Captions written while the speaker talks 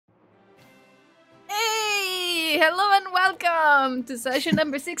hello and welcome to session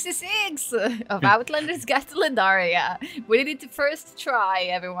number 66 of Outlander's Guide to Ledaria. We did it first try,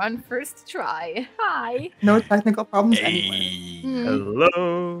 everyone. First try. Hi. No technical problems Hey, anyway.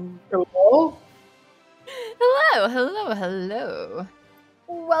 hello. Hello? Hello.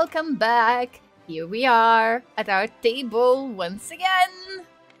 Welcome back. Here we are at our table once again.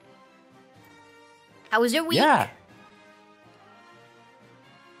 How was your week? Yeah.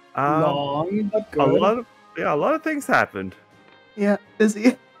 Long, but A good. lot of things happened. Yeah,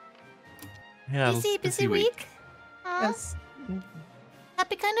 busy. Yeah, Busy week? Yes.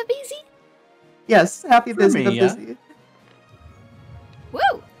 Happy kind of busy? Yes, happy, For busy, me, but yeah. busy.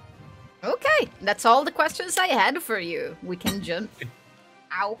 Woo! Okay, that's all the questions I had for you. We can jump...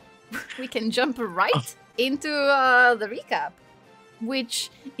 Ow. We can jump right into the recap, which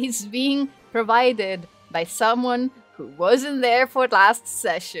is being provided by someone who wasn't there for last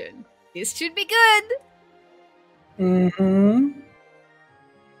session. This should be good!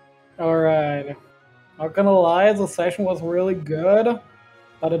 Alright. Not gonna lie, the session was really good,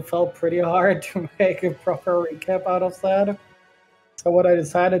 but it felt pretty hard to make a proper recap out of that. So what I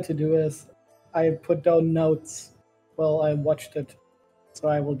decided to do is I put down notes while I watched it. So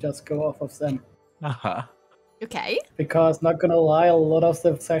I will just go off of them. Uh-huh. Okay. Because, not gonna lie, a lot of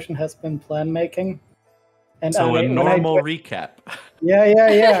the session has been plan making. And So a when normal recap.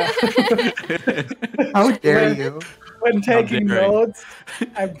 Yeah. How dare you? When taking daring. notes,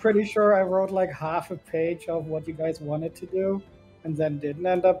 I'm pretty sure I wrote like half a page of what you guys wanted to do and then didn't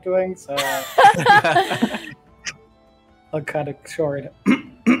end up doing, so I'll cut it short.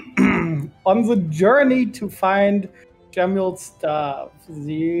 On the journey to find Gemstone stuff,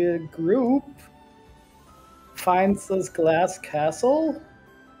 the group finds this glass castle,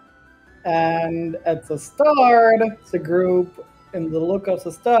 and at the start, the group, in the look of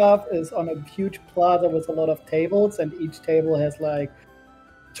the stuff, is on a huge plaza with a lot of tables, and each table has like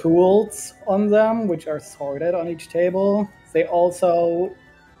tools on them, which are sorted on each table. They also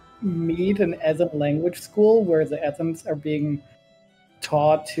meet an Ethan language school where the Ethans are being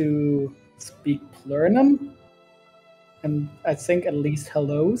taught to speak Plurnan, and I think at least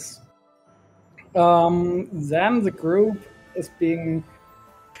hellos. Then the group is being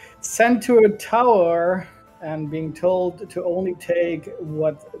sent to a tower and being told to only take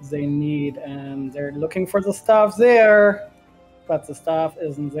what they need, and they're looking for the stuff there, but the stuff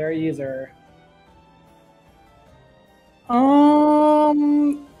isn't there either.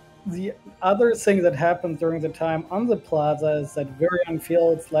 The other thing that happens during the time on the plaza is that Virion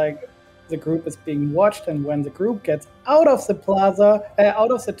feels like the group is being watched, and when the group gets out of the plaza, out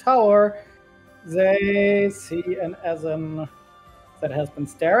of the tower, they see an Ethan that has been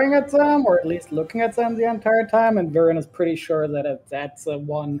staring at them, or at least looking at them the entire time, and Virion is pretty sure that that's the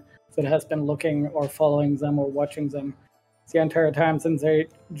one that has been looking or following them or watching them the entire time since they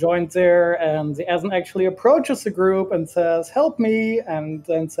joined there. And the Ethan actually approaches the group and says, "Help me," and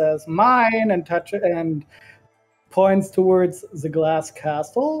then says, "Mine," and and points towards the glass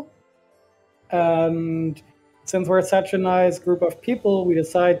castle. And since we're such a nice group of people, we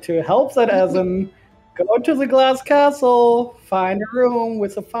decide to help that Ethan go to the glass castle, find a room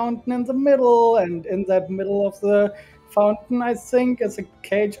with a fountain in the middle, and in that middle of the fountain, I think, is a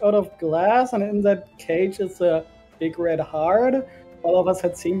cage out of glass, and in that cage is a big red heart all of us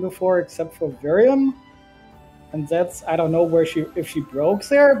had seen before except for Virion. And that's, I don't know if she broke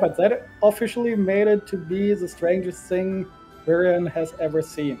there, but that officially made it to be the strangest thing Virion has ever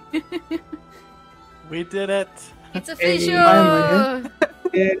seen. We did it. It's official! finally.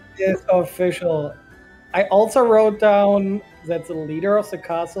 It is official. I also wrote down that the leader of the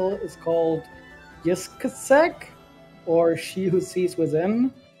castle is called Yiskasek, or She Who Sees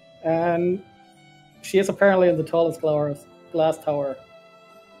Within, and she is apparently in the tallest glass tower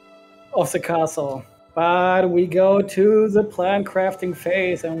of the castle. But we go to the plan crafting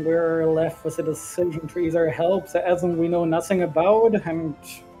phase, and we're left with a decision to either help the Ethan we know nothing about and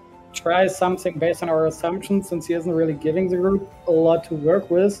try something based on our assumptions, since he isn't really giving the group a lot to work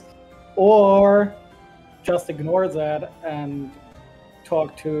with, or just ignore that and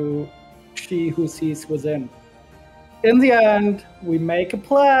talk to She Who Sees Within. In the end, we make a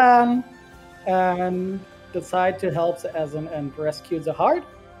plan and decide to help the Ethan and rescue the heart.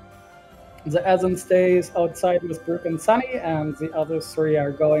 The Ethan stays outside with Brooke and Sunny, and the other three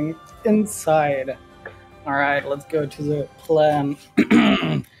are going inside. Alright, let's go to the plan.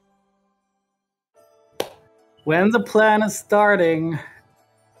 When the plan is starting,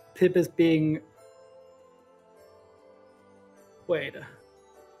 Pip is being... Wait.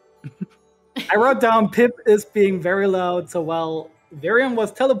 I wrote down Pip is being very loud, so while Virion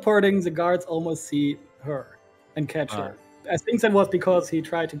was teleporting, the guards almost see her. and catch her. I think that was because he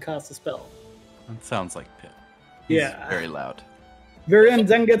tried to cast a spell. That sounds like Pip. He's Yeah. very loud. Varian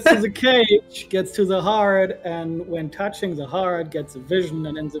then gets to the cage, gets to the heart, and when touching the heart, gets a vision,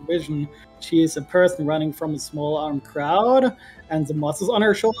 and in the vision, she is a person running from a small armed crowd, and the moss is on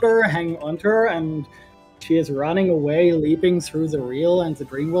her shoulder, hanging onto her, and she is running away, leaping through the real and the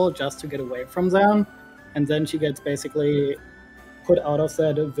dream world just to get away from them, and then she gets basically put out of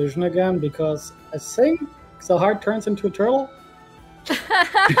that vision again, because I think the heart turns into a turtle.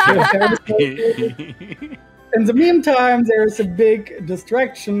 In the meantime, there's a big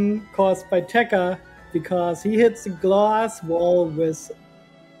distraction caused by Tekka because he hits the glass wall with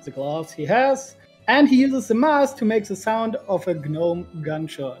the gloves he has, and he uses the mask to make the sound of a gnome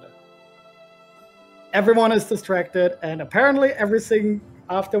gunshot. Everyone is distracted, and apparently everything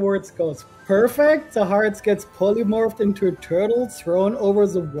afterwards goes perfect. The heart gets polymorphed into a turtle thrown over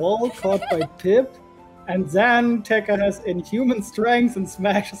the wall, caught by Pip. And then Tekka has inhuman strength and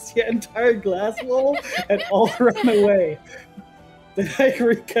smashes the entire glass wall and all run away. Did I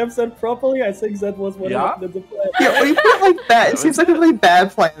recap that properly? I think that was what happened in the plan. Yeah, what do you feel like that? It seems like a really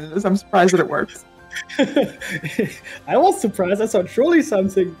bad plan. I'm surprised that it works. I was surprised. I thought surely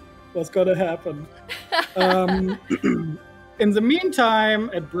something was going to happen. In the meantime,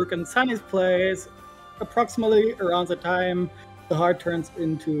 at Brooke and Sunny's place, approximately around the time the heart turns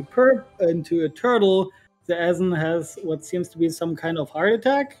into a turtle, the Essen has what seems to be some kind of heart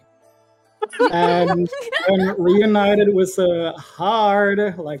attack. And when reunited with the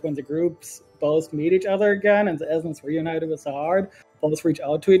heart, like when the groups both meet each other again and the Essen's reunited with the heart, both reach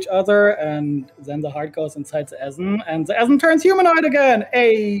out to each other, and then the heart goes inside the Essen, and the Essen turns humanoid again!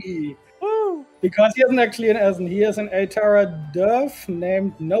 Hey! Woo! Because he isn't actually an Essen, he is an Atara Duff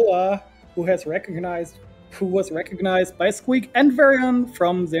named Nowah, who was recognized by Squeak and Varian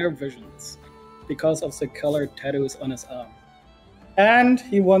from their visions because of the colored tattoos on his arm. And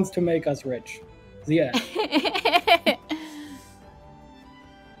he wants to make us rich. The end.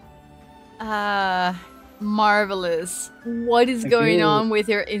 Marvelous. What is Thank going you. on with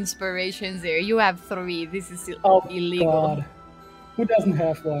your inspirations there? You have 3. This is illegal. God. Who doesn't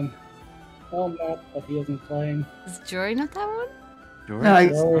have one? Oh, Matt, but he isn't playing. Does Jory not have one? Sure. No, I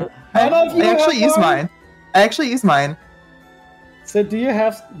actually have use one? mine. I actually use mine. So do you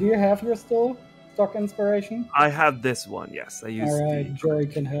have your stock inspiration? I have this one, yes. I use Alright, Jory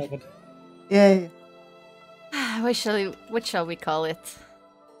can have it. Yay. What shall we call it?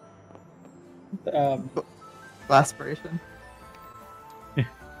 Glaspiration.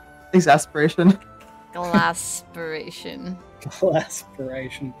 Exasperation. Glasspiration.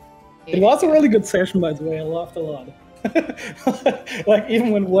 Glaspiration. It was a really good session, by the way. I laughed a lot. Like,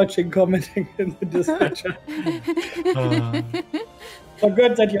 even when watching, commenting in the Discord chat. So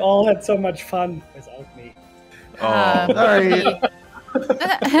good that you all had so much fun without me. Sorry.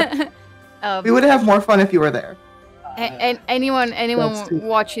 We would have more fun if you were there. And anyone That's too-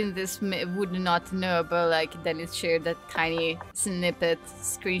 watching this would not know, but like Dennis shared that tiny snippet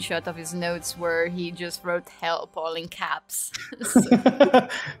screenshot of his notes where he just wrote "help" all in caps. So,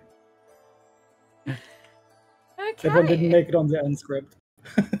 That one didn't okay. make it on the end script.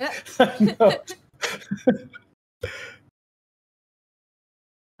 No.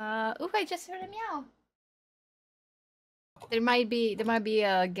 Ooh, I just heard a meow. There might be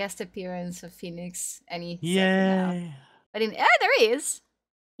a guest appearance of Phoenix any second now. Yay. But there he is.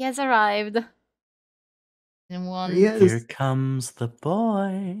 He has arrived. And one. There he is. Here comes the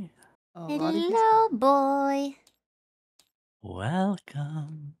boy. Oh, Lottie. Hello, boy.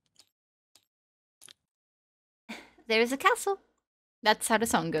 Welcome. There's a castle. That's how the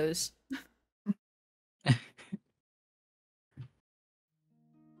song goes.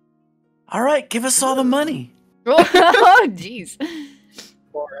 All right, give us all the money. Oh, jeez.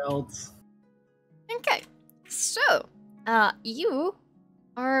 Or else. Okay, so your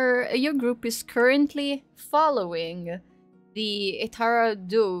group is currently following the Etara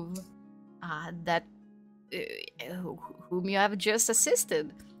Dove, whom you have just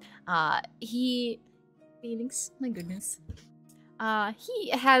assisted. Phoenix, my goodness. He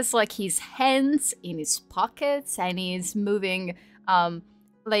has like his hands in his pockets and he's moving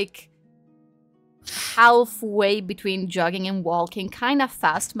like halfway between jogging and walking, kind of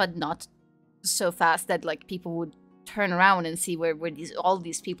fast, but not so fast that like people would turn around and see where all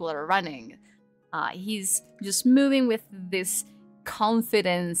these people are running. He's just moving with this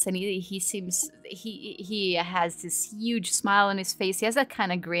confidence, and he has this huge smile on his face. He has that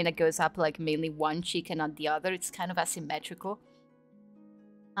kind of grin that goes up like mainly one cheek and not the other. It's kind of asymmetrical.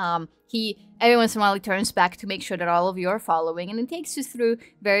 He every once in a while he turns back to make sure that all of you are following, and it takes you through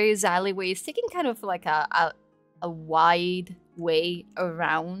various alleyways, taking kind of like a a wide way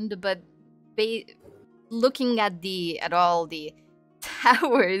around, but looking at all the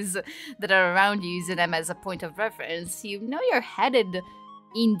towers that are around you, using them as a point of reference, you know you're headed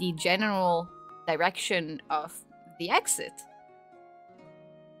in the general direction of the exit.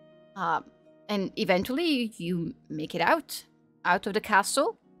 And eventually you make it out of the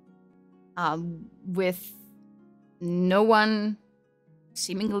castle, with no one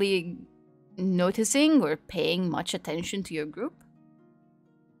seemingly noticing or paying much attention to your group.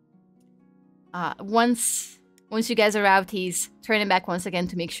 Once you guys are out, he's turning back once again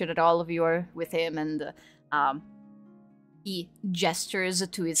to make sure that all of you are with him, and he gestures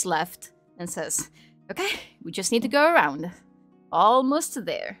to his left and says, "Okay, we just need to go around. Almost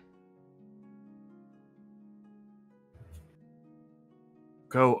there."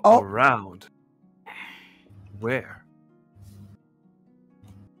 Go Oh. around. Where?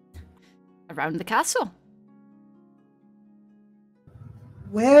 Around the castle.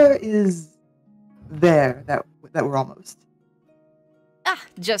 Where is there that we're almost?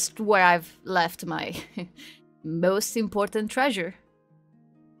 Just where I've left my most important treasure.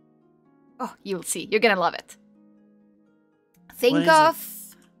 Oh, you'll see. You're gonna love it. Think What is of...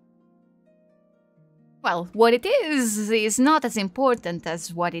 Well, what it is not as important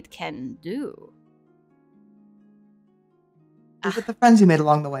as what it can do. Is it the friends you made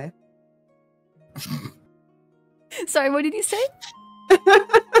along the way? Sorry, what did you say?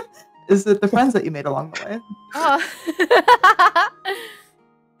 Is it the friends that you made along the way? Oh.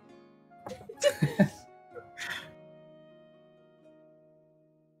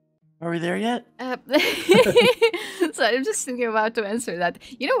 Are we there yet? So I'm just thinking about to answer that.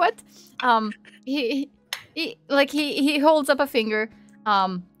 You know what? He holds up a finger,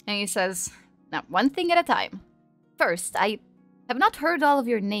 and he says, "Now, one thing at a time. First, I have not heard all of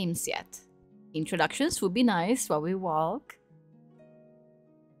your names yet. Introductions would be nice while we walk."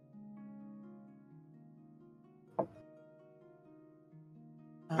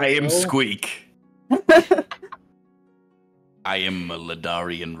 I am No. Squeak. I am a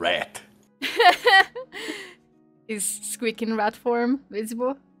Ledarian rat. Is Squeak in rat form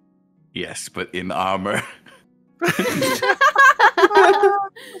visible? Yes, but in armor.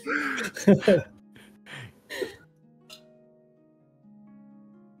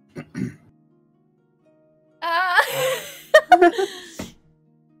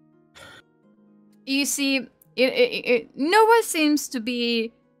 You see, Nowah seems to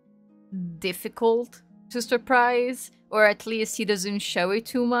be difficult to surprise, or at least he doesn't show it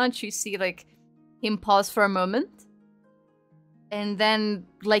too much. You see, like, him pause for a moment, and then,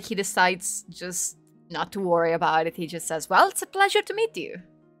 like, he decides just not to worry about it. He just says, "Well, it's a pleasure to meet you."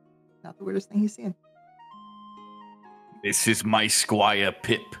 Not the weirdest thing he's seen. This is my Squire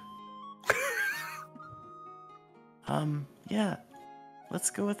Pip. Yeah. Let's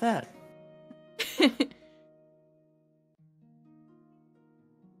go with that.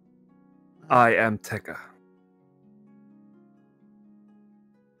 I am Tekka.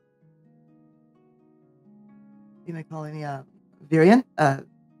 You may call me Virian.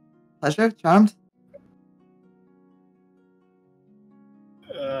 Pleasure, charmed.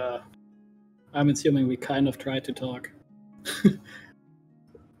 I'm assuming we kind of tried to talk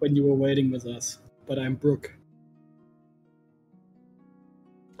when you were waiting with us, but I'm Brooke.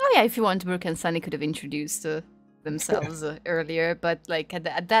 Oh yeah, if you want, Brooke and Sunny could have introduced themselves earlier, but like at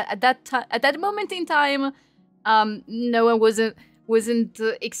that moment in time, Nowah wasn't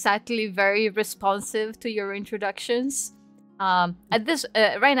exactly very responsive to your introductions. At this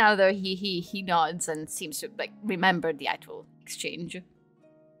right now, though, he nods and seems to like remember the actual exchange.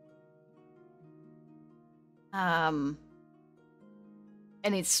 And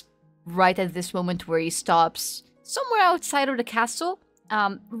it's right at this moment where he stops somewhere outside of the castle,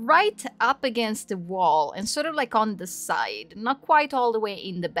 right up against the wall, and sort of like on the side, not quite all the way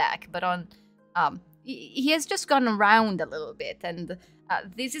in the back, but on. He has just gone around a little bit, and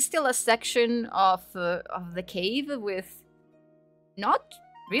this is still a section of the cave with not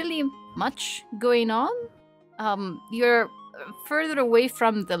really much going on. You're further away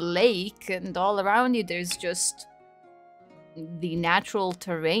from the lake, and all around you there's just the natural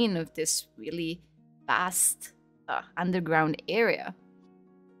terrain of this really vast underground area.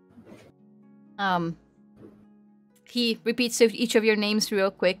 He repeats each of your names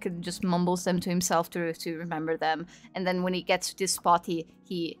real quick and just mumbles them to himself to remember them. And then when he gets to this spot,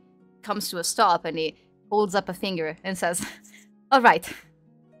 he comes to a stop and he holds up a finger and says, "All right,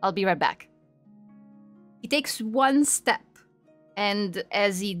 I'll be right back." He takes one step, and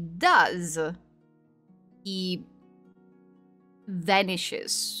as he does, he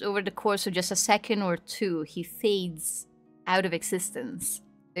vanishes over the course of just a second or two. He fades out of existence.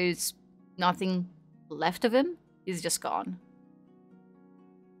 There's nothing left of him. He's just gone.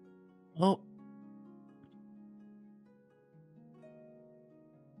 Oh.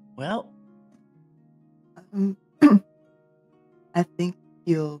 Well, I think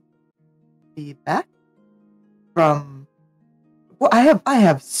he'll be back from. Well, I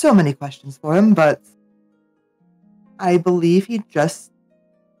have so many questions for him, but I believe he just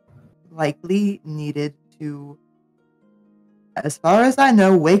likely needed to, as far as I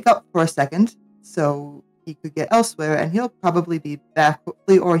know, wake up for a second so he could get elsewhere, and he'll probably be back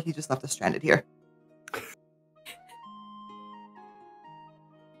hopefully, or he just left us stranded here.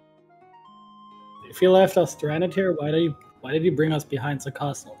 If he left us stranded here, why did he bring us behind the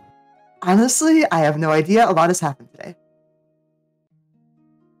castle? Honestly, I have no idea. A lot has happened today.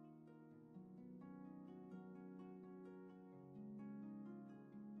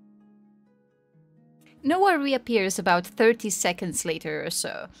 Nowah reappears about 30 seconds later or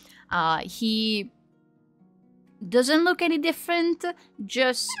so. He doesn't look any different,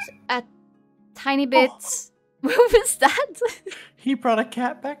 just a tiny bit... What was that? he brought a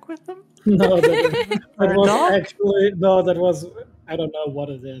cat back with him? No, that was dog? actually no. That was I don't know what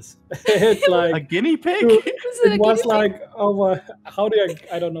it is. It's A like guinea pig? it was like how do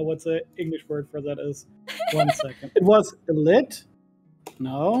I don't know what the English word for that is. 1 second. It was lit.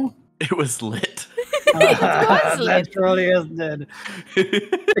 No. It was lit. was lit. That surely isn't it.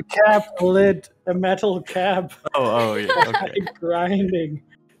 A cap lit, a metal cap. Oh, yeah. Okay. Grinding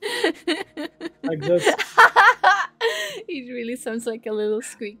like this. It really sounds like a little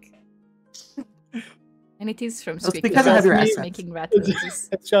squeak. And it is from It's Squeak. because I have your accent. Making rat noises.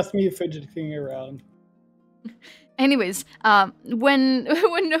 It's just me fidgeting around. Anyways, when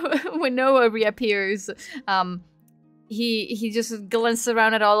Nowah reappears, he just glances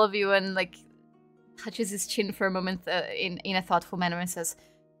around at all of you and like touches his chin for a moment in a thoughtful manner and says,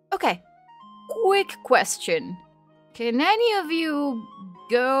 "Okay, quick question: can any of you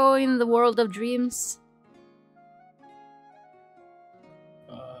go in the world of dreams?"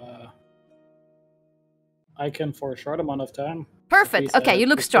 I can for a short amount of time. Perfect. Okay, you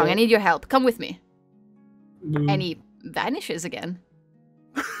look strong. I need your help. Come with me. Mm. And he vanishes again.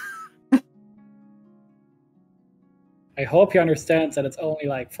 I hope he understands that it's only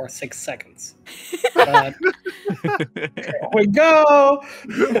like for 6 seconds. But here we go!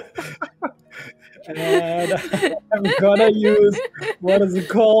 And I'm gonna use what is it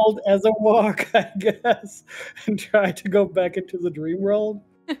called as a walk, I guess, and try to go back into the dream world.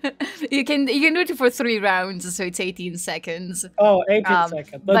 You can do it for 3 rounds, so it's 18 seconds. Oh, 18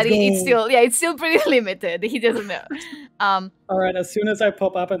 seconds. But Let's go. it's still pretty limited. He doesn't know. All right, as soon as I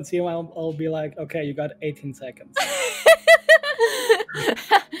pop up and see him, I'll be like, okay, you got 18 seconds.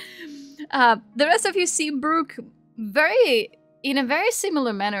 The rest of you see Brooke in a very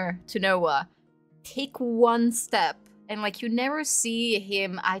similar manner to Nowah take one step, and like you never see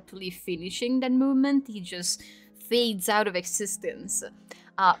him actually finishing that movement. He just fades out of existence.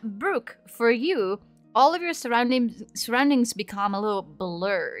 Brooke, for you, all of your surroundings become a little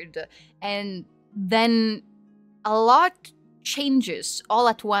blurred, and then a lot changes all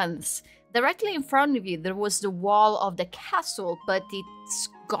at once. Directly in front of you, there was the wall of the castle, but it's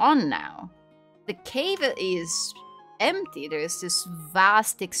gone now. The cave is empty. There's this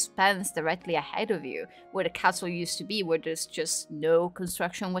vast expanse directly ahead of you, where the castle used to be, where there's just no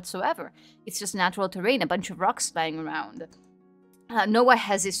construction whatsoever. It's just natural terrain, a bunch of rocks lying around. Nowah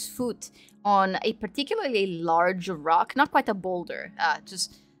has his foot on a particularly large rock, not quite a boulder,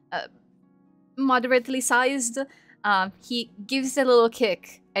 just moderately sized. He gives a little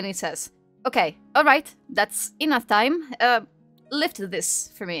kick, and he says, "Okay, all right, that's enough time. Lift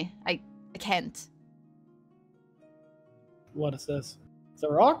this for me. I can't." What is this? The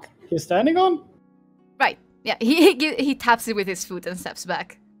rock he's standing on? Right. Yeah. He taps it with his foot and steps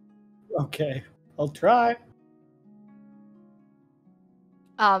back. Okay, I'll try.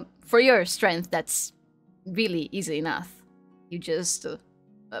 For your strength, that's really easy enough. You just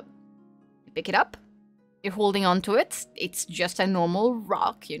pick it up. You're holding on to it. It's just a normal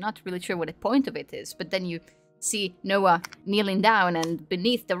rock. You're not really sure what the point of it is. But then you see Nowah kneeling down, and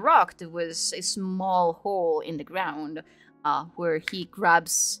beneath the rock there was a small hole in the ground where he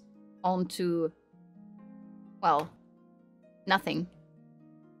grabs onto, well, nothing.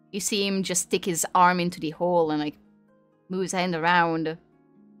 You see him just stick his arm into the hole and like move his hand around,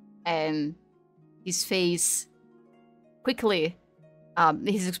 and his face quickly,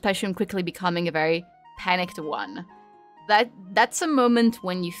 his expression quickly becoming a very panicked one. That's a moment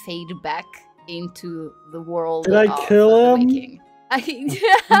when you fade back into the world Did I of kill the him? waking.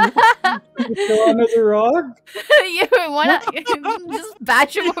 Still under the rock? You wanna just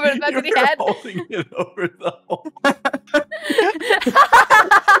bash him over the back of the You're head? holding it over the hole.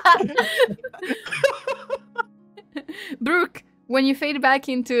 Brooke, when you fade back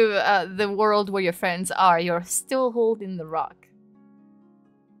into the world where your friends are, you're still holding the rock.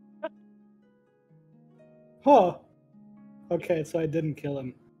 Huh. Okay, so I didn't kill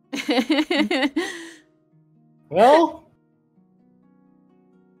him. Well,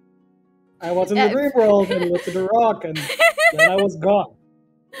 I was in the dream world and lifted a rock, and then I was gone.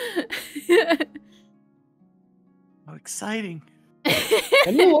 How exciting.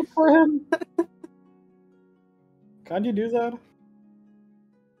 Can you look for him? Can't you do that?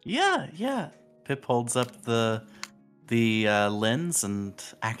 Yeah. Pip holds up the lens and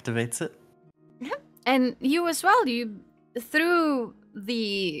activates it. And you as well. You through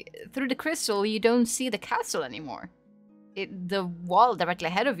the crystal, you don't see the castle anymore. The wall directly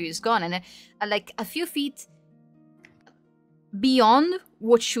ahead of you is gone, and like a few feet beyond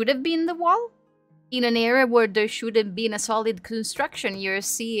what should have been the wall, in an area where there should have been a solid construction, you're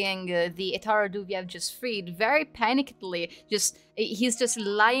seeing the Etara Duv you have just freed very panickedly. He's just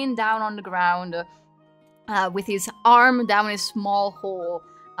lying down on the ground with his arm down a small hole,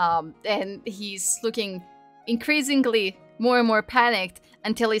 and he's looking increasingly more and more panicked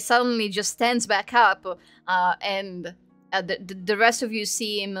until he suddenly just stands back up, and the rest of you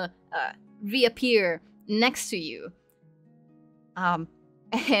see him reappear next to you.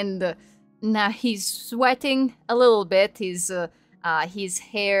 And now he's sweating a little bit. His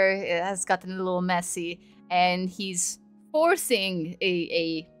hair has gotten a little messy, and he's forcing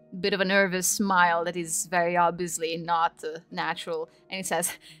a bit of a nervous smile that is very obviously not natural. And he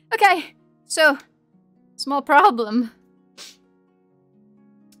says, "Okay, so small problem.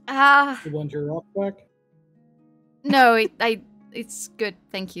 You want your rock back? No, it's good,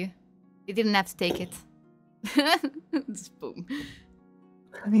 thank you. You didn't have to take it." Just boom.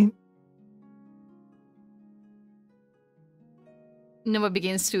 I mean, Nowah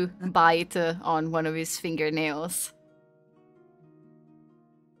begins to bite on one of his fingernails.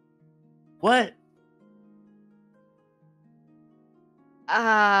 What?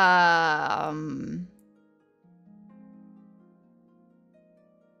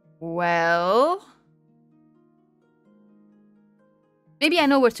 Well, maybe I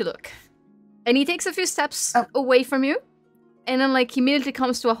know where to look. And he takes a few steps away from you, and then like immediately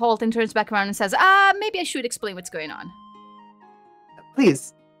comes to a halt and turns back around and says, maybe I should explain what's going on.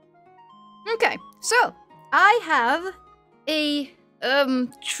 please. Okay, so I have a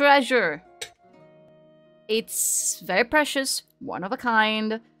treasure. It's very precious, one of a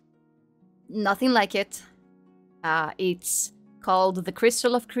kind, nothing like it. It's called the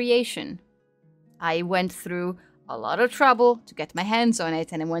Crystal of Creation. I went through a lot of trouble to get my hands on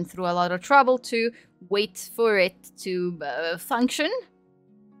it, and I went through a lot of trouble to wait for it to function.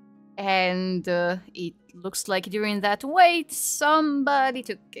 And it looks like during that wait, somebody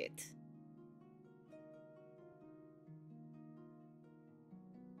took it.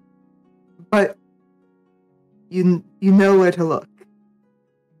 But you know where to look,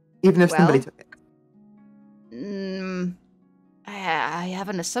 even if somebody took it. I have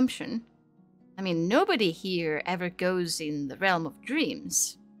an assumption. I mean, nobody here ever goes in the realm of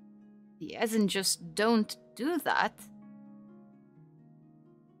dreams. The Ezen just don't do that.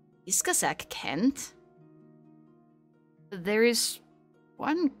 Iskazak can't. There is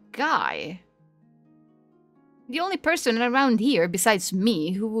one guy. The only person around here besides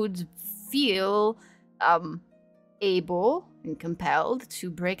me who would feel able and compelled to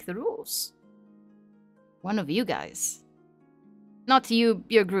break the rules. One of you guys. Not you,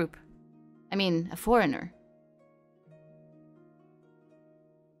 your group. I mean, a foreigner.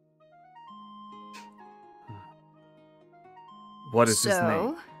 What is his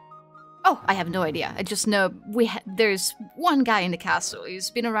name? Oh, I have no idea. I just know there's one guy in the castle. He's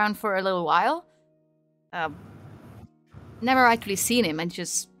been around for a little while. Never actually seen him. I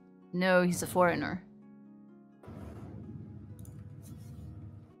just know he's a foreigner.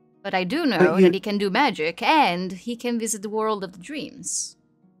 But I do know that he can do magic, and he can visit the world of the dreams.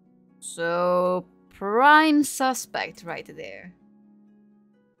 So, prime suspect right there.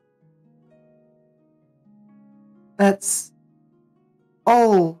 That's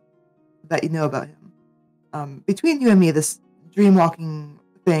all that you know about him. Between you and me, this dream walking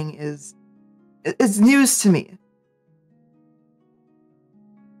thing is news to me.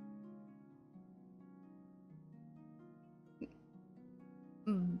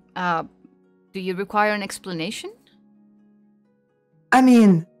 Do you require an explanation? I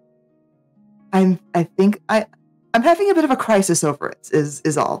mean, I'm having a bit of a crisis over it,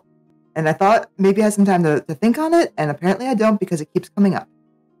 is all. And I thought maybe I had some time to think on it, and apparently I don't because it keeps coming up.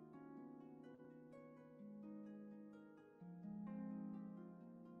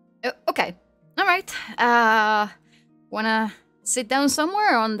 Okay. All right. Wanna sit down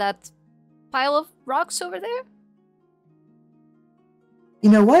somewhere on that pile of rocks over there? You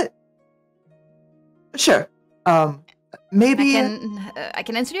know what? Sure. Maybe I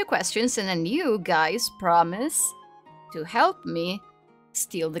can answer your questions, and then you guys promise to help me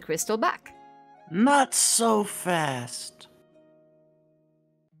steal the crystal back. Not so fast.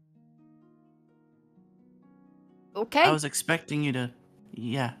 Okay. I was expecting you to...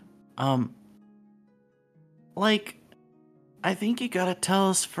 Yeah. Like, I think you gotta tell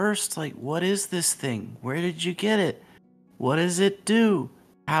us first, like, what is this thing? Where did you get it? What does it do?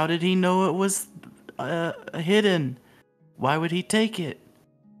 How did he know it was hidden? Why would he take it?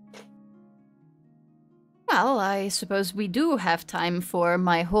 Well, I suppose we do have time for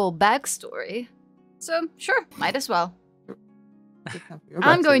my whole backstory. So, sure, might as well.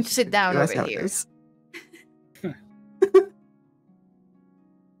 I'm going to sit down over here.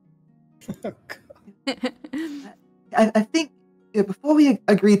 I think before we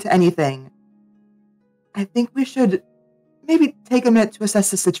agree to anything, I think we should maybe take a minute to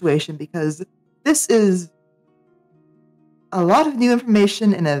assess the situation, because this is a lot of new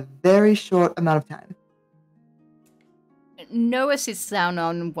information in a very short amount of time. Nowah sits down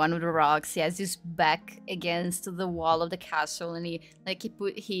on one of the rocks. He has his back against the wall of the castle, and he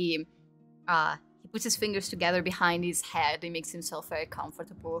puts his fingers together behind his head. He makes himself very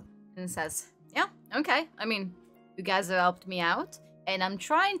comfortable and says, "Yeah, okay. I mean, you guys have helped me out, and I'm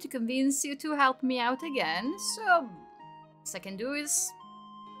trying to convince you to help me out again. So, what I can do is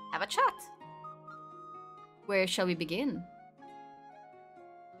have a chat. Where shall we begin?"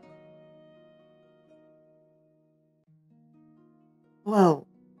 Well,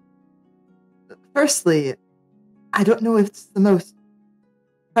 firstly, I don't know if it's the most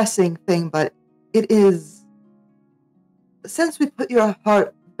pressing thing, but it is, since we put your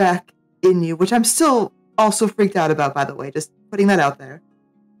heart back in you, which I'm still also freaked out about, by the way, just putting that out there.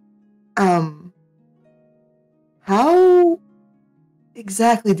 How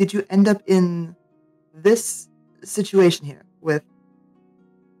exactly did you end up in this situation here with,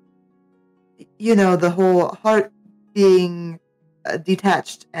 the whole heart being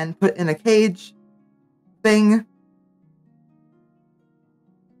detached and put in a cage thing?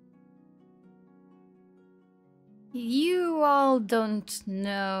 You all don't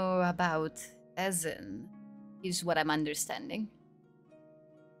know about Ezen, is what I'm understanding.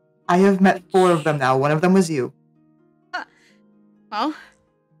 I have met 4 of them now. One of them was you. Well,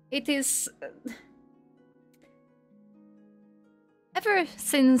 it is... ever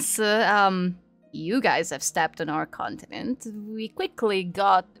since you guys have stepped on our continent, we quickly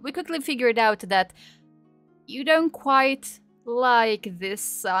figured out that you don't quite like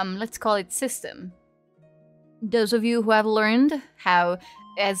this, let's call it system. Those of you who have learned how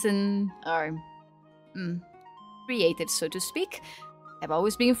Ezen are created, so to speak, have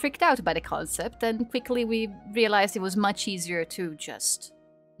always been freaked out by the concept, and quickly we realized it was much easier to just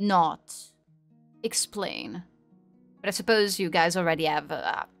not explain. But I suppose you guys already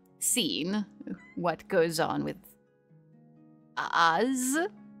have seen what goes on with us.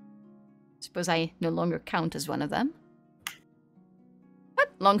 Suppose I no longer count as one of them.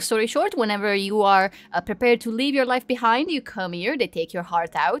 But long story short, whenever you are prepared to leave your life behind, you come here, they take your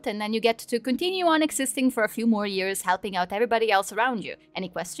heart out, and then you get to continue on existing for a few more years, helping out everybody else around you. Any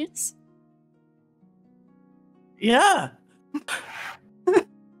questions? Yeah.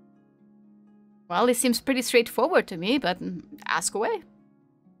 Well, it seems pretty straightforward to me, but ask away.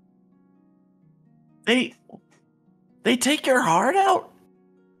 They take your heart out?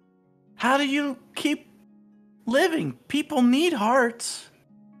 How do you keep living? People need hearts,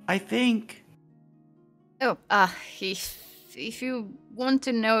 I think. Oh, if you want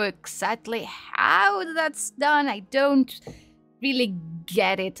to know exactly how that's done, I don't really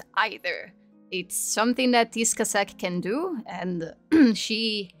get it either. It's something that Iskasek can do, and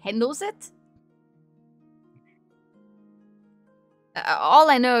she handles it. All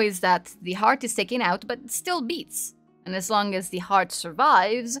I know is that the heart is taken out, but it still beats. And as long as the heart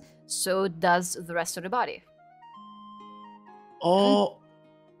survives, so does the rest of the body. Oh.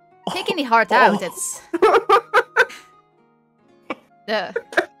 Taking the heart out, it's...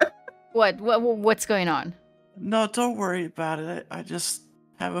 What's going on? No, don't worry about it. I just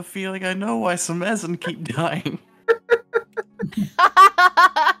have a feeling I know why some Ezen keep dying.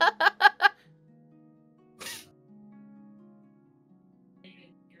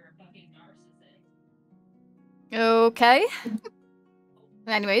 Okay.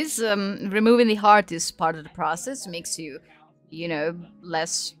 Anyways, removing the heart is part of the process. Makes you,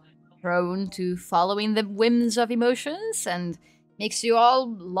 less prone to following the whims of emotions, and makes you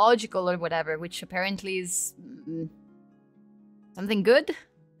all logical or whatever, which apparently is something good.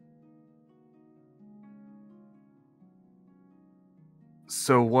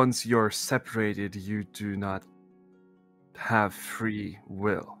 So once you're separated, you do not have free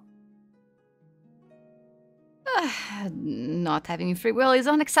will. Not having free will is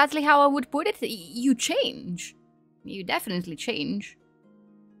not exactly how I would put it. You change. You definitely change.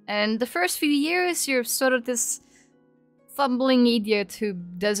 And the first few years, you're sort of this fumbling idiot who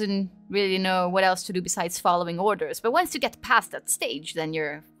doesn't really know what else to do besides following orders. But once you get past that stage, then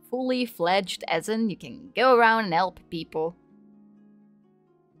you're fully fledged Ezen. You can go around and help people.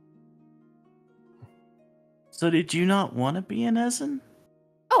 So did you not want to be an Ezen?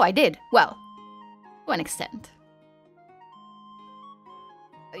 Oh, I did. Well, to an extent.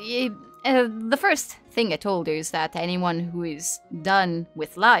 The first thing I told you is that anyone who is done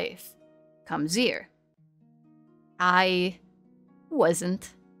with life comes here. I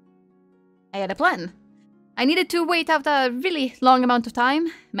wasn't. I had a plan. I needed to wait out a really long amount of time,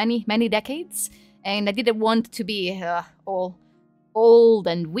 many, many decades, and I didn't want to be all old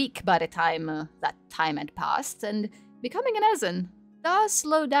and weak by the time that time had passed, and becoming an Ezen does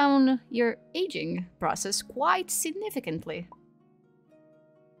slow down your aging process quite significantly.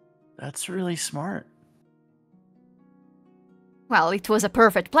 That's really smart. Well, it was a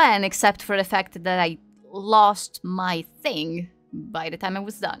perfect plan, except for the fact that I lost my thing by the time I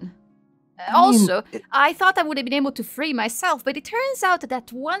was done. I thought I would have been able to free myself, but it turns out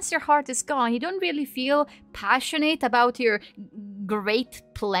that once your heart is gone, you don't really feel passionate about your great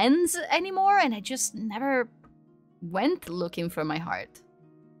plans anymore, and I just never went looking for my heart.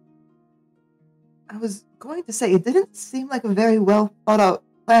 I was going to say, it didn't seem like a very well thought out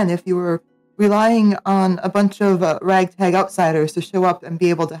plan if you were relying on a bunch of ragtag outsiders to show up and be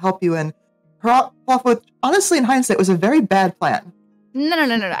able to help you and off with, honestly, in hindsight, was a very bad plan. No.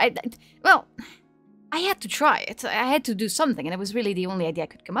 Well, I had to try it. I had to do something, and it was really the only idea I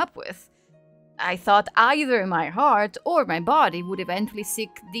could come up with. I thought either my heart or my body would eventually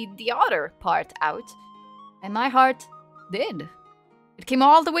seek the other part out, and my heart did. It came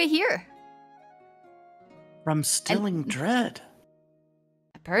all the way here. From Stilling Dread.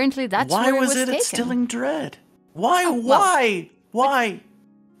 Apparently that's why where it was it taken. at Stilling Dread? Why? Oh, well,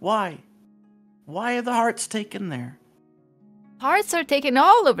 Why are the hearts taken there? Hearts are taken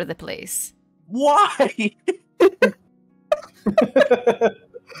all over the place. Why?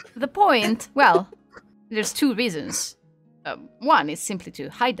 The point, well, there's two reasons. One is simply to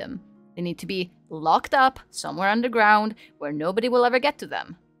hide them. They need to be locked up somewhere underground where nobody will ever get to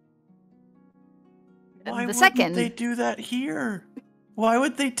them. Why the second, they do that here? Why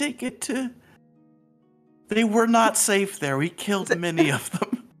would they take it to... They were not safe there. We killed many of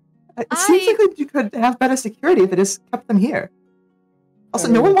them. It seems like you could have better security if it just kept them here. Also,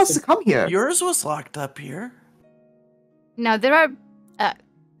 no one wants to come here. Yours was locked up here. Now, there are a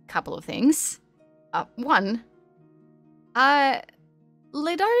couple of things. One,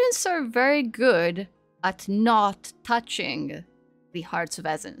 Ledarians are very good at not touching the hearts of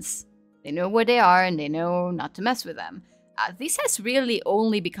Ezens. They know where they are and they know not to mess with them. This has really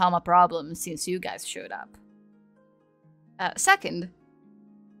only become a problem since you guys showed up. Second,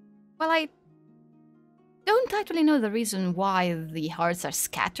 well, I don't actually know the reason why the hearts are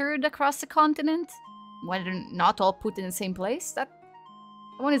scattered across the continent, why they're not all put in the same place. That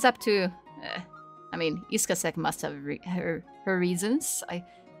one is up to... I mean, Iskasek must have her reasons. I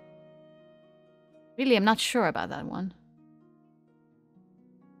really am not sure about that one.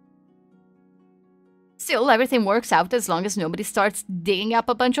 Still, everything works out as long as nobody starts digging up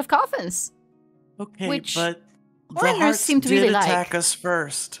a bunch of coffins. Okay, which but the foreigners hearts seem to did really attack like. us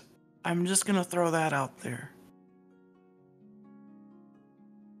first. I'm just gonna throw that out there.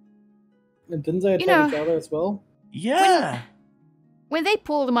 And didn't they attack each other as well? Yeah. When they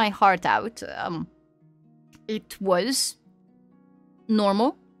pulled my heart out, it was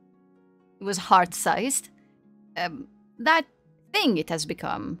normal. It was heart-sized. That thing it has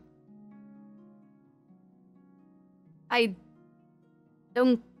become... I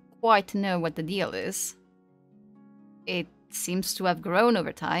don't quite know what the deal is. It seems to have grown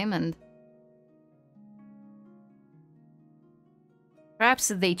over time, and perhaps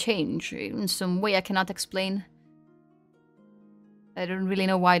they change in some way I cannot explain. I don't really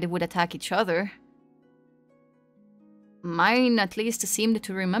know why they would attack each other. Mine, at least, seemed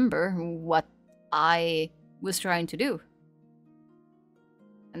to remember what I was trying to do.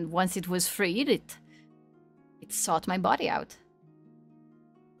 And once it was freed, it it sought my body out.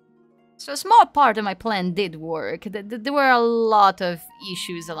 So a small part of my plan did work. There were a lot of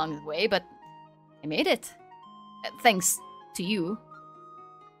issues along the way, but I made it. Thanks to you.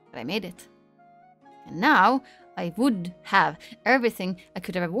 But I made it. And now, I would have everything I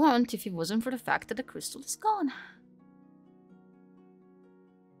could ever want if it wasn't for the fact that the crystal is gone.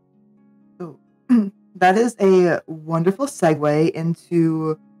 So, that is a wonderful segue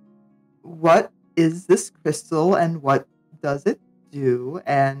into what is this crystal and what does it do?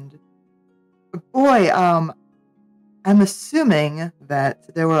 And boy, I'm assuming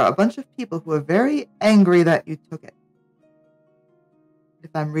that there were a bunch of people who were very angry that you took it. If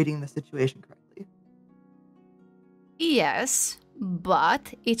I'm reading the situation correctly. Yes,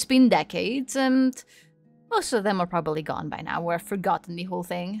 but it's been decades and most of them are probably gone by now or have forgotten the whole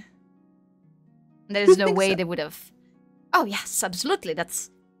thing. There's no way they would have... Oh yes, absolutely,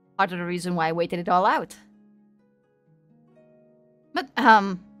 that's part of the reason why I waited it all out. But,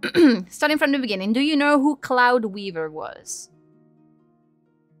 starting from the beginning, do you know who Cloud Weaver was?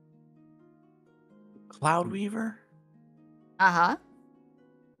 Cloud Weaver? Uh-huh.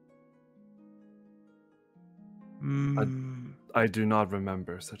 I do not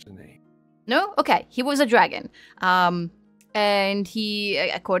remember such a name. No? Okay, he was a dragon. And he,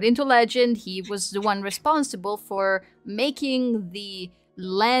 according to legend, he was the one responsible for making the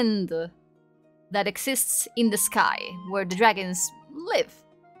land that exists in the sky, where the dragons live,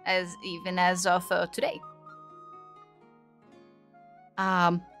 even as of today.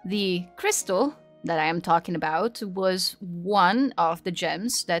 The crystal that I am talking about was one of the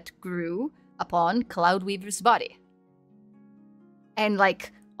gems that grew upon Cloudweaver's body. And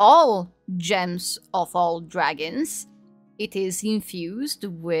like all gems of all dragons, it is infused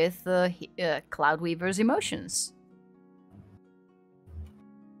with Cloudweaver's emotions.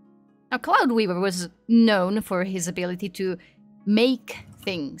 Now, Cloudweaver was known for his ability to make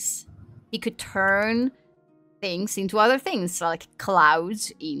things. He could turn things into other things, like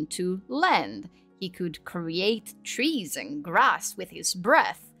clouds into land. He could create trees and grass with his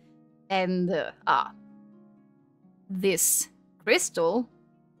breath. And this crystal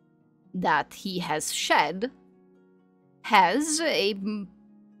that he has shed has a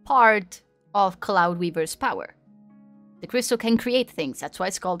part of Cloudweaver's power. The crystal can create things. That's why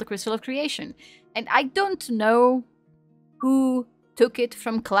it's called the Crystal of Creation. And I don't know who took it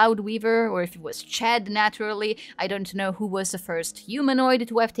from Cloudweaver or if it was shed naturally. I don't know who was the first humanoid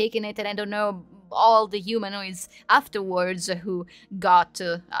to have taken it, and I don't know all the humanoids afterwards who got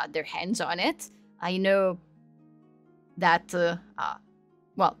their hands on it. I know that,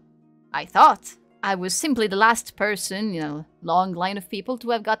 well, I thought I was simply the last person, long line of people to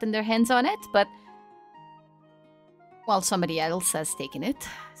have gotten their hands on it, but, well, somebody else has taken it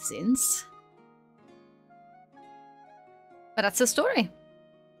since. But that's the story.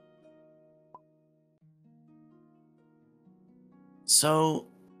 So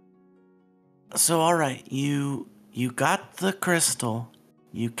all right, you got the crystal,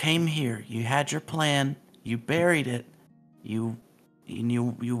 you came here, you had your plan, you buried it, you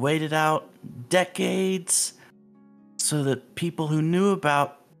waited out decades so that people who knew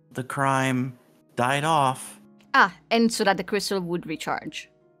about the crime died off. And so that the crystal would recharge.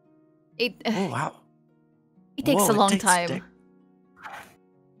 Oh, wow. It takes a long time.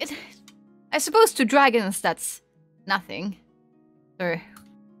 I suppose to dragons that's nothing. Or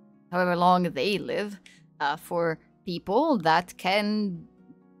however long they live. For people, that can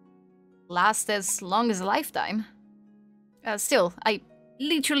last as long as a lifetime. Still, I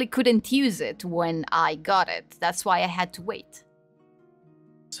literally couldn't use it when I got it. That's why I had to wait.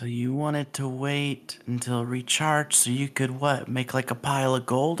 So you wanted to wait until it recharged so you could, what, make like a pile of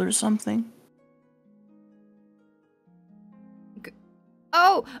gold or something?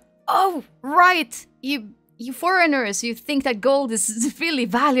 Oh, right! You foreigners, you think that gold is really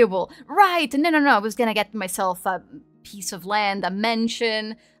valuable. Right, no, I was gonna get myself a piece of land, a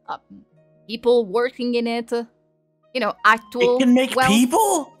mansion, people working in it, actual It can make wealth.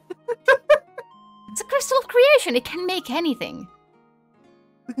 people? It's a crystal of creation, it can make anything.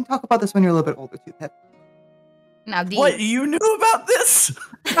 We can talk about this when you're a little bit older too, Pip. Now, What, you knew about this?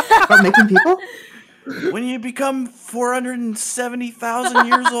 About making people? When you become 470,000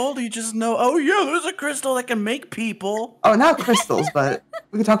 years old, you just know, oh yeah, there's a crystal that can make people. Oh, not crystals, but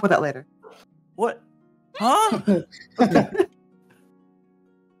we can talk about that later. What? Huh?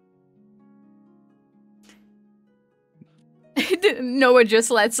 Nowah just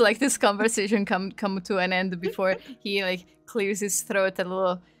lets this conversation come to an end before he clears his throat a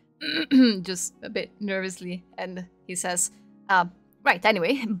little, just a bit nervously, and he says, "Right.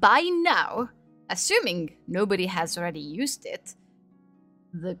 Anyway, by now, assuming nobody has already used it,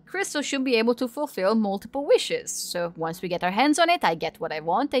 the crystal should be able to fulfill multiple wishes. So once we get our hands on it, I get what I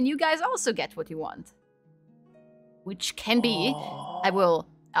want, and you guys also get what you want. Which can be, I will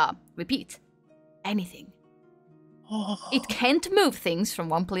repeat, anything. It can't move things from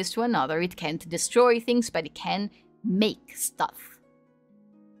one place to another, it can't destroy things, but it can make stuff.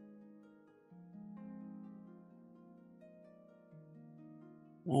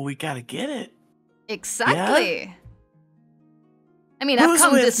 Well, we gotta get it. Exactly. Yeah? I mean, Who's I've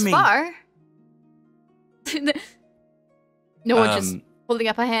come with this me? far. Nowah just holding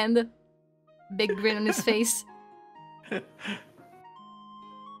up a hand. Big grin on his face.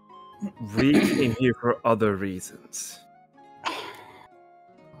 We came here for other reasons.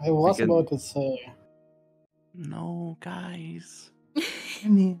 I was can- about to say. No, guys. I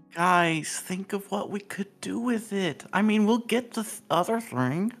mean, Guys, think of what we could do with it. I mean, we'll get the other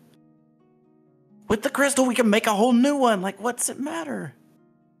thing. With the crystal, we can make a whole new one. Like, what's it matter?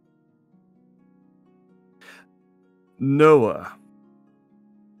 Nowah,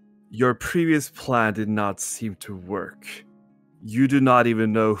 your previous plan did not seem to work. You do not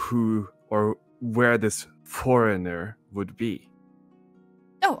even know who or where this foreigner would be.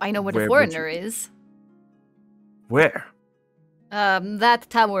 Oh, I know what Where a would foreigner you- is. Where? That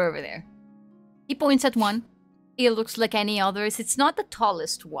tower over there. He points at one. It looks like any others. It's not the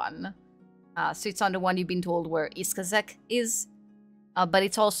tallest one. So it's not the one you've been told where Iskazek is. But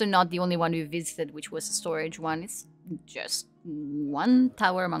it's also not the only one we visited, which was a storage one. It's just one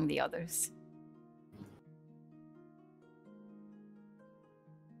tower among the others.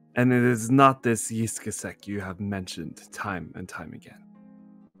 And it is not this Yiskasek you have mentioned time and time again.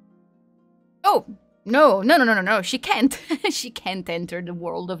 Oh, no. She can't. She can't enter the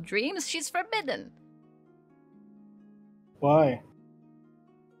world of dreams. She's forbidden. Why?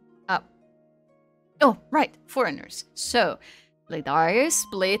 Oh, right. Foreigners. So, Ledaria is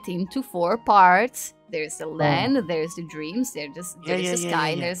split into 4 parts. There's the land, there's the dreams, there's the sky,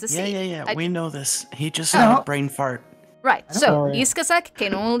 and there's the sea. Yeah. We know this. He just I had a don't- brain fart. Right. I don't So, worry. Iskazek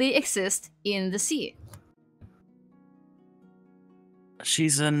can only exist in the sea.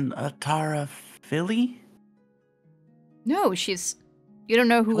 She's an Atara Philly? No, she's... You don't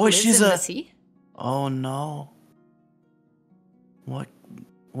know who Oh, lives she's in the a- sea? Oh no.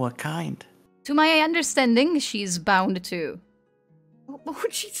 What kind? To my understanding, she's bound to... Oh,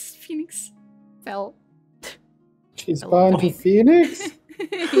 Jesus, Phoenix fell. She's Hello. bound to Phoenix?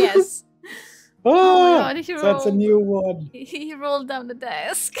 Yes. Oh, my God, he that's a rolled. new one. He rolled down the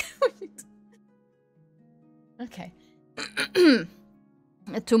desk. Okay.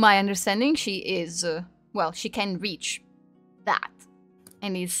 To my understanding, she is... well, she can reach that.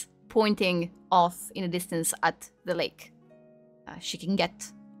 And is pointing off in the distance at the lake. She can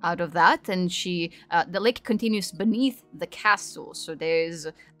get out of that, and she... the lake continues beneath the castle. So there's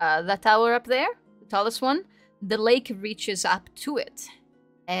that tower up there, the tallest one. The lake reaches up to it.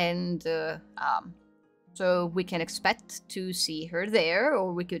 And so we can expect to see her there,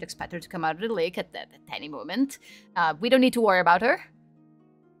 or we could expect her to come out of the lake at any moment. We don't need to worry about her.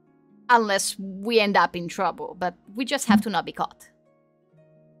 Unless we end up in trouble, but we just have to not be caught.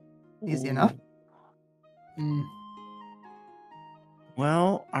 easy enough. Hmm.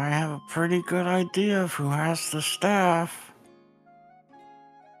 Well, I have a pretty good idea of who has the staff.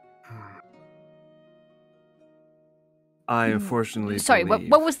 I unfortunately Sorry, believe...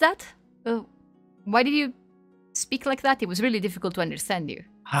 what was that? Why did you speak like that? It was really difficult to understand you.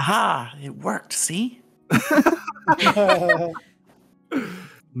 Haha, it worked, see?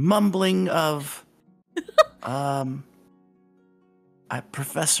 Mumbling of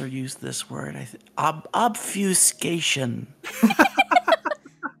Professor used this word, obfuscation.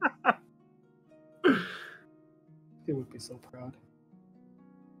 He would be so proud.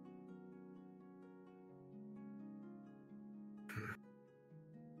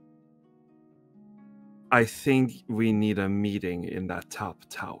 I think we need a meeting in that top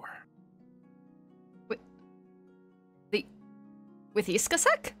tower. With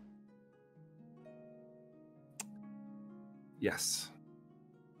Iskazek? Yes.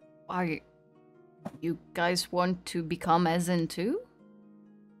 Are you guys want to become Ezen too?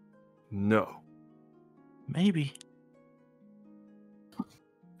 No. Maybe.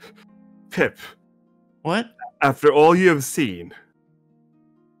 Pip, What? after all you have seen,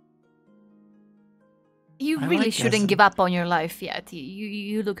 You I really like shouldn't Ezen. give up on your life yet.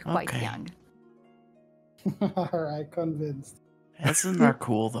 You look quite Okay. young. Alright, convinced. Isn't that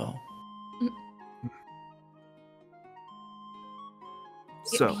cool, though?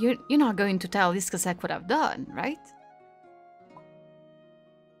 so You're not going to tell Iskazek what I've done, right?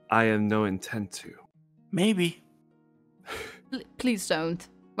 I have no intent to. Maybe. Please don't.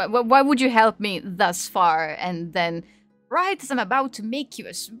 Why would you help me thus far and then, right as I'm about to make you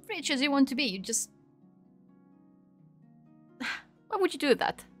as rich as you want to be, you just... Why would you do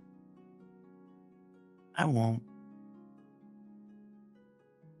that? I won't.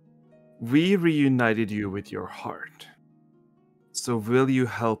 We reunited you with your heart. So will you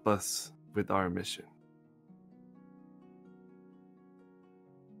help us with our mission?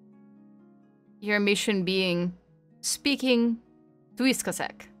 Your mission being speaking to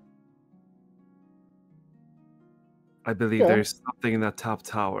Iskasek. I believe Sure. there's something in that top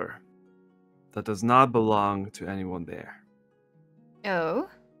tower that does not belong to anyone there. Oh?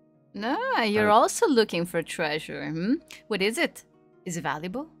 No, you're also looking for treasure, hmm? What is it? Is it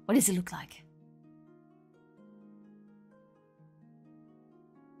valuable? What does it look like?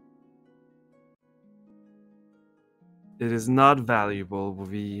 It is not valuable.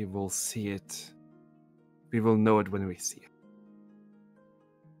 We will see it. We will know it when we see it.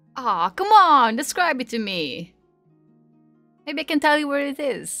 Aw, come on, describe it to me. Maybe I can tell you where it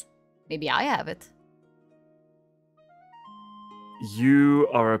is. Maybe I have it. You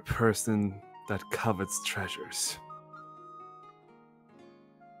are a person that covets treasures.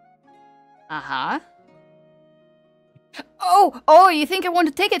 Uh-huh. Oh, you think I want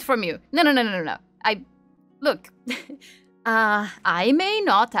to take it from you? No. Look, I may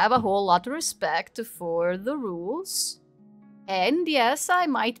not have a whole lot of respect for the rules. And yes, I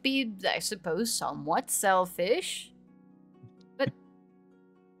might be, I suppose, somewhat selfish. But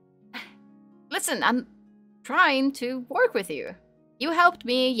listen, I'm trying to work with you. You helped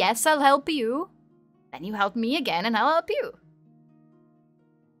me, yes, I'll help you. Then you help me again, and I'll help you.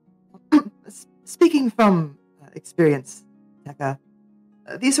 Speaking from experience, Tekka,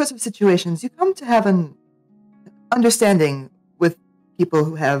 these sorts of situations, you come to have an understanding with people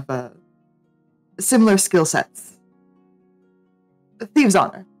who have similar skill sets. A thieves'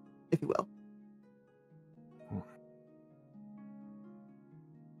 honor, if you will.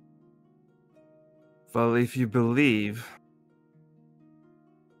 Well, if you believe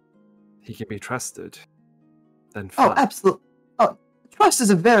he can be trusted, then fine. Oh, absolutely. Oh, trust is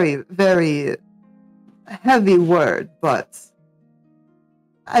a very, very heavy word, but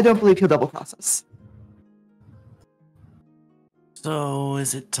I don't believe he'll double-cross us. So,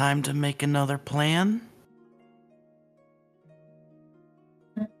 is it time to make another plan?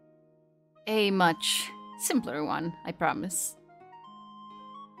 A much simpler one, I promise.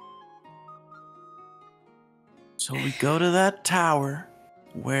 So we go to that tower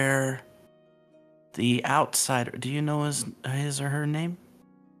where the outsider... Do you know his or her name?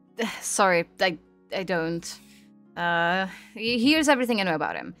 Sorry, I don't. Here's everything I know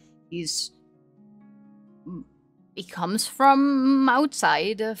about him. He comes from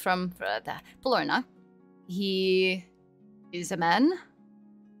outside, from the Plurna. He is a man.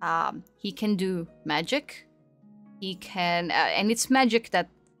 He can do magic. He can, and it's magic that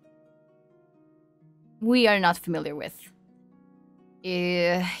we are not familiar with.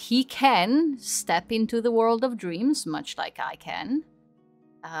 He can step into the world of dreams, much like I can.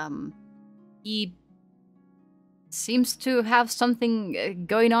 He seems to have something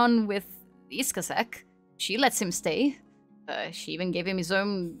going on with Iskasek. She lets him stay. She even gave him his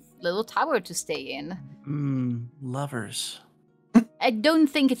own little tower to stay in. Lovers. I don't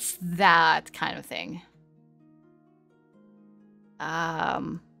think it's that kind of thing.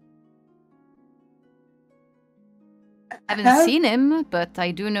 Haven't seen him, but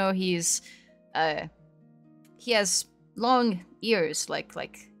I do know he has long ears like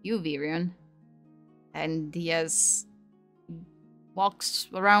you, Virion. And he walks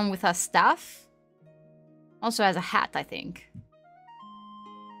around with a staff. Also has a hat, I think.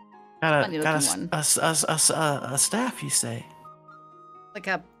 Got Funny looking one. a staff, you say? Like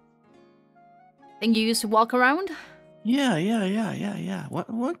a thing you used to walk around? Yeah.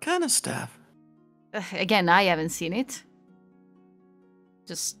 What kind of staff? Again, I haven't seen it.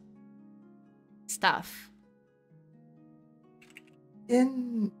 Just stuff.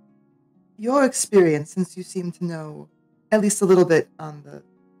 In your experience, since you seem to know at least a little bit on the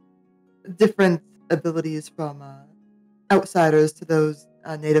different abilities from outsiders to those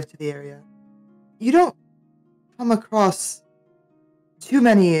native to the area, you don't come across too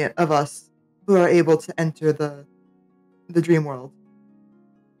many of us who are able to enter the dream world.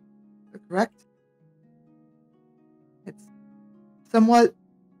 Correct? It's somewhat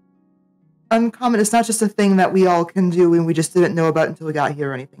uncommon. It's not just a thing that we all can do and we just didn't know about until we got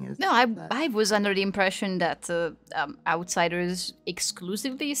here or anything. No, I was under the impression that outsiders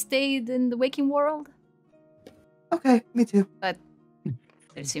exclusively stayed in the waking world. Okay, me too. But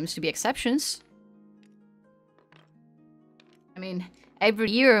There seems to be exceptions. I mean, every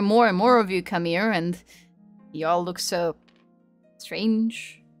year more and more of you come here and you all look so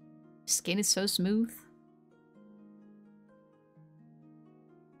strange. Skin is so smooth.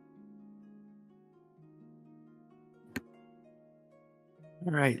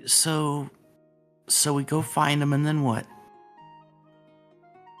 All right, so we go find him, and then what?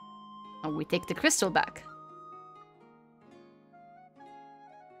 And we take the crystal back.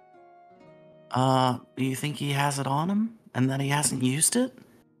 Do you think he has it on him, and that he hasn't used it?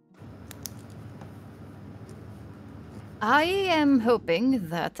 I am hoping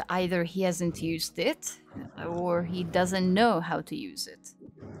that either he hasn't used it, or he doesn't know how to use it.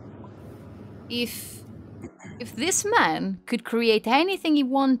 If this man could create anything he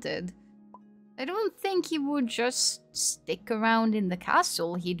wanted, I don't think he would just stick around in the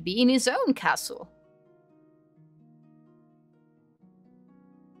castle. He'd be in his own castle.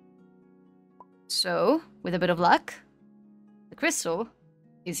 So, with a bit of luck, the crystal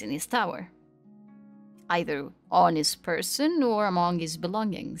is in his tower. Either on his person or among his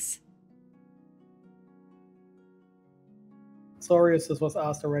belongings. Sorry if this was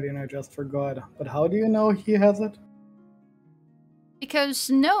asked already and I just forgot, but how do you know he has it? Because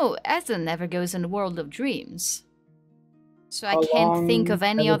no Ezen never goes in the world of dreams. So I How can't think long of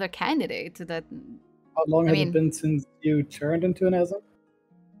any has it- other candidate that... How long has mean- it been since you turned into an Ezen?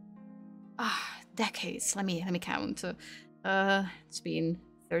 Decades. Let me count. It's been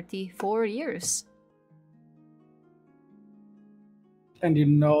 34 years. And you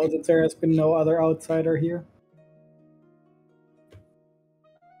know that there has been no other outsider here?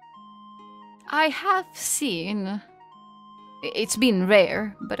 I have seen... It's been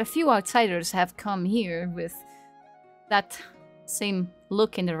rare, but a few outsiders have come here with that same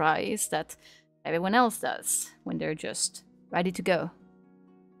look in their eyes that everyone else does when they're just ready to go.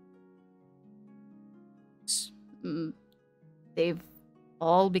 They've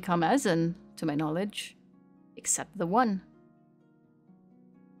all become Ezen, to my knowledge, except the one.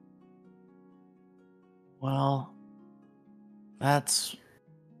 Well, that's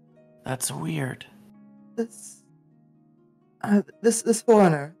weird. This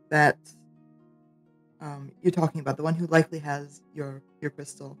foreigner that you're talking about, the one who likely has your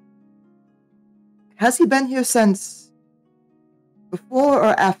crystal, has he been here since before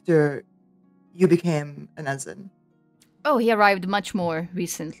or after you became an Ezen? Oh, he arrived much more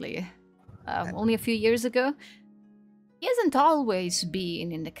recently. Only a few years ago. He hasn't always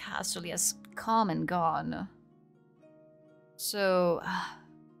been in the castle. He has come and gone. So,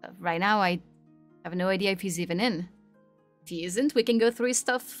 right now I have no idea if he's even in. If he isn't, we can go through his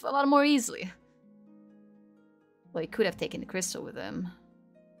stuff a lot more easily. Well, he could have taken the crystal with him.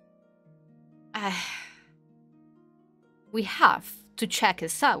 We have to check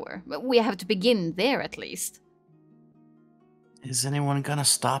his tower. We have to begin there at least. Is anyone gonna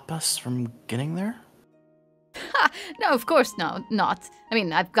stop us from getting there? No, of course not. I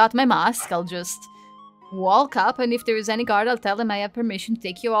mean, I've got my mask. I'll just walk up, and if there is any guard, I'll tell them I have permission to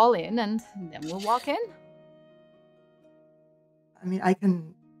take you all in, and then we'll walk in. I mean, I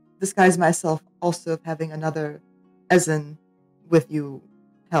can disguise myself also if having another Ezen with you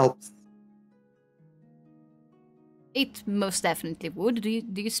helps. It most definitely would. Do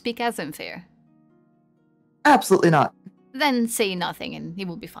you speak Ezen fair? Absolutely not. Then say nothing, and he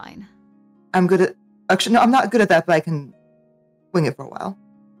will be fine. I'm good at... Actually, no, I'm not good at that, but I can wing it for a while.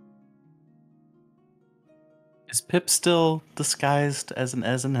 Is Pip still disguised as an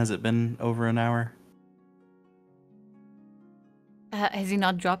Ezen? Has it been over an hour? Has he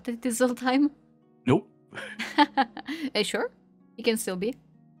not dropped it this whole time? Nope. Sure, he can still be.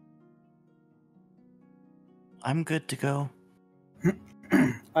 I'm good to go.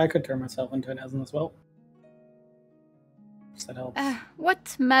 I could turn myself into an Ezen as well. If that helps.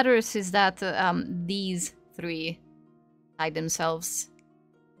 What matters is that these three hide themselves.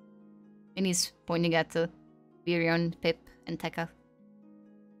 And he's pointing at Virion, Pip, and Tekka.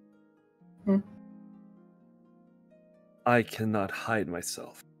 I cannot hide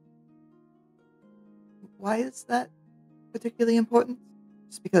myself. Why is that particularly important?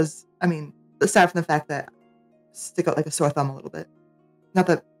 Just because, I mean, aside from the fact that I stick out like a sore thumb a little bit. Not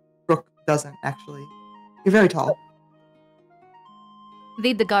that Brooke doesn't, actually. You're very tall.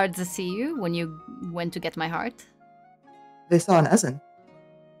 Did the guards see you when you went to get my heart? They saw an Ezen.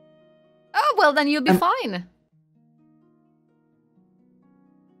 Oh, well, then you'll be fine.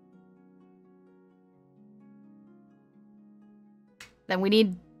 Then we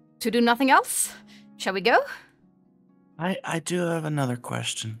need to do nothing else. Shall we go? I do have another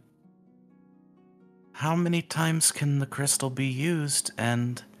question. how many times can the crystal be used,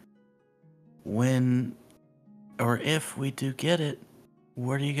 and when or if we do get it,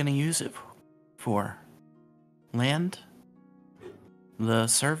 what are you going to use it for? Land? The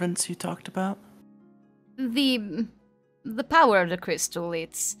servants you talked about? The power of the crystal,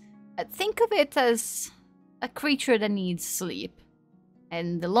 it's... think of it as a creature that needs sleep.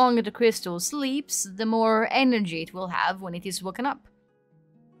 And the longer the crystal sleeps, the more energy it will have when it is woken up.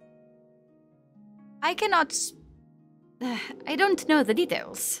 I cannot... I don't know the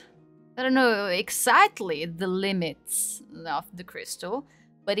details. I don't know exactly the limits of the crystal,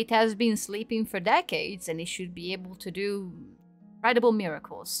 but it has been sleeping for decades and it should be able to do incredible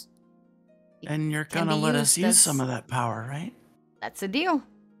miracles. And you're gonna let us use some of that power, right? That's a deal.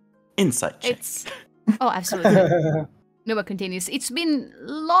 Insight check. Oh, absolutely. Nowah continues. It's been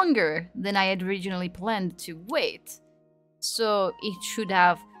longer than I had originally planned to wait, so it should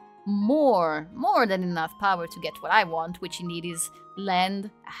have more than enough power to get what I want, which indeed is land,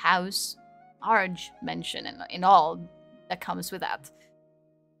 a house, large mansion, and all that comes with that.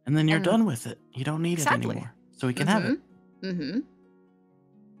 And then you're done with it. You don't need it anymore, so we can have it. Mm-hmm.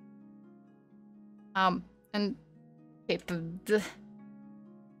 And Pip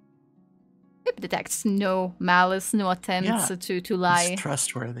detects no malice, no attempts to lie. He's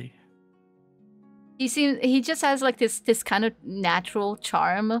trustworthy. He just has like this kind of natural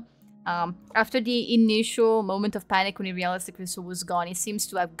charm. After the initial moment of panic when he realized the crystal was gone, he seems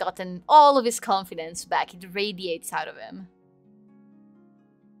to have gotten all of his confidence back. It radiates out of him.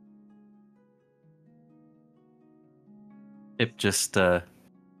 It just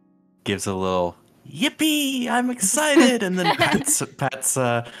gives a little yippee! I'm excited, and then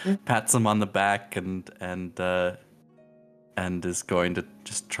pats him on the back and is going to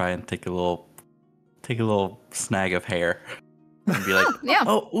just try and take a little snag of hair and be like, yeah.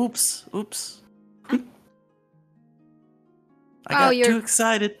 Oh, oops. I got too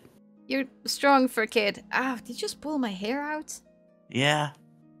excited. You're strong for a kid. Did you just pull my hair out? Yeah,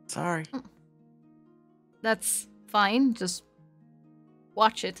 sorry. That's fine. Just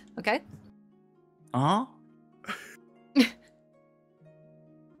watch it, okay? Uh-huh.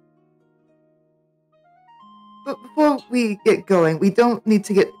 But before we get going, we don't need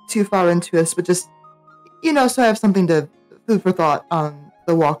to get too far into this, but just, so I have something to food for thought on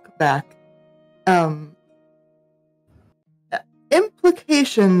the walk back.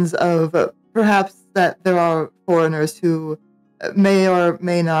 Implications of perhaps that there are foreigners who may or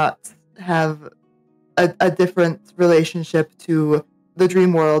may not have a different relationship to the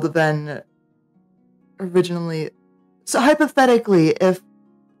dream world than originally. So hypothetically, if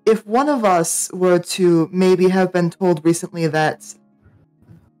one of us were to maybe have been told recently that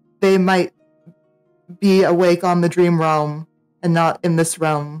they might be awake on the dream realm and not in this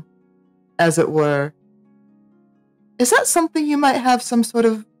realm, as it were, is that something you might have some sort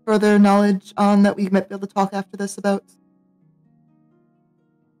of further knowledge on that we might be able to talk after this about?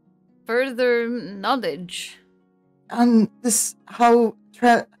 Further knowledge? On this,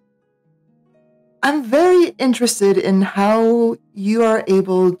 I'm very interested in how you are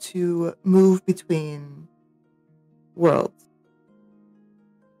able to move between worlds.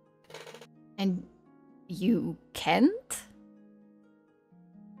 And you can't?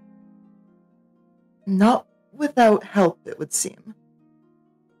 Not without help, it would seem.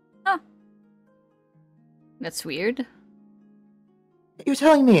 Huh. That's weird. You're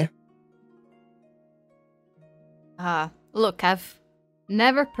telling me? Look, I've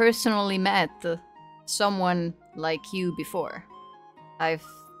never personally met someone like you before.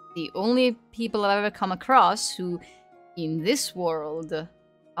 The only people I've ever come across who, in this world,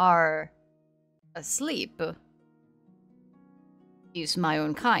 are asleep is my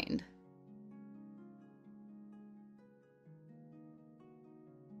own kind.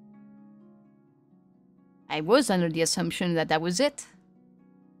 I was under the assumption that was it.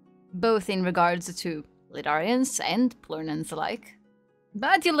 Both in regards to Ledarians and Plurnans alike.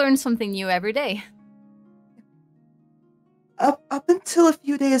 But you learn something new every day. Up until a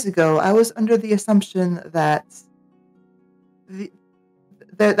few days ago, I was under the assumption that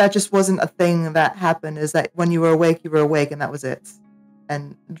that just wasn't a thing that happened, is that when you were awake, and that was it.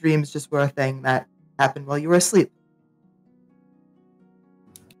 And dreams just were a thing that happened while you were asleep.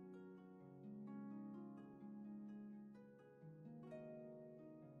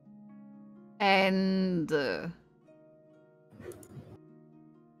 And...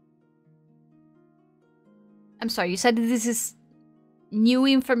 I'm sorry, you said this is new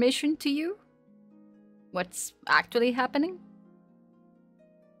information to you? What's actually happening?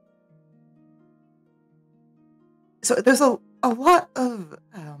 So there's a lot of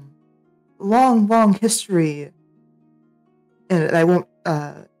long, long history, and I won't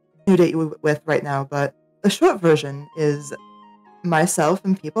inundate you with right now, but the short version is myself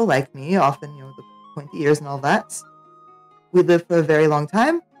and people like me, often, the pointy ears and all that, we live for a very long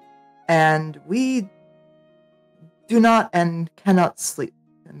time, and we do not and cannot sleep,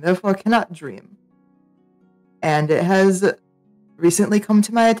 and therefore cannot dream. And it has recently come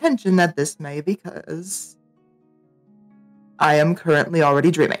to my attention that this may be because I am currently already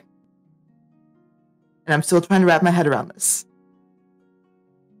dreaming. And I'm still trying to wrap my head around this.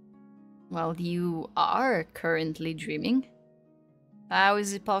 Well, you are currently dreaming. How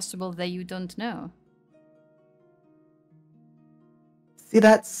is it possible that you don't know? See,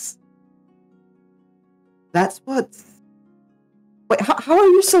 that's what... Wait, how are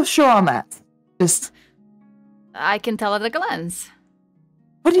you so sure on that? Just... I can tell at a glance.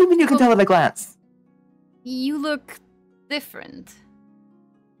 What do you mean you can tell at a glance? You look different.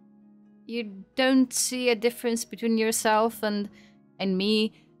 You don't see a difference between yourself and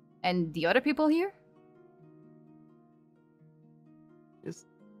me and the other people here? Just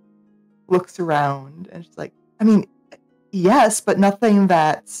looks around and she's like, I mean, yes, but nothing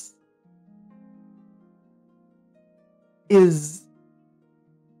that is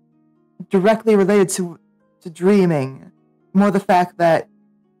directly related to dreaming. More the fact that,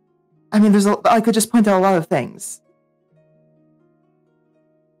 I mean, I could just point out a lot of things.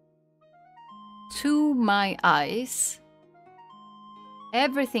 To my eyes,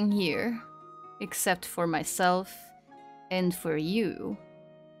 everything here, except for myself and for you,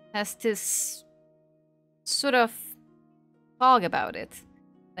 has this sort of fog about it.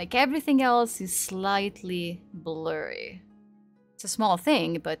 Like everything else is slightly blurry. It's a small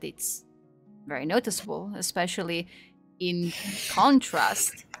thing, but it's very noticeable, especially in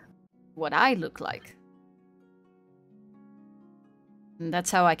contrast what I look like. And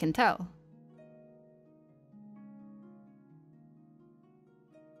that's how I can tell.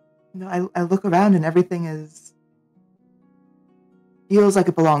 I look around and everything feels like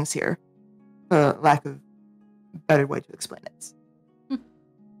it belongs here, for lack of a better way to explain it.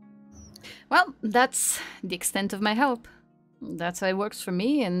 Well, that's the extent of my help. That's how it works for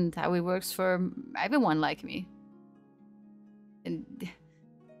me and how it works for everyone like me. And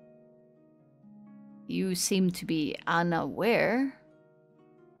you seem to be unaware.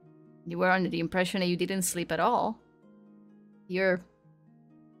 You were under the impression that you didn't sleep at all. You're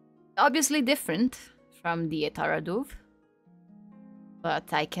obviously different from the Etaradov,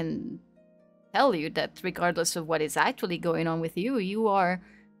 but I can tell you that regardless of what is actually going on with you,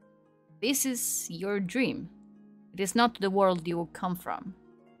 this is your dream. It is not the world you come from.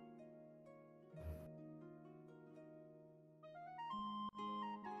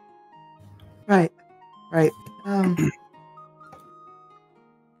 Right. I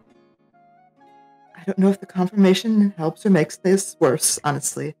don't know if the confirmation helps or makes this worse,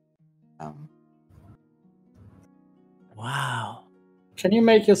 honestly. Wow. Can you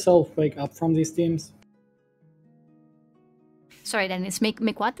make yourself wake up from these dreams? Sorry, Dennis, make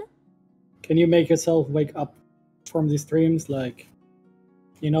what? Can you make yourself wake up from these dreams? Like,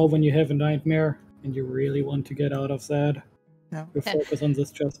 when you have a nightmare and you really want to get out of that? No. You focus on this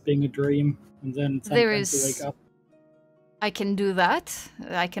just being a dream, and then sometimes you wake up. I can do that.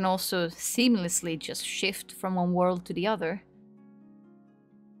 I can also seamlessly just shift from one world to the other.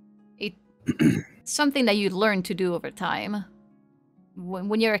 It's something that you learn to do over time.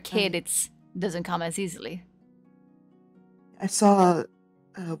 When you're a kid, it doesn't come as easily. I saw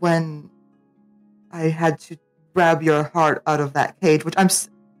when I had to grab your heart out of that cage, which I'm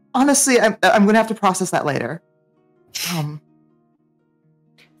going to have to process that later.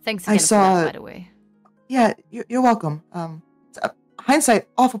 Thanks again for that, by the way. Yeah, you're welcome. Hindsight,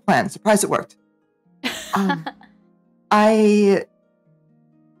 awful plan. Surprised it worked. I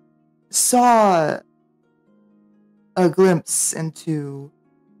saw a glimpse into,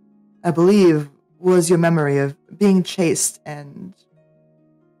 I believe, was your memory of being chased and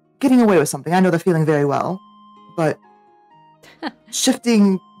getting away with something. I know the feeling very well, but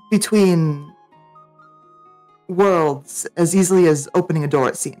shifting between worlds as easily as opening a door,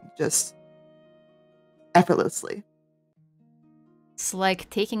 it seemed, just effortlessly. It's like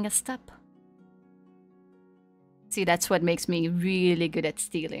taking a step. See, that's what makes me really good at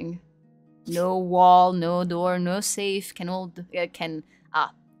stealing. No wall, no door, no safe can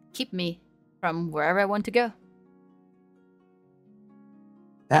keep me from wherever I want to go.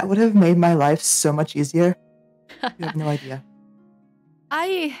 That would have made my life so much easier. You have no idea.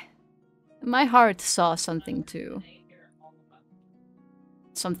 My heart saw something too.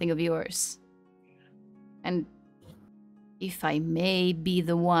 Something of yours. And if I may be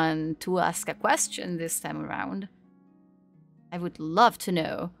the one to ask a question this time around, I would love to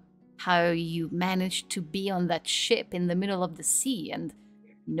know how you managed to be on that ship in the middle of the sea and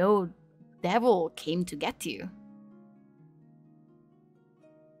no devil came to get you.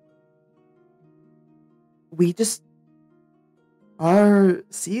 Our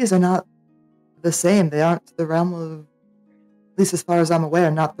seas are not the same. They aren't the realm of, at least as far as I'm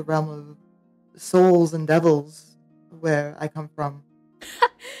aware, not the realm of souls and devils where I come from.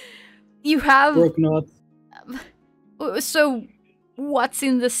 You have... Broke knots. So, what's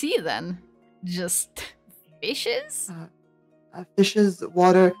in the sea then? Just fishes? Fishes,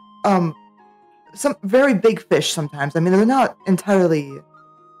 water, some very big fish sometimes. I mean, they're not entirely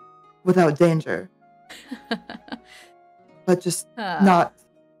without danger. But just not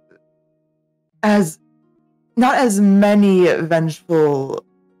as many vengeful,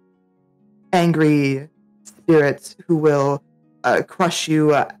 angry spirits who will crush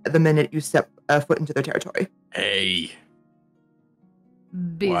you the minute you step a foot into their territory. Hey.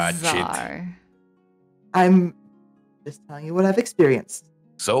 Bizarre. I'm just telling you what I've experienced.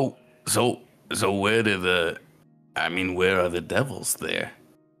 So where are the devils there?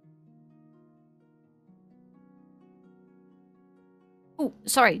 Oh,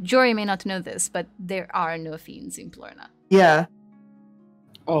 sorry, Jory may not know this, but there are no fiends in Plurna. Yeah.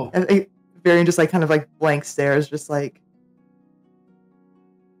 Oh. Varian just kind of blank stares, just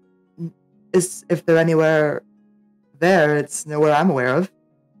if they're anywhere there, it's nowhere I'm aware of.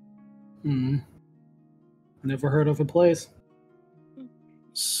 Never heard of a place.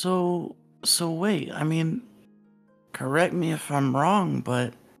 So wait, correct me if I'm wrong,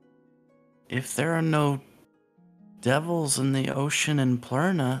 but if there are no devils in the ocean in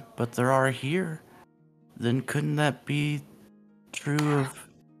Plurna, but there are here, then couldn't that be true of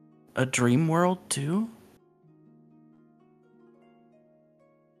a dream world too?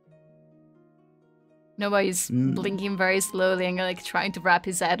 Nobody's blinking very slowly and trying to wrap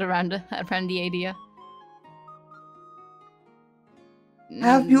his head around the idea.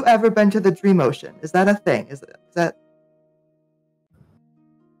 Have you ever been to the dream ocean? Is that a thing? Is that,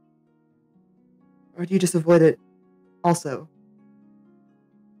 or do you just avoid it also?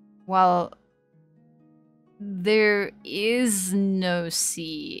 Well, there is no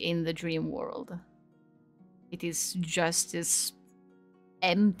sea in the dream world. It is just this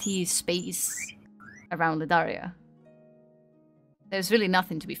empty space around Ledaria. There's really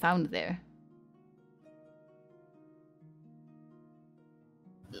nothing to be found there.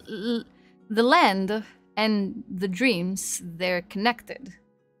 The land and the dreams, they're connected.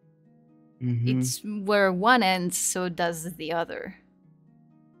 Mm-hmm. It's where one ends, so does the other.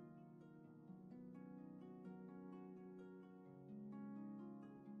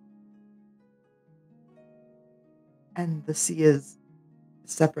 And the sea is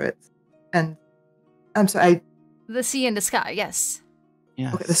separate. And I'm sorry, The sea and the sky, yes.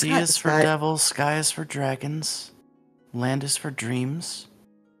 Yeah, Okay, the sea sky- is for sky- devils, sky is for dragons, land is for dreams.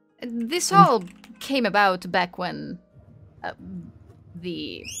 This all came about back when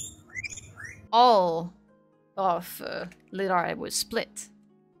all of Ledaria was split.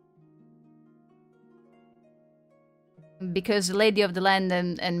 Because the Lady of the Land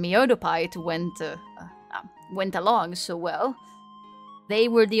and Meodopite went along so well, they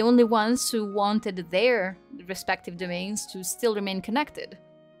were the only ones who wanted their respective domains to still remain connected.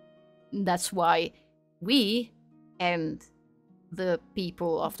 That's why we and the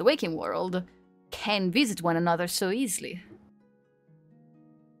people of the waking world can visit one another so easily.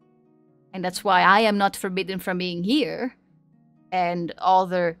 And that's why I am not forbidden from being here, and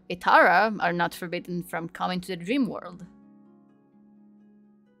other Itara are not forbidden from coming to the dream world.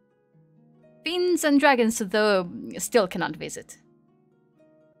 Fiends and dragons, though, still cannot visit.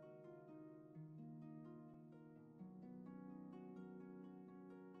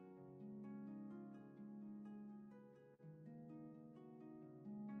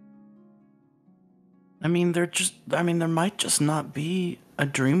 There might just not be a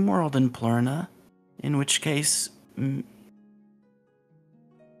dream world in Plurna, in which case,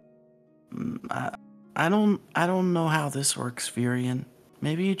 I don't know how this works, Virian.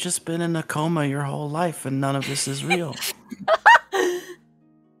 Maybe you've just been in a coma your whole life and none of this is real.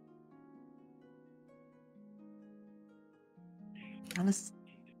 honest,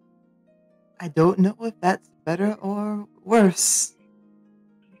 I don't know if that's better or worse.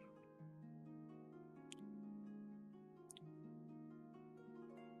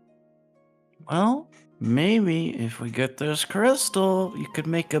 Well, maybe if we get this crystal, you could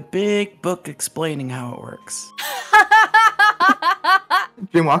make a big book explaining how it works.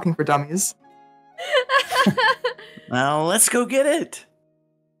 Dream walking for dummies. Now let's go get it.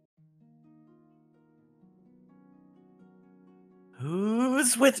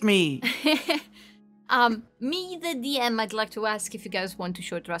 Who's with me? Me, the DM, I'd like to ask if you guys want to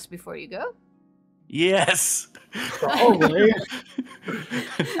short rest before you go. Yes. Probably.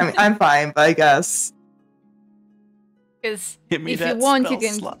 I mean, I'm fine, but I guess. Because Hit me if that you want, you spell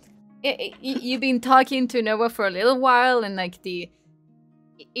can. slot. You've been talking to Nowah for a little while, and like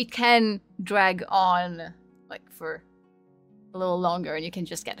it can drag on like for a little longer, and you can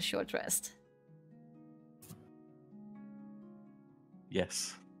just get a short rest.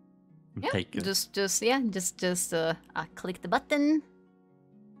 Yes. I'm Yeah, taking. just click the button,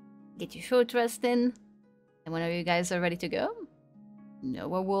 get your short rest in, and whenever you guys are ready to go,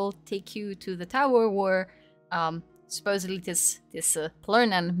 Nowah will take you to the tower where supposedly this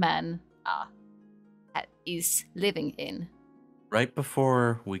Plurnan man is living in. Right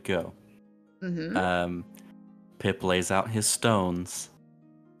before we go, Mm-hmm. Pip lays out his stones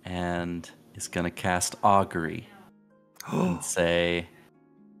and is gonna cast augury and say,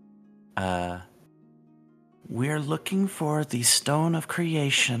 we're looking for the stone of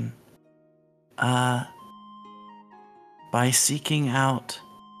creation. By seeking out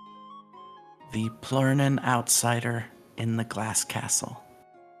the Plurnan outsider in the glass castle.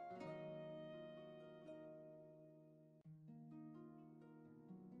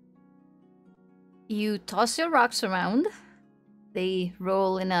 You toss your rocks around. They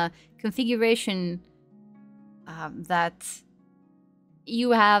roll in a configuration that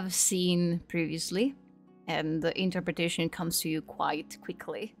you have seen previously, and the interpretation comes to you quite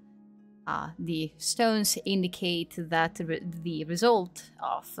quickly. The stones indicate that the result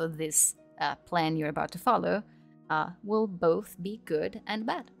of this plan you're about to follow will both be good and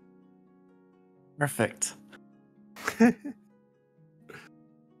bad. Perfect.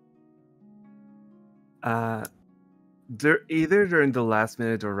 Either during the last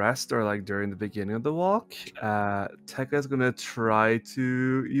minute of rest or like during the beginning of the walk, Tekka's gonna try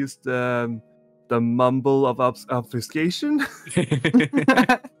to use the mumble of obfuscation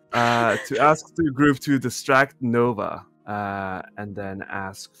to ask the group to distract Nowah, and then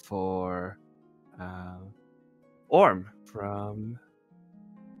ask for Orm from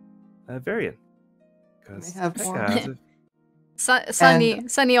Varian. Because have Orm.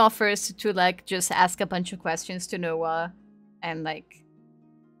 Sunny offers to like just ask a bunch of questions to Nowah and like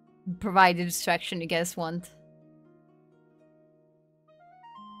provide the distraction you guys want.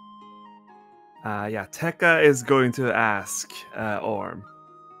 Yeah, Tekka is going to ask Orm.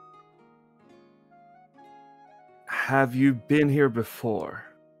 Have you been here before?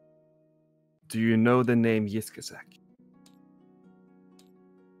 Do you know the name Yiskazek?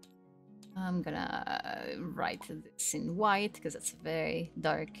 I'm gonna write this in white because it's a very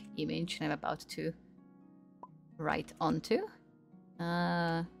dark image and I'm about to write onto.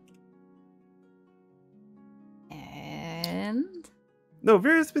 And No,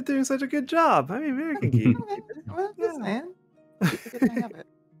 Vera's been doing such a good job. I mean, Vera can keep. Well, just saying. Keep it in my habit.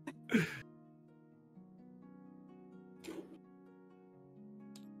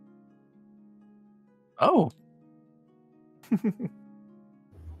 Oh.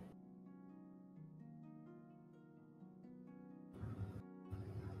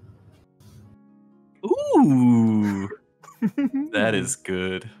 Ooh. That is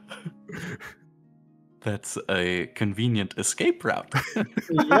good. That's a convenient escape route.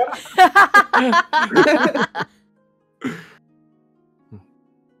 Yep.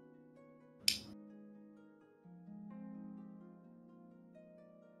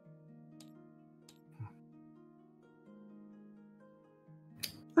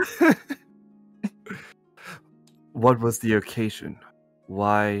 What was the occasion?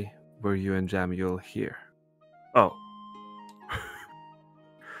 Why were you and Jamiel here? Oh.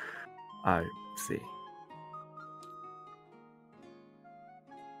 I see.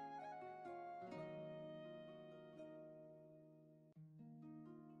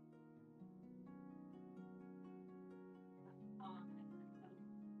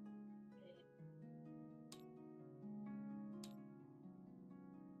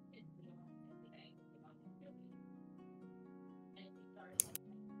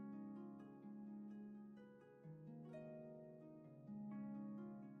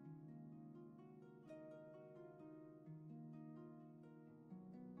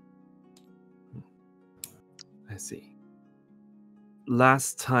 I see.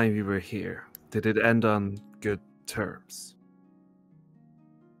 Last time you were here, did it end on good terms?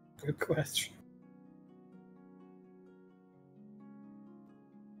 Good question.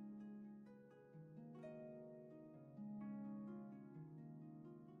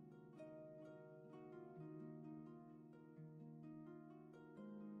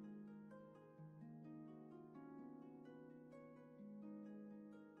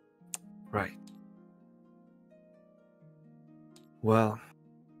 Right. Well,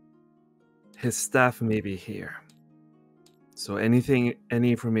 his staff may be here. So any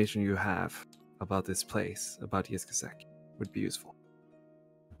information you have about this place, about Yiskasek, would be useful.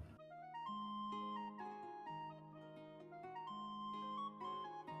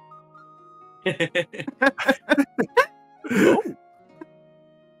 Oh.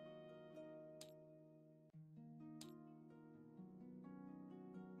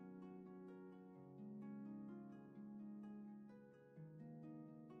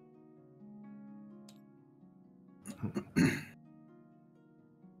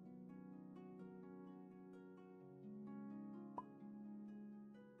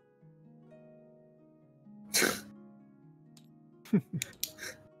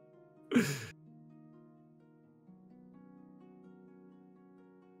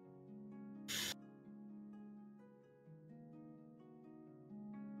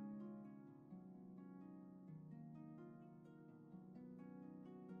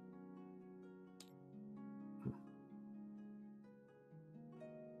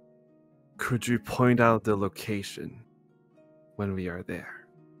 Could you point out the location when we are there?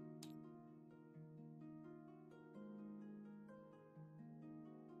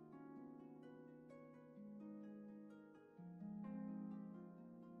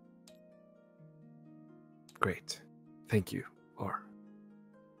 Great. Thank you, Or.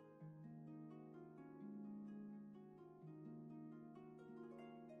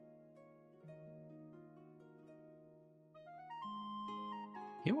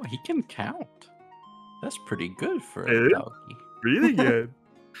 Yeah, well, he can count. That's pretty good for It a is doggy. Really good.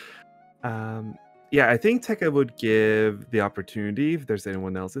 Yeah, I think Tekka would give the opportunity if there's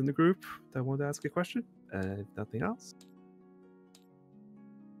anyone else in the group that want to ask a question. If nothing else.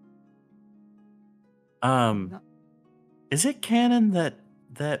 Is it canon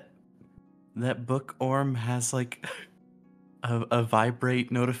that Book Orm has like a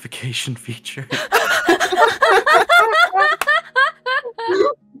vibrate notification feature?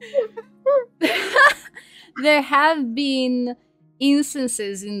 There have been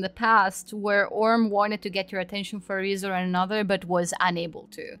instances in the past where Orm wanted to get your attention for a reason or another, but was unable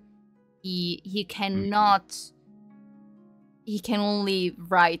to. He cannot. He can only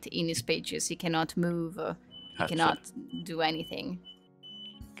write in his pages. He cannot move. He cannot do anything.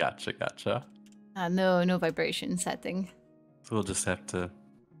 Gotcha. No vibration setting. So we'll just have to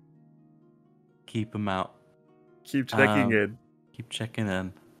keep him out. Keep checking in. Keep checking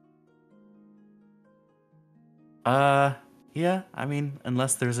in. Yeah, I mean,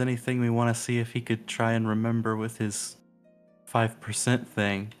 unless there's anything we want to see if he could try and remember with his 5%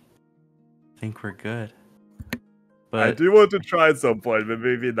 thing, I think we're good. But I do want to try at some point, but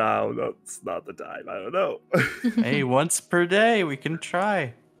maybe now that's not the time. I don't know. hey, once per day we can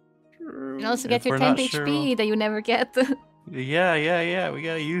try. You can also If get your we're 10 not HP sure, that you never get. Yeah. We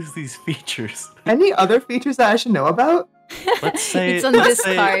gotta use these features. Any other features that I should know about? Let's say it's on let's this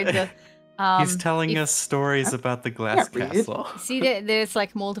say card. He's telling us stories about the glass can't read. castle. See, there's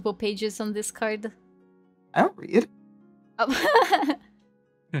like multiple pages on this card. I don't read. Oh.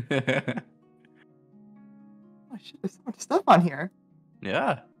 Oh shit, there's so much stuff on here.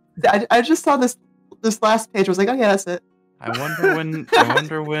 Yeah. I just saw this last page. I was like, oh yeah, that's it. I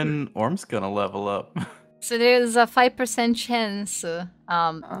wonder when Orm's gonna level up. So there's a 5% chance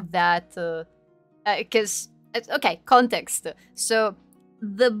that because okay, context. So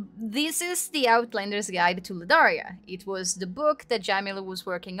this is the Outlander's Guide to Ledaria. It was the book that Jamil was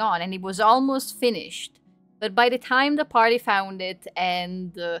working on, and it was almost finished. But by the time the party found it,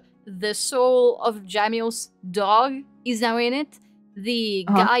 and the soul of Jamil's dog is now in it, the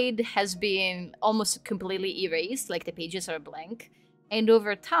guide has been almost completely erased. Like the pages are blank, and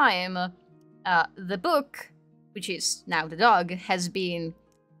over time, the book, which is now the dog, has been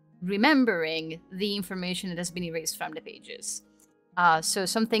remembering the information that has been erased from the pages. So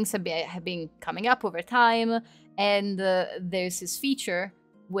some things have been coming up over time, and there's this feature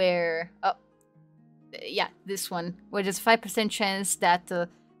where, this one, where there's a 5% chance that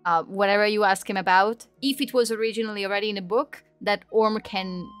whatever you ask him about, if it was originally already in a book, that Orm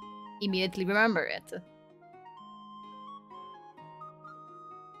can immediately remember it.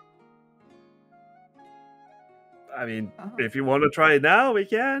 I mean, if you want to try it now, we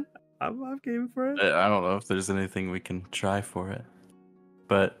can. I'm game for it. I don't know if there's anything we can try for it,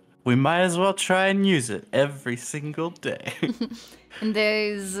 but we might as well try and use it every single day. And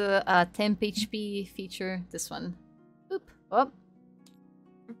there's a temp HP feature, this one. Oop. Oh.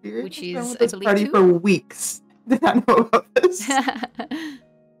 Which is, I believe, party 2? for weeks. Did not know about this.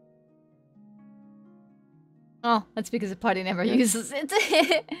 Oh, that's because the party never uses it.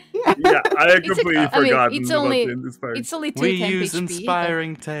 Yeah, I had completely I mean, forgotten it's about only- the inspired. It's only 2 We temp use HP.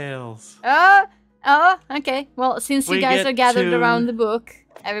 inspiring tales. Oh, okay. Well, since you We guys get are gathered to- around the book,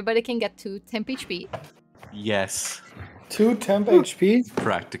 everybody can get 2 temp HP. Yes, 2 temp HP.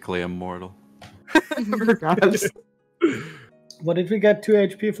 practically immortal. Oh, gosh. What did we get 2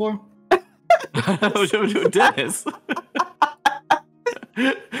 HP for? Dennis.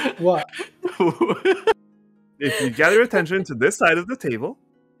 What? If you gather your attention to this side of the table,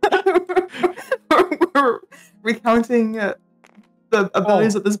 We're recounting the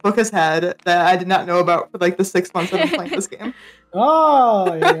abilities that this book has had that I did not know about for like the 6 months I've been playing this game.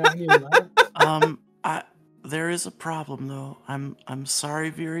 Oh, yeah, I knew that. There is a problem though. I'm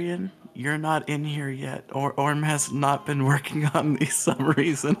sorry, Virian. You're not in here yet. Orm has not been working on these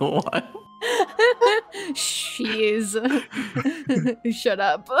summaries in a while. She is. Shut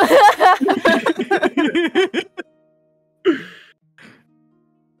up.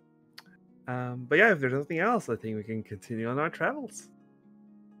 but yeah, if there's nothing else, I think we can continue on our travels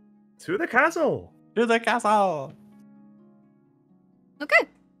to the castle. To the castle. Okay.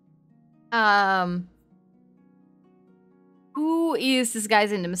 Who is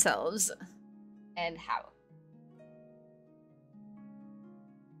disguising themselves? And how?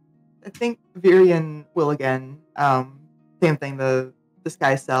 I think Virian will again. Same thing, the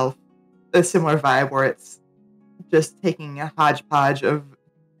disguise self. A similar vibe where it's just taking a hodgepodge of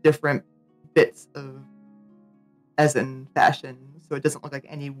different bits of Essen fashion, so it doesn't look like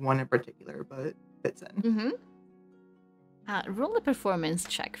any one in particular, but it fits in. Mm-hmm. Roll a performance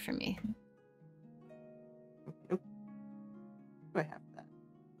check for me. Do I have that?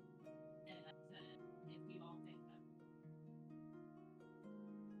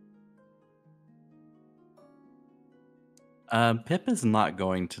 Pip is not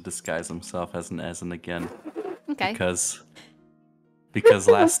going to disguise himself as an Essen again. Okay. Because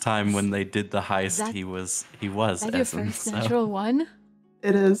last time when they did the heist, That- he was Is that your Essen. first So. natural one?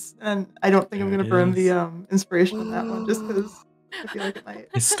 It is, and I don't think I'm There going to it burn is. the inspiration on that one just because I feel like it might.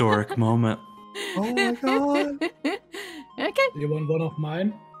 Historic moment. Oh my god! Okay. You want one of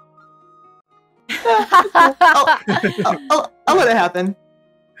mine? I'll let it happen.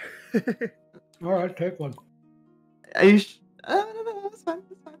 All right, take one. No, it's fine.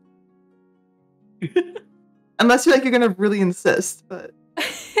 It's fine. Unless you're gonna really insist, but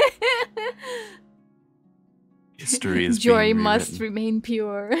History is Joy being must rewritten. remain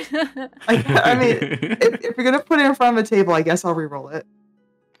pure. I mean, if you're gonna put it in front of a table, I guess I'll re-roll it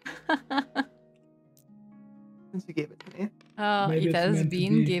since you gave it to me. Oh, Maybe it it's has meant to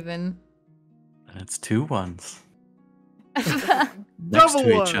been be. given. It's 2 ones next Double to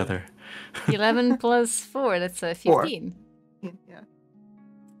each one. other. 11 plus 4, that's a 4. 15. Yeah.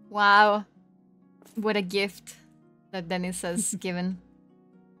 Wow. What a gift that Dennis has given.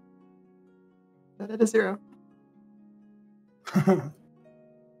 Set it to 0.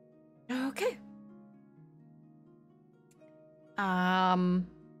 Okay. On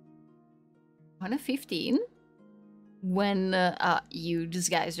a 15, when you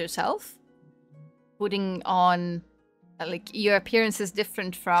disguise yourself, putting on your appearance is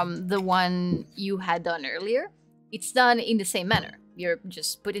different from the one you had done earlier. It's done in the same manner. You're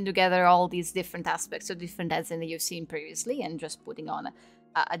just putting together all these different aspects of different Essen that you've seen previously and just putting on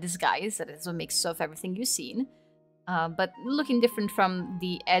a disguise that is a mix of everything you've seen. But looking different from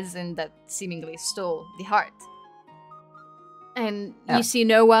the Essen that seemingly stole the heart. And Yeah. you see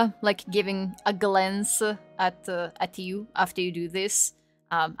Nowah giving a glance at you after you do this.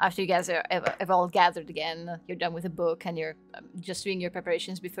 After you guys have all gathered again, you're done with the book and you're just doing your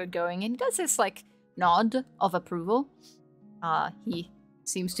preparations before going. And he does this nod of approval. He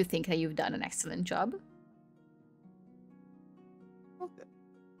seems to think that you've done an excellent job. Okay.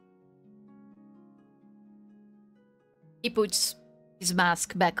 He puts his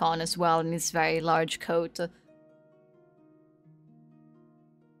mask back on as well in his very large coat.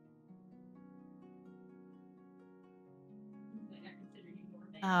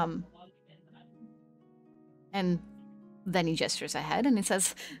 And then he gestures ahead and he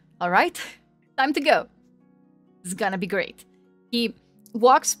says, "All right, time to go. It's gonna be great." He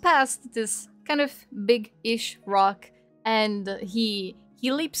walks past this kind of big-ish rock and he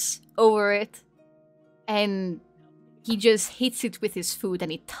leaps over it and he just hits it with his foot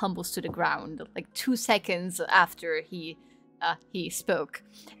and it tumbles to the ground 2 seconds after he spoke.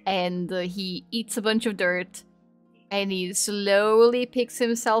 And he eats a bunch of dirt and he slowly picks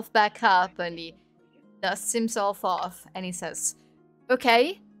himself back up and he dusts himself off and he says,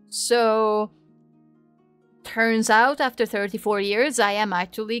 "Okay, so turns out after 34 years I am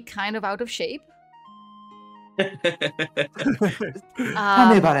actually kind of out of shape." Tell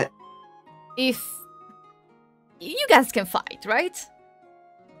me about it. If you guys can fight, right?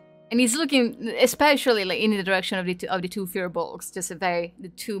 And he's looking, especially like in the direction of the two firbolgs, just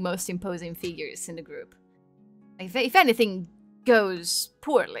the two most imposing figures in the group. If anything goes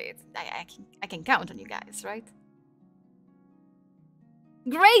poorly, I can count on you guys, right?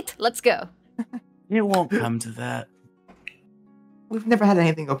 Great, let's go. It won't come to that. We've never had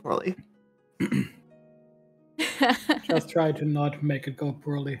anything go poorly. Just try to not make it go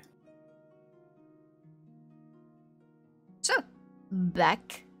poorly. So,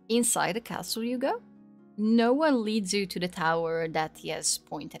 back inside the castle you go. Nowah leads you to the tower that he has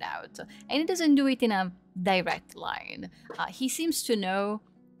pointed out, and he doesn't do it in a direct line. He seems to know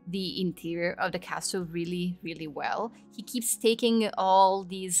the interior of the castle really, really well. He keeps taking all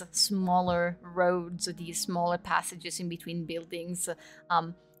these smaller roads, these smaller passages in between buildings,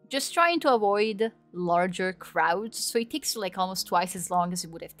 just trying to avoid larger crowds, so it takes like almost twice as long as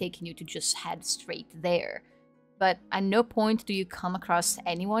it would have taken you to just head straight there. But at no point do you come across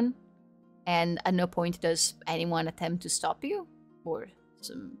anyone, and at no point does anyone attempt to stop you, or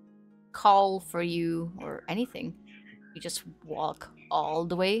call for you, or anything. You just walk all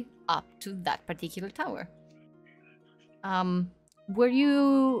the way up to that particular tower. What were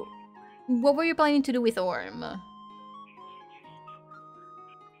you planning to do with Orm?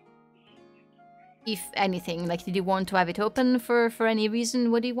 If anything, like, did you want to have it open for any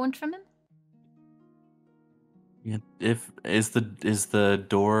reason? What do you want from him? Yeah, is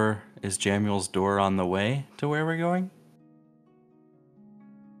Jamuel's door on the way to where we're going?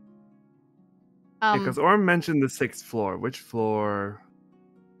 Because Orm mentioned the 6th floor. Which floor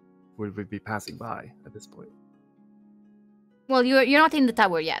would we be passing by at this point? Well, you're not in the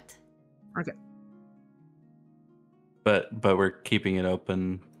tower yet. Okay. But we're keeping it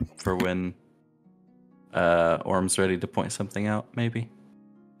open for when Orm's ready to point something out, maybe?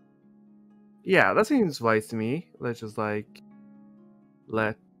 Yeah, that seems wise to me. Let's just like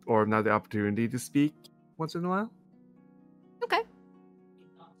let Orm have the opportunity to speak once in a while. Okay.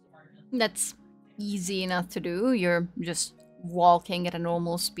 That's easy enough to do. You're just walking at a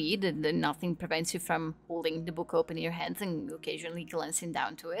normal speed, and then nothing prevents you from holding the book open in your hands and occasionally glancing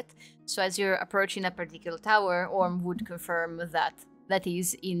down to it. So as you're approaching a particular tower, Orm would confirm that that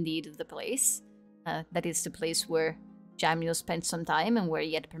is indeed the place. That is the place where Jamil spent some time and where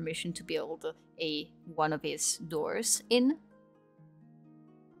he had permission to build one of his doors in.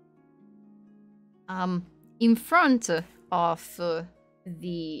 In front of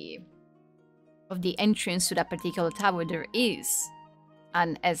the entrance to that particular tower, there is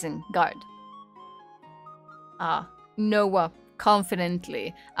an Essen guard. Nowah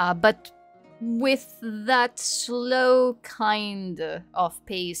confidently, but with that slow kind of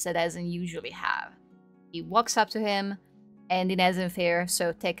pace that Essen usually have. He walks up to him, and in Essen fare,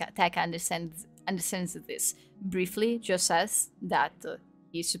 so Teka understands this briefly, just says that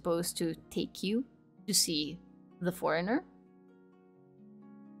he's supposed to take you to see the foreigner.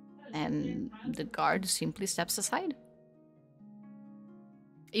 And the guard simply steps aside.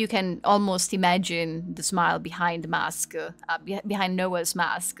 You can almost imagine the smile behind the mask, behind Nowah's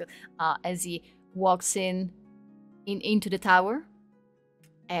mask, as he walks into the tower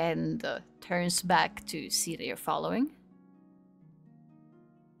and turns back to see that you're following.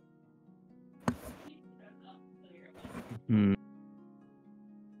 Hmm.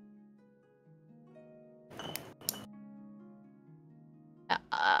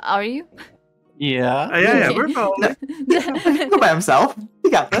 Are you? Yeah. Yeah, we're following. He can go by himself. He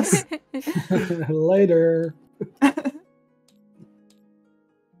got this. Later.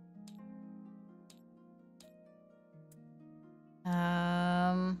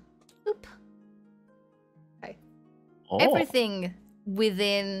 Oop. Okay. Oh. Everything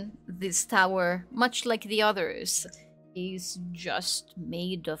within this tower, much like the others, is just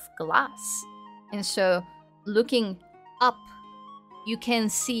made of glass. And so, looking up, you can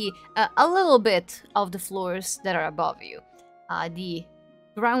see a little bit of the floors that are above you. The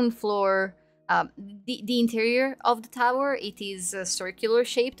ground floor, the interior of the tower, it is circular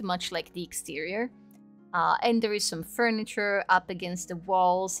shaped, much like the exterior. And there is some furniture up against the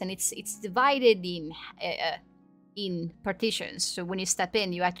walls, and it's divided in partitions. So when you step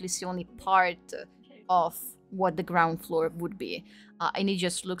in, you actually see only part of what the ground floor would be, and it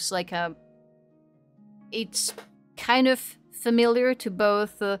just looks like it's kind of familiar to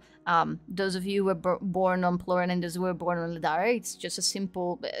both those of you who were born on Plurna and those who were born on Ledaria. It's just a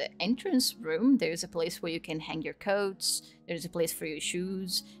simple entrance room. There's a place where you can hang your coats. There's a place for your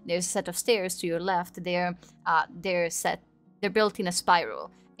shoes. There's a set of stairs to your left. They're built in a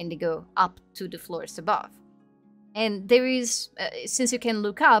spiral, and they go up to the floors above. And there is, since you can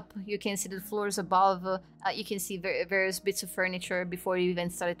look up, you can see the floors above. You can see various bits of furniture before you even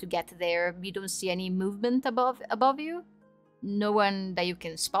started to get there. You don't see any movement above you. No one that you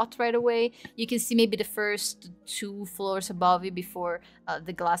can spot right away. You can see maybe the first 2 floors above you before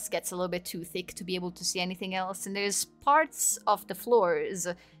the glass gets a little bit too thick to be able to see anything else. And there's parts of the floors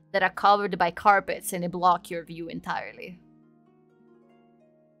that are covered by carpets and they block your view entirely.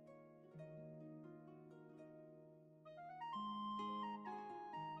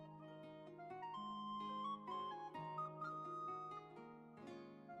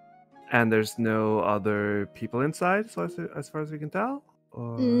 And there's no other people inside, so as far as we can tell?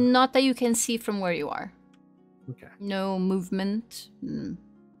 Or... Not that you can see from where you are. Okay. No movement. No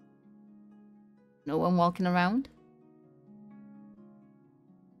one walking around.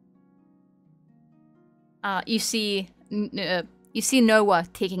 You see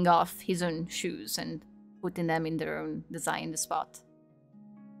Nowah taking off his own shoes and putting them in their own designed spot.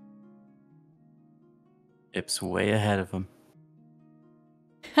 Ip's way ahead of him.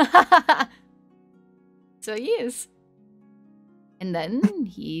 So he is. And then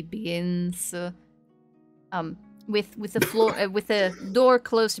he begins with the floor with the door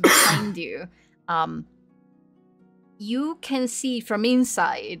closed behind you. You can see from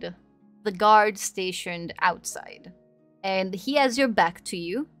inside the guard stationed outside, and he has your back to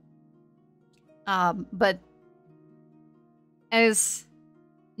you. But as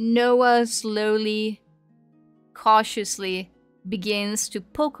Nowah slowly, cautiously begins to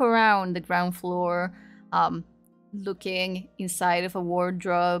poke around the ground floor, looking inside of a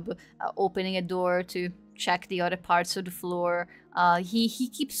wardrobe, opening a door to check the other parts of the floor. He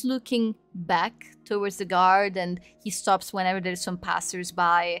keeps looking back towards the guard, and he stops whenever there's some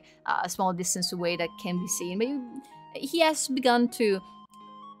passers-by a small distance away that can be seen. But he has begun to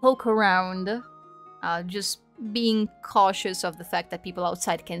poke around, just being cautious of the fact that people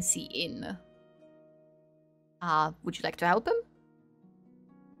outside can see in. Would you like to help him?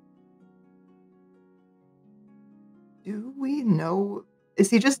 Do we know? Is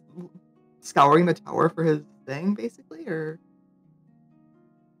he just scouring the tower for his thing, basically, or?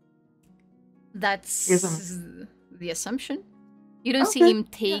 That's the assumption. You don't see Okay, him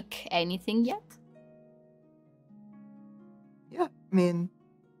take anything yet? Yeah, I mean,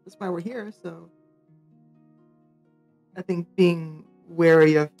 that's why we're here, so. I think being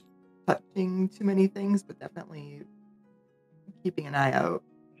wary of touching too many things, but definitely keeping an eye out.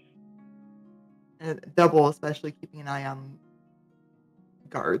 And double, especially keeping an eye on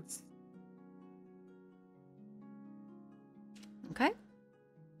guards. Okay.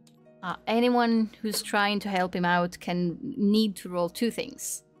 Anyone who's trying to help him out can need to roll 2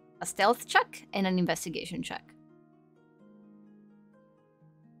 things. A stealth check and an investigation check.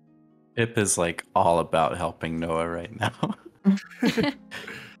 Ip is like all about helping Nowah right now.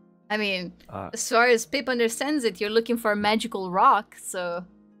 I mean, as far as Pip understands it, you're looking for a magical rock, so...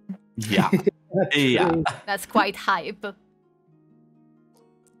 Yeah. Yeah. That's quite hype.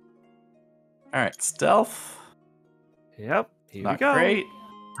 Alright, stealth. Yep, here we Not go. great.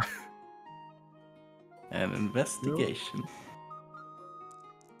 And investigation.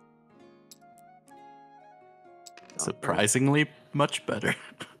 Surprisingly much better.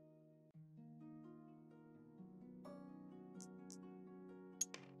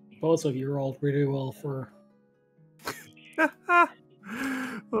 Both of you rolled really well for.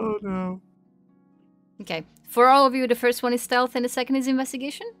 Oh no. Okay. For all of you, the first one is stealth and the second is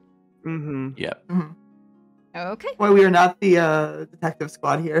investigation? Mm-hmm. Yep. Mhm. Okay. Well, we are not the detective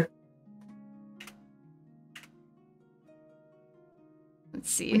squad here.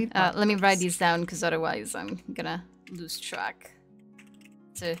 Let's We see. need Let me write boxes. these down, because otherwise I'm gonna lose track.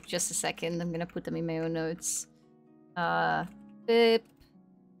 So, just a second. I'm gonna put them in my own notes. Pip,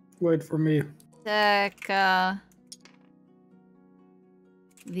 Wait for me. Tekka,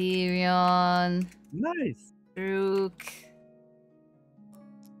 Virion, Nice. Rook.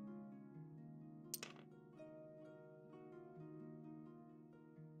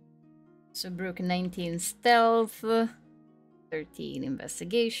 So Brooke 19 stealth, 13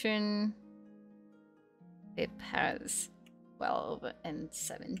 investigation. Pip has 12 and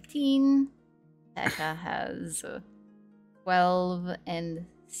 17. Tekka has 12 and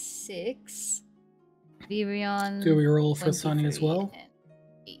 6. Virion. Do we roll for Sunny as 23 well? and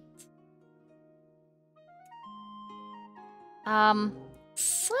 8.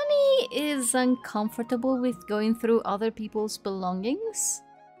 Sunny is uncomfortable with going through other people's belongings.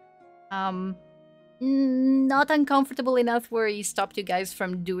 Not uncomfortable enough where he stopped you guys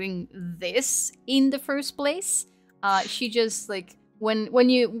from doing this in the first place. She just, like,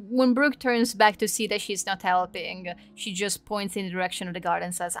 when Brooke turns back to see that she's not helping, she just points in the direction of the guard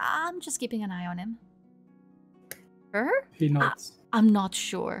and says, "I'm just keeping an eye on him." Her? He nods. I'm not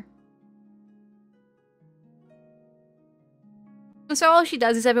sure. And so all she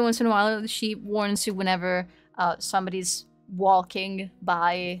does is every once in a while she warns you whenever somebody's walking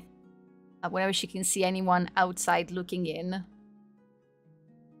by, whenever she can see anyone outside looking in.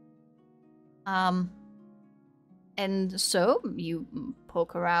 And so you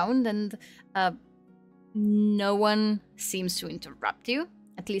poke around and no one seems to interrupt you,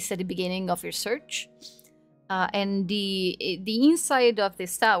 at least at the beginning of your search. And the inside of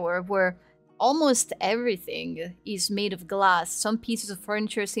this tower, where almost everything is made of glass. Some pieces of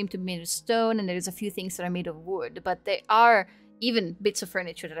furniture seem to be made of stone, and there's a few things that are made of wood, but there are even bits of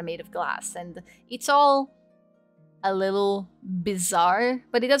furniture that are made of glass, and it's all a little bizarre,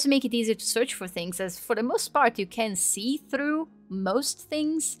 but it does make it easier to search for things, as for the most part you can see through most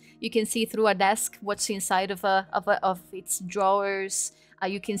things. You can see through a desk what's inside of its drawers.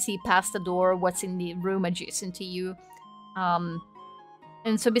 You can see past the door what's in the room adjacent to you.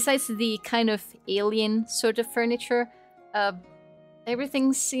 And so besides the kind of alien sort of furniture,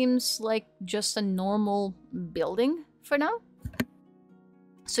 everything seems like just a normal building for now.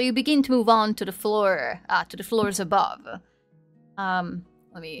 So you begin to move on to the floor, to the floors above.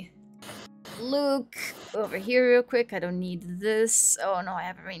 Let me look over here real quick. I don't need this. Oh no, I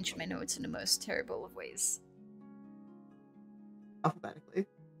have arranged my notes in the most terrible of ways. Alphabetically.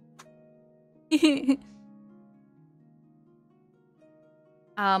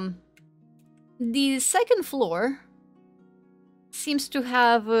 The second floor seems to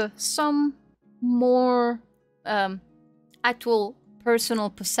have some more actual personal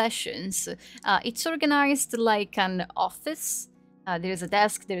possessions. It's organized like an office. There's a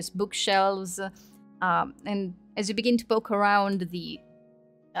desk, there's bookshelves, and as you begin to poke around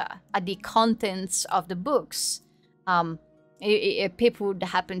at the contents of the books, Pip would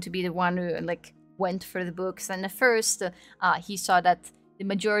happen to be the one who went for the books, and at first he saw that the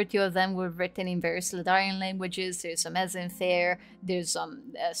majority of them were written in various Ledarian languages. There's some Ezenfair, there's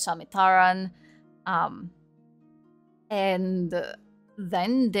some Itaran, and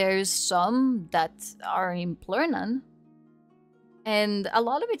then there's some that are in Plurnan, and a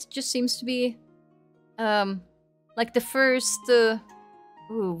lot of it just seems to be like the first.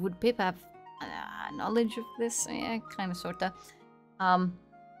 Ooh, would Pip have knowledge of this? Yeah, kind of, sorta.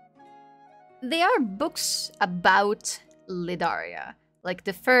 They are books about Ledaria. Like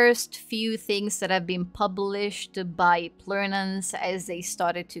the first few things that have been published by Plurnans as they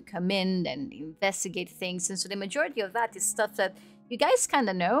started to come in and investigate things. And so the majority of that is stuff that you guys kind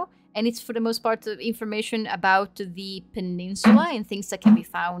of know. And it's for the most part information about the peninsula and things that can be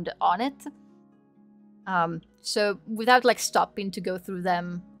found on it. So without stopping to go through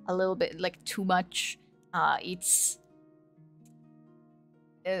them a little bit too much, it's...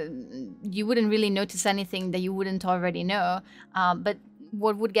 you wouldn't really notice anything that you wouldn't already know. But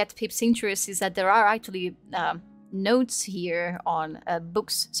what would get Pip's interest is that there are actually notes here on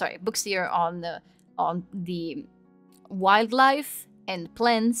books here on the wildlife and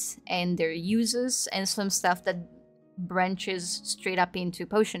plants and their uses, and some stuff that branches straight up into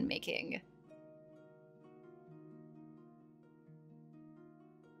potion making.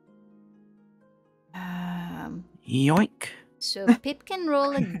 Yoink. So Pip can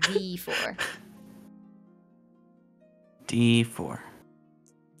roll a d4. D4.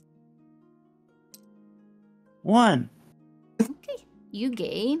 1. Okay, you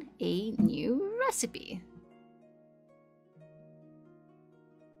gain a new recipe.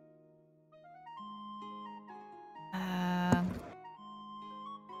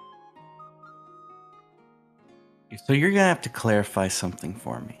 So you're gonna have to clarify something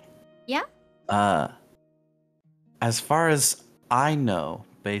for me. Yeah? As far as I know,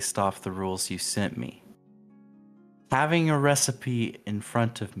 based off the rules you sent me, having a recipe in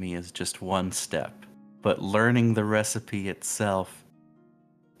front of me is just one step, but learning the recipe itself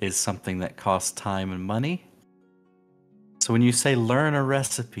is something that costs time and money. So when you say learn a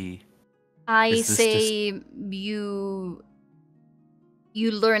recipe, I say you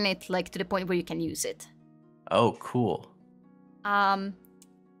learn it to the point where you can use it. Oh, cool.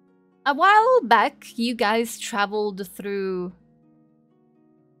 A while back, you guys traveled through...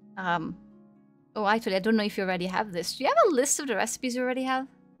 Oh, actually, I don't know if you already have this. Do you have a list of the recipes you already have?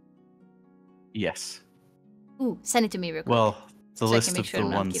 Yes. Ooh, send it to me real quick. Well, the so list of the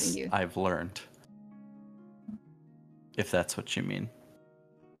ones I've learned. If that's what you mean.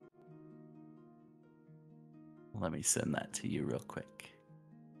 Let me send that to you real quick.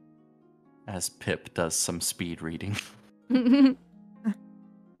 As Pip does some speed reading.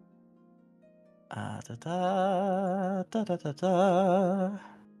 Da da da da da da.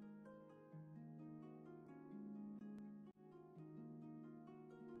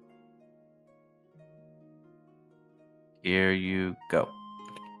 Here you go.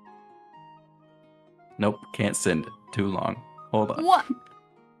 Nope, can't send it. Too long. Hold on. What?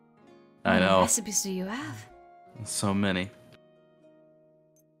 I What know. recipes do you have? So many.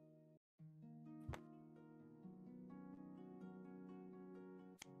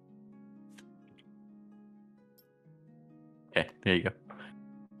 Okay, there you go.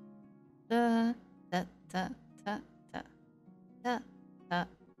 Da, da, da, da, da, da, da,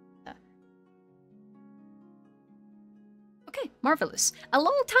 da. Okay, marvelous. A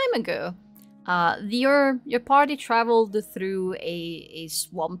long time ago, your party traveled through a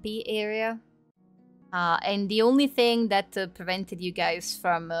swampy area, and the only thing that prevented you guys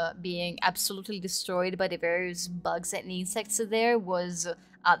from being absolutely destroyed by the various bugs and insects there was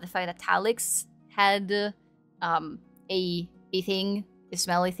the fact that Talix had a thing, a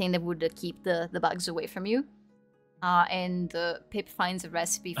smelly thing that would keep the bugs away from you. And Pip finds a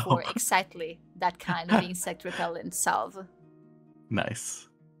recipe for exactly that kind of insect repellent salve. Nice.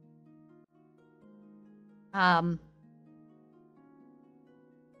 I'll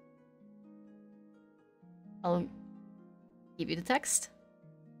give you the text.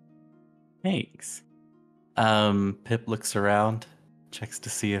 Thanks. Pip looks around, checks to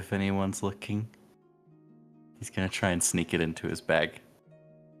see if anyone's looking. He's gonna try and sneak it into his bag.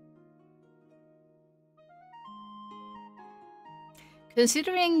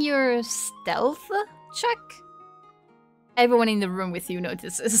 Considering your stealth check, everyone in the room with you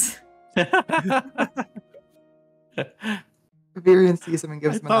notices. Virion sees him and I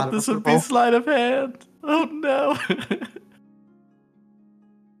gives him a nod thought of this would approval. be sleight of hand. Oh no.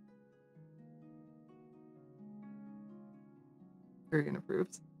 Virion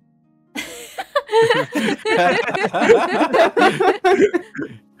approves.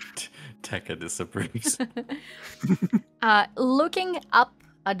 Tekka disapproves. Looking up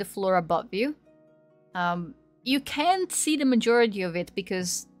at the floor above you, you can't see the majority of it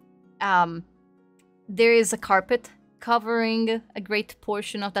because there is a carpet covering a great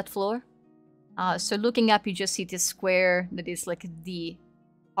portion of that floor. So looking up, you just see this square that is like the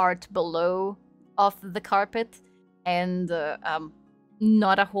part below of the carpet, and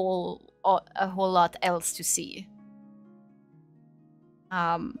not a whole lot else to see.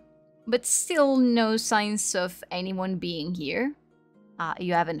 But still no signs of anyone being here.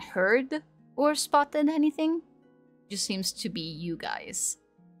 You haven't heard or spotted anything. Just seems to be you guys.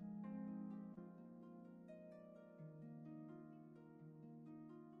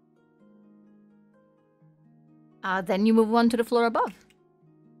 Then you move on to the floor above.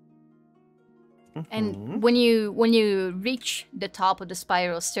 And when you reach the top of the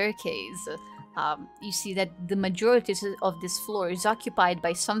spiral staircase, you see that the majority of this floor is occupied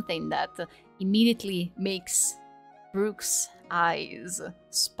by something that immediately makes Brooke's eyes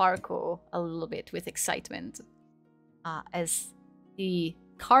sparkle a little bit with excitement, as the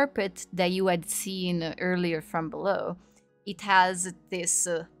carpet that you had seen earlier from below, it has this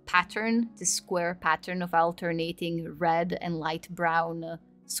pattern, this square pattern of alternating red and light brown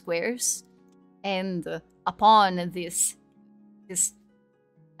squares. And upon this,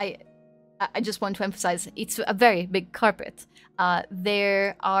 I just want to emphasize, it's a very big carpet.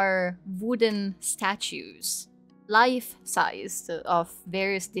 There are wooden statues, life-sized, of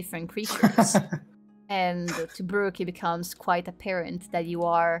various different creatures. And to Brooke, it becomes quite apparent that you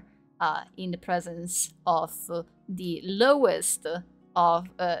are in the presence of the lowest of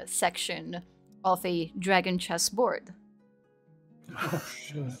section of a dragon chessboard. Oh,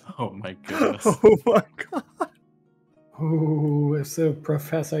 shit. Oh my goodness. Oh my god. Ooh, if the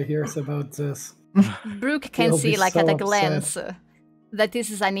professor hears about this. Brooke can He'll see, be like, so at a upset. glance, that this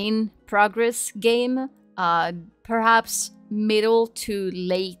is an in-progress game, perhaps middle to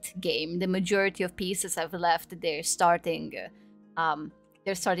late game. The majority of pieces have left their starting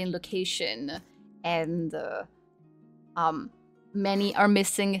location, and many are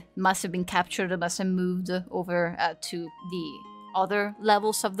missing, must have been captured, must have moved over to the other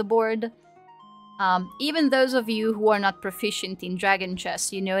levels of the board. Even those of you who are not proficient in Dragon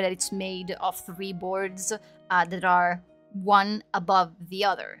Chess, you know that it's made of 3 boards that are one above the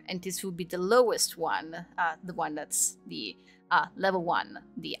other, and this would be the lowest one, the one that's the level 1,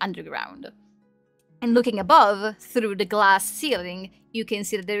 the underground. And looking above, through the glass ceiling, you can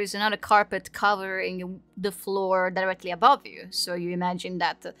see that there is another carpet covering the floor directly above you. So you imagine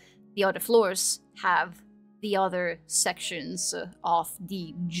that the other floors have the other sections of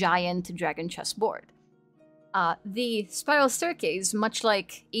the giant dragon chessboard. The spiral staircase, much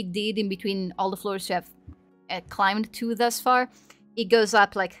like it did in between all the floors you have climbed to thus far, it goes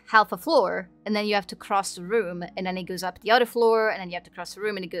up like half a floor, and then you have to cross the room, and then it goes up the other floor, and then you have to cross the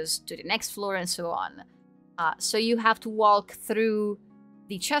room, and it goes to the next floor, and so on. So you have to walk through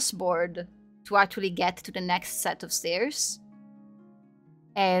the chessboard to actually get to the next set of stairs.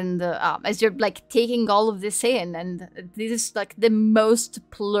 And as you're like taking all of this in, and this is like the most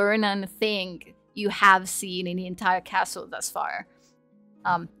Plurnan thing you have seen in the entire castle thus far.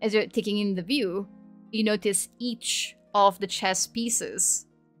 As you're taking in the view, you notice each of the chess pieces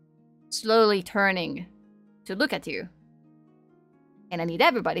slowly turning to look at you. And I need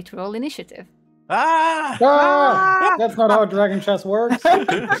everybody to roll initiative. That's not how dragon chess works.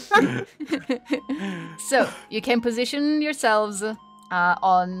 So, you can position yourselves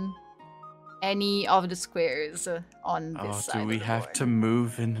on any of the squares on this side. Do we have to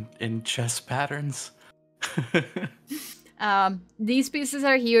move in chess patterns? These pieces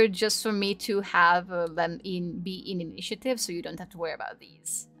are here just for me to have them be in initiative, so you don't have to worry about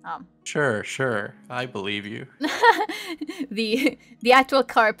these. Sure, I believe you. The actual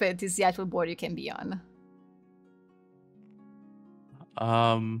carpet is the actual board you can be on.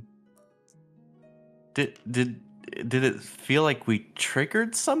 Did it feel like we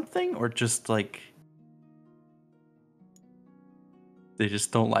triggered something, or just like they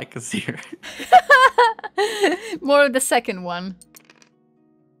just don't like us here? More of the second one.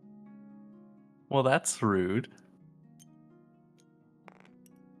 Well, that's rude.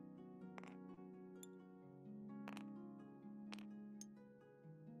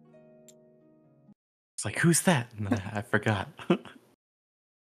 It's like, who's that? And then I forgot.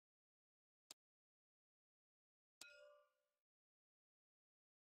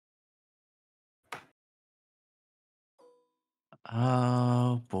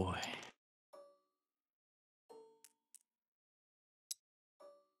 Oh boy.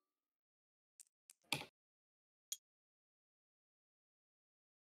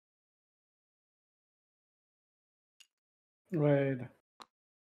 Wait.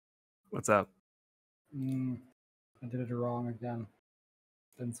 What's up? I did it wrong again.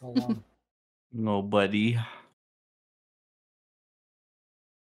 It's been so long. Nobody.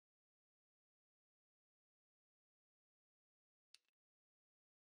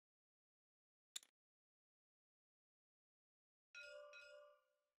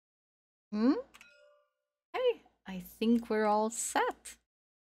 Okay, I think we're all set.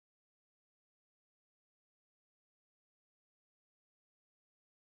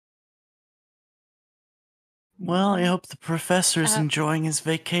 Well, I hope the professor's enjoying his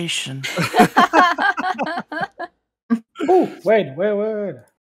vacation. Oh, wait. I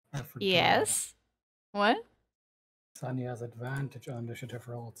forgot. Yes? What? Sunny has advantage on initiative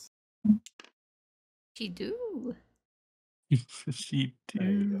rolls. She do. She There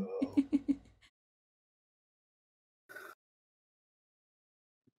you do. go.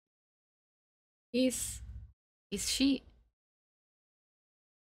 Is she?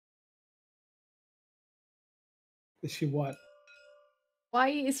 Is she what? Why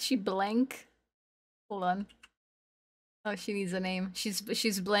is she blank? Hold on. Oh, she needs a name.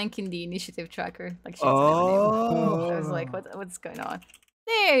 She's blank in the initiative tracker. Like she doesn't have a name. I was like, what's going on?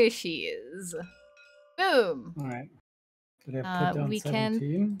 There she is. Boom. All right. Did I put down we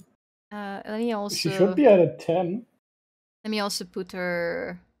 17? Let me also. She should be at a 10. Let me also put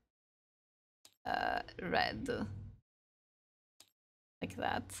her red. Like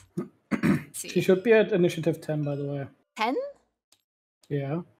that. See. She should be at initiative 10, by the way. 10?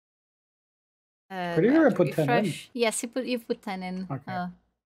 Yeah. Pretty sure I put 10 in. Yes, you put 10 in. Okay.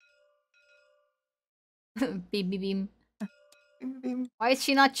 Beam, beam, beam. Why is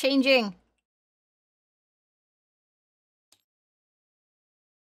she not changing?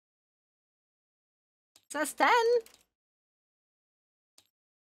 It says 10.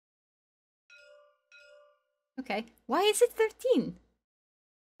 Okay. Why is it 13?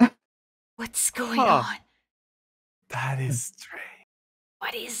 What's going on? That is strange.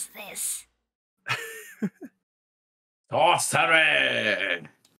 What is this? Sorcery!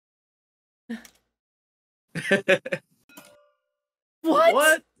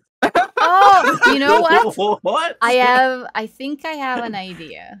 What? Oh, you know what? What? I think I have an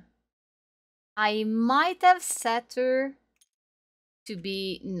idea. I might have set her to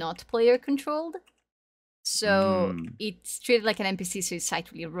be not player controlled. So it's treated like an NPC, so it's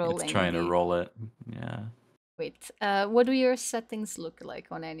actually rolling. It's trying to roll it. Yeah. Wait, what do your settings look like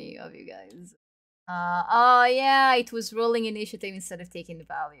on any of you guys? Oh yeah, it was rolling initiative instead of taking the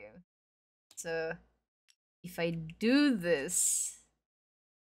value. So if I do this,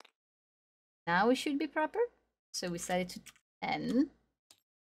 now it should be proper. So we set it to 10.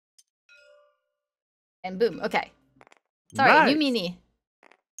 And boom. Okay. Sorry, new Nice. mini.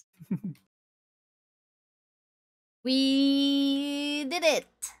 We did it.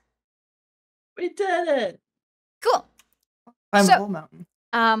 We did it. Cool. Climb So- the whole mountain.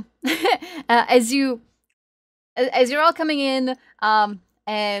 As you're all coming in,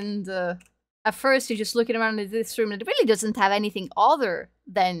 and at first you're just looking around at this room, and it really doesn't have anything other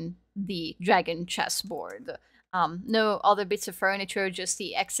than the dragon chessboard. No other bits of furniture, just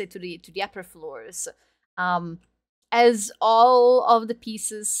the exit to the upper floors. As all of the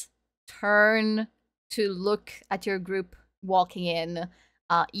pieces turn to look at your group walking in,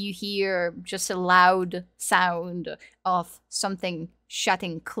 you hear just a loud sound of something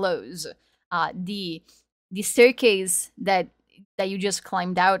shutting close. The staircase that you just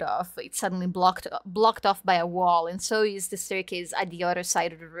climbed out of, it's suddenly blocked off by a wall, and so is the staircase at the other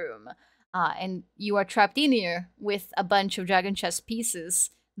side of the room. And you are trapped in here with a bunch of dragon chess pieces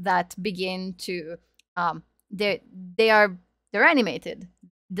that begin to they're animated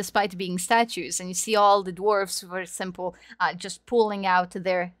despite being statues, and you see all the dwarves, for example, just pulling out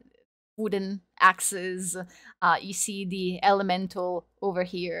their wooden axes. You see the elemental over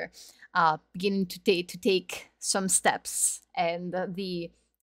here beginning to take some steps, and the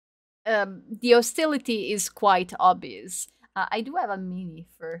hostility is quite obvious. I do have a mini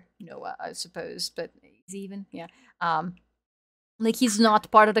for Nowah, I suppose, but is he even? Yeah. Like, he's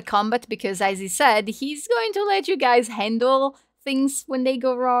not part of the combat because, as he said, he's going to let you guys handle things when they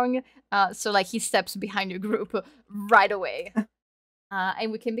go wrong. So, like, he steps behind your group right away.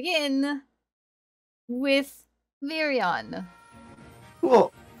 And we can begin with Virion.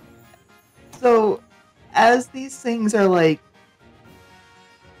 Cool. So, as these things are like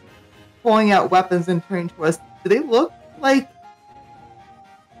pulling out weapons and turning to us, do they look like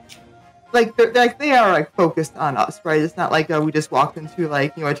they are like focused on us, right? It's not like we just walked into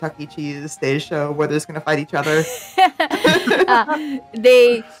like a Chuck E. Cheese stage show where they're just gonna fight each other.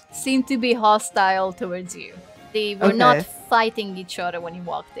 They seem to be hostile towards you. They were not Okay. fighting each other when you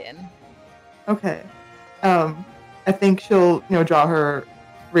walked in. Okay. I think she'll draw her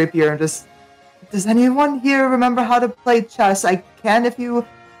rapier and just. Does anyone here remember how to play chess? I can if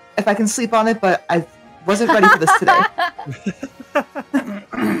I can sleep on it, but I wasn't ready for this today.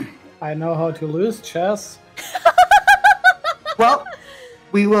 I know how to lose chess. Well,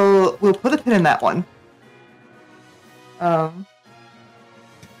 we'll put a pin in that one.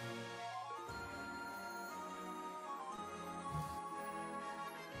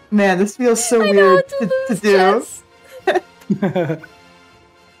 Man, this feels so I know weird how to to lose do. chess.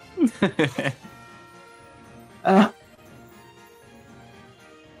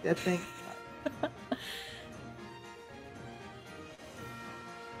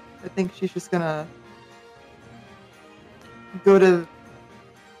 I think she's just gonna go to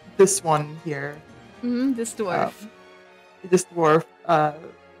this one here. This dwarf. This dwarf,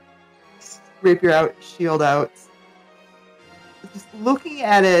 rapier out, shield out. Just looking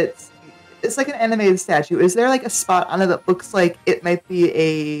at it, it's like an animated statue. Is there like a spot on it that looks like it might be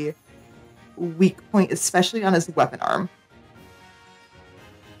a weak point, especially on his weapon arm?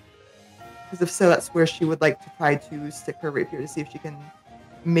 Because if so, that's where she would like to try to stick her rapier to see if she can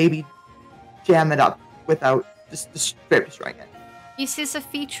maybe jam it up without just straight destroying it. Is this a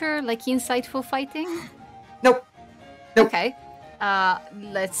feature like insightful fighting? Nope. Nope. Okay.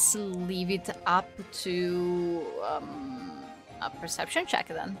 Let's leave it up to a perception check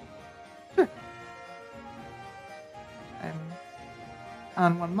then. I'm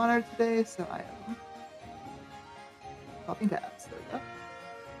on one monitor today, so I am swapping tabs. There we go.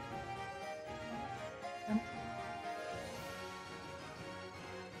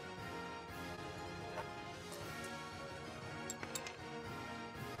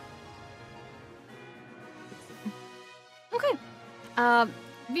 Okay.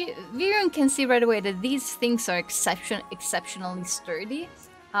 Virion can see right away that these things are exceptionally sturdy.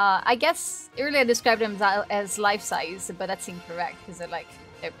 I guess earlier I described them as life size, but that's incorrect because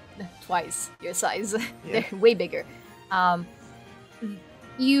they're twice your size. Yeah. They're way bigger.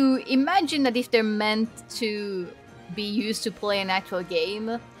 You imagine that if they're meant to be used to play an actual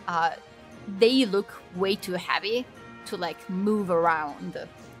game, they look way too heavy to like move around.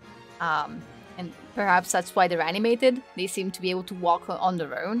 And perhaps that's why they're animated. They seem to be able to walk on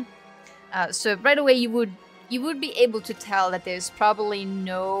their own. So right away you would be able to tell that there's probably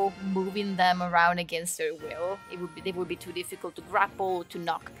no moving them around against their will. They would be too difficult to grapple, to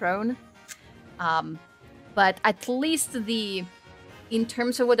knock prone. But at least in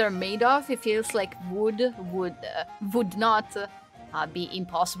terms of what they're made of, it feels like wood would not be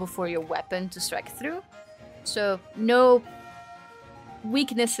impossible for your weapon to strike through. So no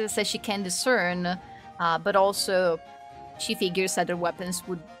weaknesses that she can discern, but also she figures that her weapons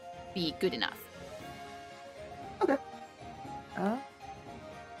would be good enough. Okay.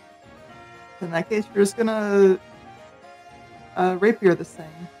 In that case, you're just gonna rapier this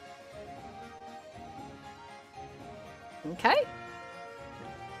thing. Okay.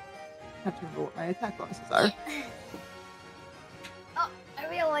 I have to remember what my attack bonuses are. Oh, I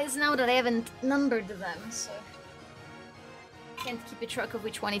realize now that I haven't numbered them, so I can't keep a track of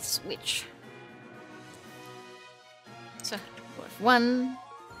which one is which. So, 1,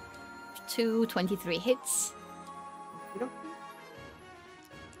 2, 23 hits.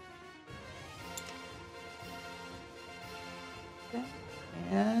 Okay.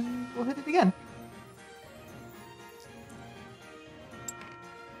 And we'll hit it again.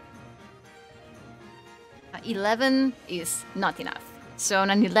 Uh, 11 is not enough. So on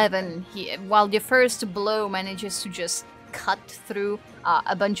an 11, while the first blow manages to just cut through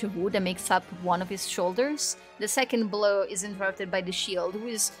a bunch of wood that makes up one of his shoulders, the second blow is interrupted by the shield, who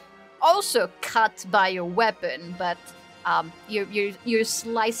is also cut by your weapon, but you're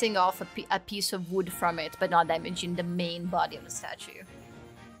slicing off a piece of wood from it, but not damaging the main body of the statue.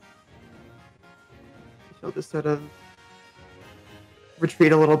 She'll just sort of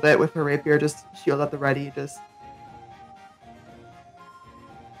retreat a little bit with her rapier, just shield at the ready, just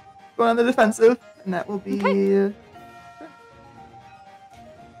go on the defensive, and that will be... Okay.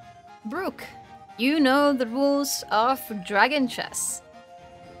 Brooke, you know the rules of Dragon Chess.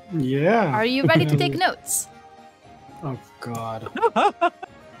 Yeah. Are you ready to take notes? Oh God.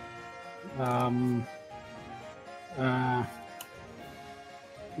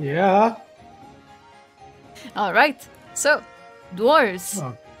 Yeah. All right. So,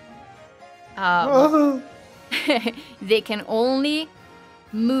 dwarves. Oh. They can only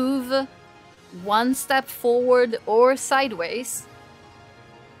move one step forward or sideways,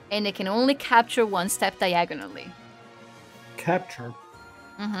 and they can only capture one step diagonally. Capture.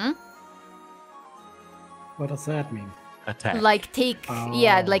 Mm-hmm. What does that mean? Attack. Like take,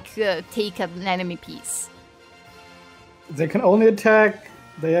 Oh. take an enemy piece. They can only attack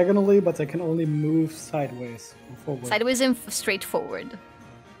diagonally, but they can only move sideways or forward. Sideways and straight forward.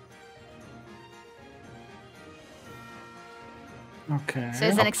 Okay. So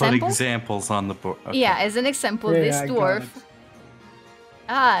as an I'll put example, examples on the board. Okay. yeah, as an example, Yeah, this I got dwarf. it.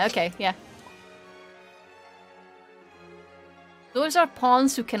 Ah, okay, yeah. Those are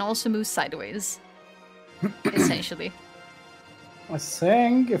pawns who can also move sideways. Essentially. I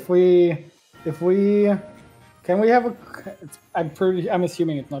think if we can we have a I'm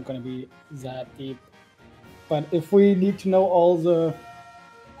assuming it's not going to be that deep, but if we need to know all the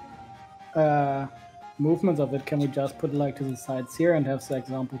movements of it, can we just put it like to the sides here and have the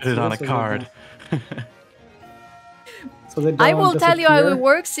example? Put it on a so they card. So they don't I will tell you how it disappear?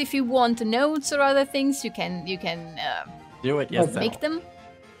 works. If you want notes or other things, you can Do it, yes. make them.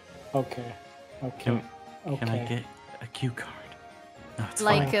 Okay. Okay. Can, Okay. can I get a cue card? No, it's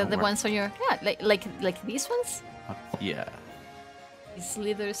Like fine. the ones on your like these ones. Yeah, It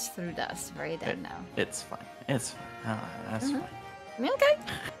slithers through dust. Very dead now. it's fine. It's fine. That's Mhm. fine. Okay.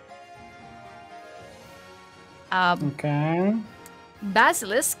 Okay.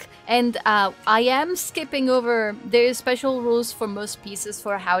 Basilisk, and I am skipping over. There's special rules for most pieces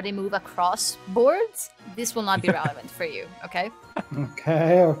for how they move across boards. This will not be relevant for you. Okay.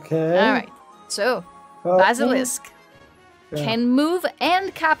 Okay. Okay. All right. So Okay. Basilisk Yeah. can move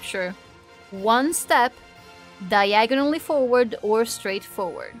and capture one step diagonally forward or straight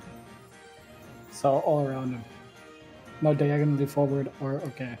forward. So all around him. No diagonally forward or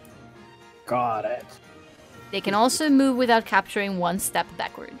okay. Got it. They can also move without capturing one step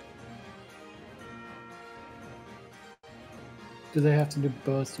backward. Do they have to do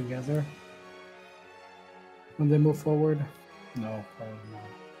both together when they move forward? No, probably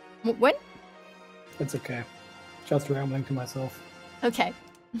not. When? It's okay. Just rambling to myself. Okay.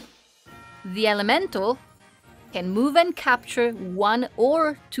 The elemental can move and capture one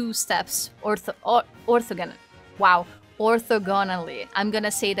or two steps orthogonally. Wow, orthogonally. I'm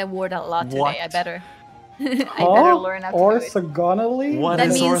gonna say that word a lot today. What? I better learn how to do it. Orthogonally? What That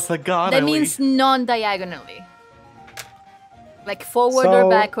is means- orthogonally? That means non-diagonally. Like forward or So-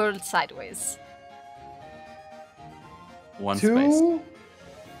 back or sideways. one space. Two?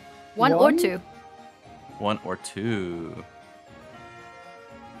 One or One? two. One or two.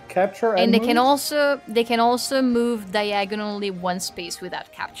 Capture And move? they can also move diagonally one space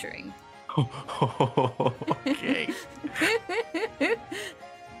without capturing. Okay.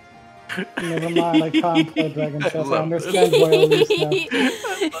 Never mind, I can't play Dragon Chess. I love understand why I lose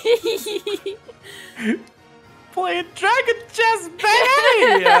now. playing dragon chess,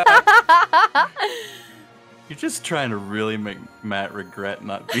 baby! You're just trying to really make Matt regret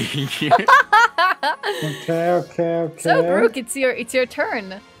not being here. Okay. So, Brooke, it's your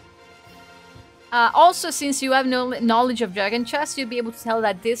turn. Also, since you have no knowledge of dragon chess, you'll be able to tell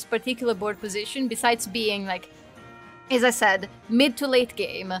that this particular board position, besides being like, as I said, mid to late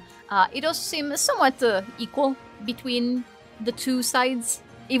game, it also seems somewhat equal between the two sides.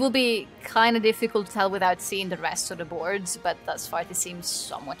 It will be kind of difficult to tell without seeing the rest of the boards, but thus far it seems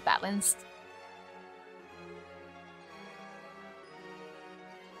somewhat balanced.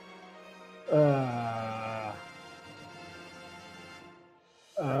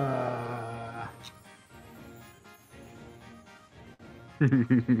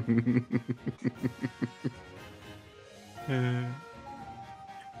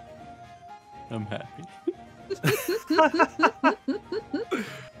 I'm happy.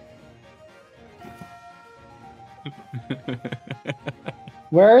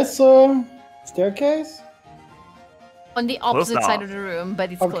 Where is the staircase? On the opposite side of the room,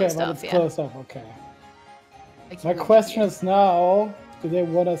 but it's closed but off, it's yeah. closed off, okay. Like, My question is now, do they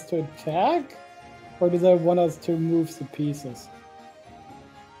want us to attack? Or do they want us to move the pieces?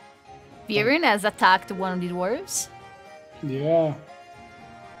 Viren has attacked one of the dwarves. Yeah.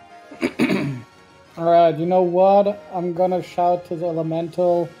 Alright, you know what? I'm gonna shout to the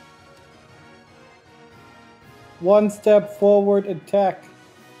elemental. One step forward, attack.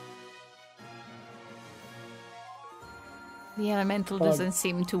 The elemental doesn't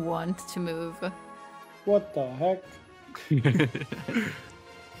seem to want to move. What the heck?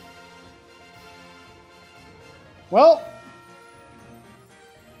 Well.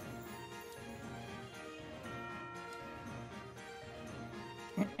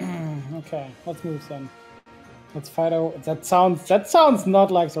 Okay, let's move then. Let's fight our. That sounds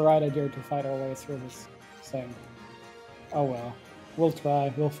not like the right idea to fight our way through this thing. Oh well, we'll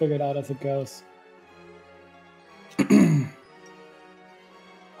try. We'll figure it out as it goes.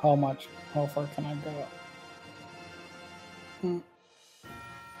 How far can I go?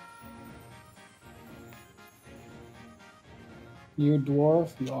 You dwarf?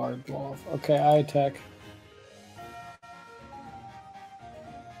 You are a dwarf. Okay, I attack.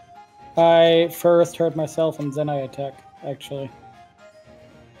 I first hurt myself and then I attack, actually.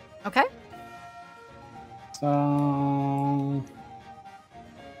 Okay. So...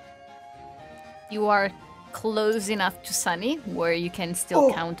 You are close enough to Sunny, where you can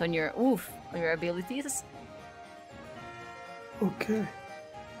still count on your abilities. Okay.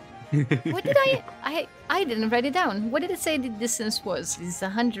 What did I didn't write it down. What did it say the distance was? Is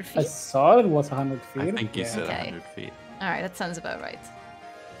 100 feet? I thought it was 100 feet. I think you said Okay. 100 feet. Alright, that sounds about right.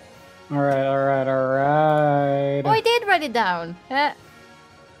 Alright. Oh, I did write it down. Alright,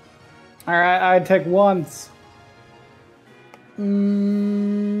 I attack once.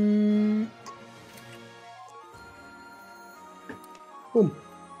 Boom.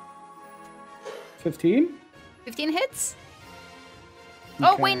 15? 15 hits?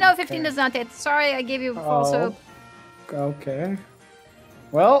 Oh, wait, no, 15 does not hit. Sorry, I gave you false hope. Okay.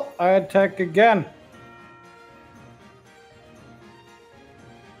 Well, I attack again.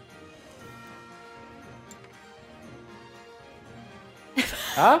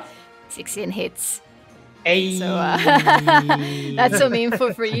 Huh? 16 hits. Hey. So, that's so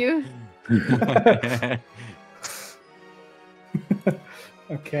meaningful for you.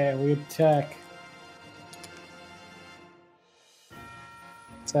 Okay, we attack.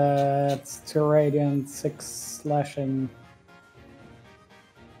 That's 2 radiant, 6 slashing.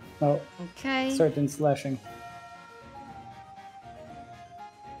 No, Okay. 13 slashing.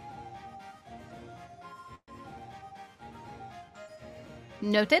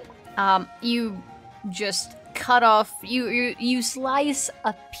 Noted. You just cut off. You slice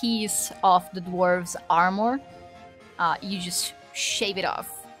a piece of the dwarf's armor. You just shave it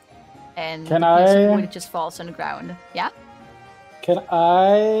off, and Can the piece of I- wood just falls on the ground. Yeah. Can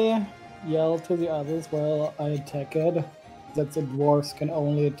I yell to the others while I attack it that the dwarves can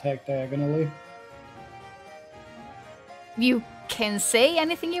only attack diagonally? You can say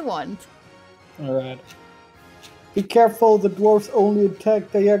anything you want. Alright. Be careful, the dwarves only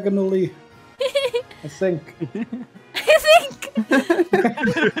attack diagonally. I think. I think.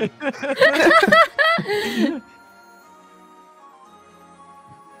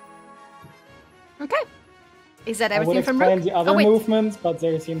 Okay. Is that I would everything from explain Rook? the other Oh, wait. movements, but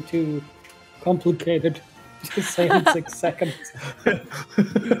they seem too complicated to say in 6 seconds.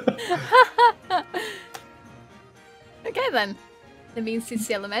 Okay then. That means it's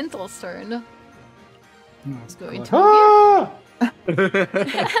the elemental's turn. Let's go into Ah!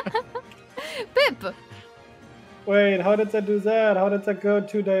 Pip! Wait, how did that do that? How did that go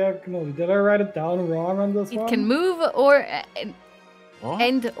too diagonally? Did I write it down wrong on this one? It can move or What?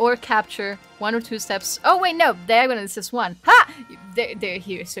 end or capture 1 or 2 steps. Oh wait, no, diagonal is just 1. Ha! They're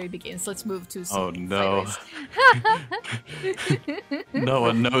here, so it begins. Let's move to. Oh no. sideways. No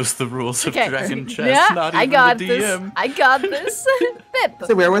one knows the rules of Okay. Dragon Chess. Yeah, not I even got the this. DM. I got this. Pip.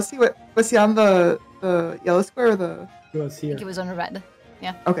 So where was he? Was he on the yellow square or the? It was I here. think it was on the red.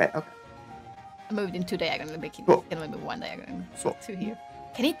 Okay. Okay. I moved in 2 diagonal, but it Cool. can only move 1 diagonal. Cool. 2 here.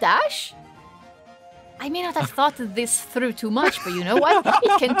 Can it dash? I may not have thought this through too much, but you know what?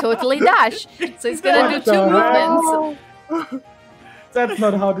 It can totally dash. So it's gonna do What 2 the movements. That's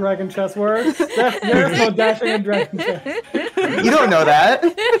not how Dragon Chess works. There's no dashing in Dragon Chess. You don't know that.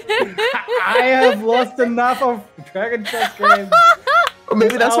 I have lost enough of Dragon Chess games. Or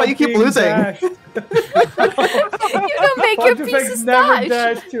maybe that's why you keep without losing. being dashed. You don't make your Pontifex pieces never dash.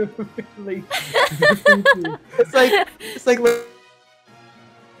 dash too quickly. It's like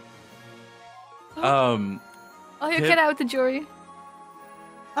Um, Oh, you Pip. get out the jury.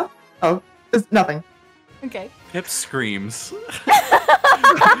 oh, it's nothing. Okay. Pip screams.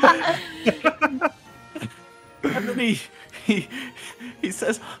 And then he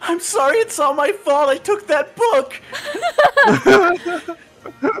says, "I'm sorry, it's all my fault. I took that book.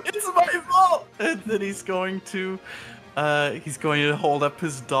 It's my fault." And then he's going to hold up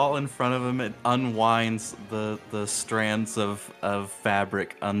his doll in front of him. It unwinds the strands of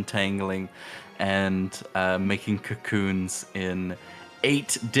fabric, untangling, and making cocoons in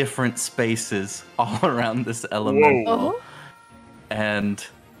 8 different spaces all around this elemental. Oh. And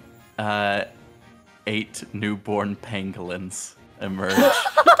 8 newborn pangolins emerge.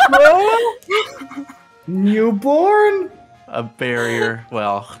 Newborn? A barrier,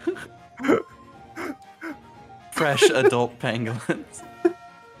 well, fresh adult pangolins.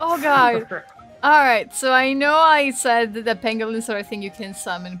 Oh god. Alright, so I know I said that the pangolins are a thing you can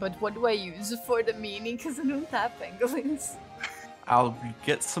summon, but what do I use for the meaning? Because I don't have pangolins. I'll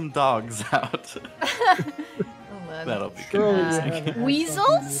get some dogs out. That'll be Surely you confusing. have had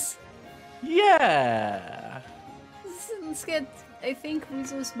Weasels? Yeah. Let's get. I think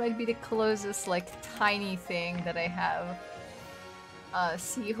weasels might be the closest, like, tiny thing that I have.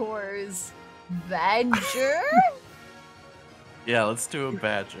 Seahorse. Badger? Yeah, let's do a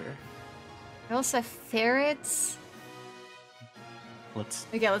badger. I also have ferrets. Let's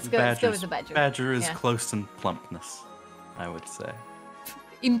Okay, let's go with the badger. Badger is Yeah. close in plumpness, I would say.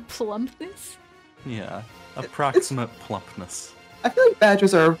 In plumpness? Yeah, approximate plumpness. I feel like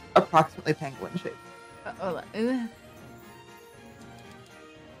badgers are approximately pangolin shaped. Hold on.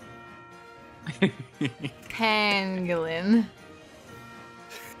 Pangolin.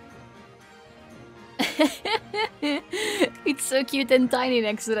 It's so cute and tiny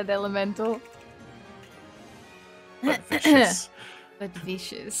next to that elemental. But vicious. But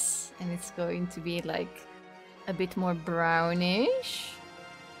vicious. And it's going to be like a bit more brownish.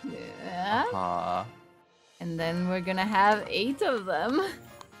 Yeah. And then we're gonna have 8 of them.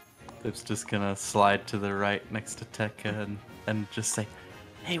 Pip's just gonna slide to the right next to Tekka and just say,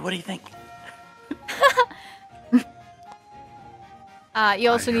 "Hey, what do you think?" You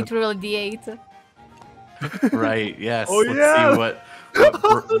also need to roll a d8. Right, yes. Oh, Let's yeah.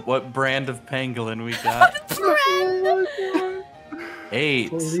 see what brand of pangolin we got. 8.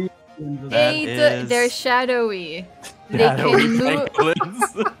 Please. That 8, is they're shadowy. They shadowy can move.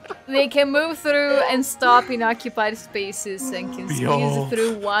 pangolins. They can move through and stop in occupied spaces and can Behold.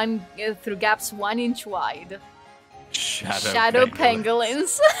 squeeze through gaps 1 inch wide. Shadow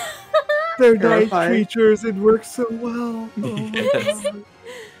pangolins. They're nice Terrifying. creatures. It works so well. Yes.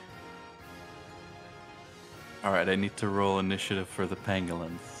 All right, I need to roll initiative for the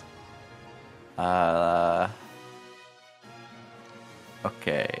pangolins.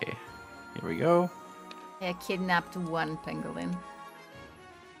 Okay. Here we go. I kidnapped 1 pangolin.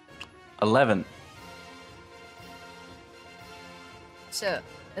 11. So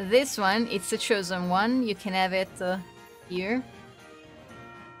this one, it's the chosen one. You can have it here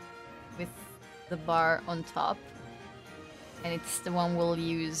with the bar on top, and it's the one we'll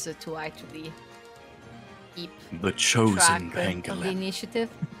use to actually keep The chosen track of the pangolin. initiative.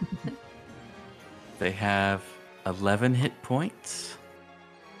 They have 11 hit points.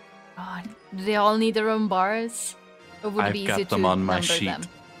 Oh, do they all need their own bars? Or would it I've be got easier them to on my number sheet. them?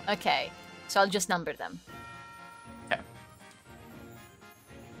 Okay, so I'll just number them.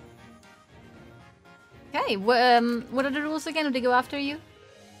 Okay, what are the rules again? Do they go after you?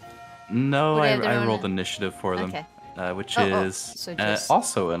 No, Would they have their I own- rolled initiative for them, Okay. Which Oh, is so just-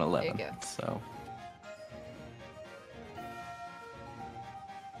 also an 11. go. So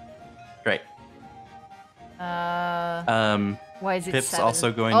great. Why is it Pip's 7?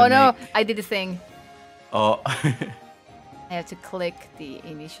 also going Oh to no, make... I did a thing. Oh. I have to click the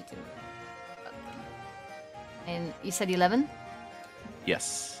initiative button. And you said 11?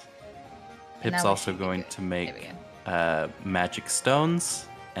 Yes. And Pip's now we also should be going good. to There make we go. magic stones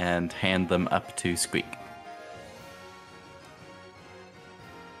and hand them up to Squeak.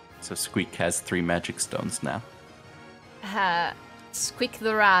 So Squeak has 3 magic stones now. Squeak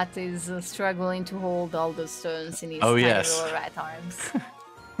the rat is struggling to hold all the stones in his Oh, tiny yes. little rat arms.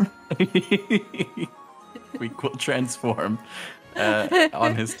 Squeak will transform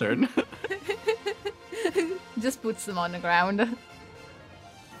on his turn. Just puts them on the ground.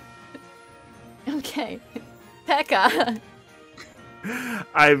 Okay. Tekka.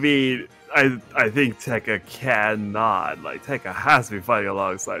 I mean, I think Tekka cannot. Like, Tekka has to be fighting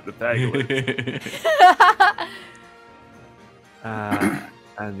alongside the pangolins.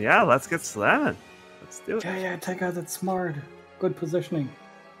 And yeah, let's get slamming. Let's do it. Yeah, take out that smart. Good positioning.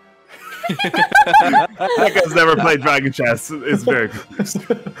 Tekka's never played Dragon Chess. It's very confused.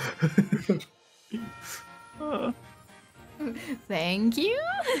 Thank you.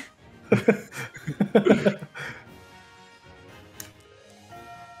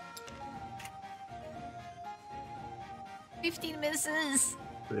 15 misses.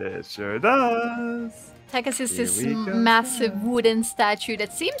 It sure does. Tekka is Here this we go. massive wooden statue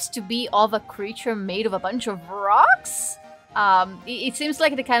that seems to be of a creature made of a bunch of rocks. It seems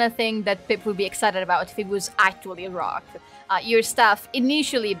like the kind of thing that Pip would be excited about if it was actually a rock. Your staff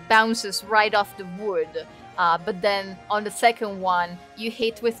initially bounces right off the wood, but then on the second one, you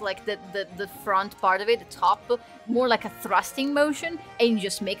hit with like the front part of it, the top, more like a thrusting motion, and you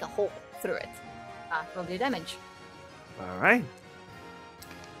just make a hole through it. Roll your damage. All right.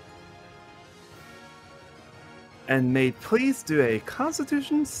 And may please do a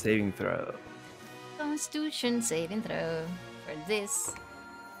Constitution saving throw. Constitution saving throw for this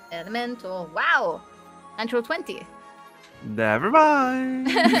elemental. Wow! Natural 20. Never mind.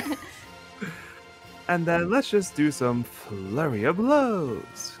 And then let's just do some flurry of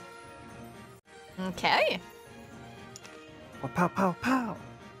blows. Okay. Pow, pow, pow,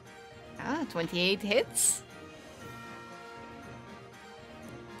 pow. 28 hits.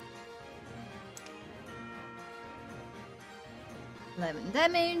 $11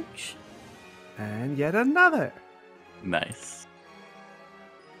 damage. And yet another. Nice.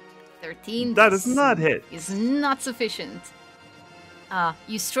 13. That is not hit. Is not sufficient.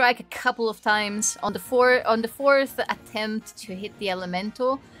 You strike a couple of times. On the fourth attempt to hit the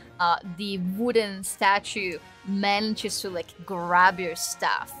elemental, the wooden statue manages to like grab your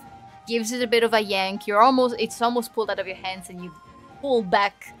staff, gives it a bit of a yank. It's almost pulled out of your hands, and you pull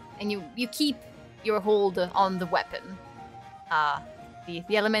back, and you keep your hold on the weapon. The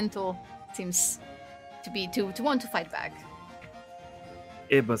elemental seems to want to fight back.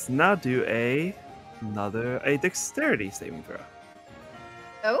 It must now do a dexterity saving throw.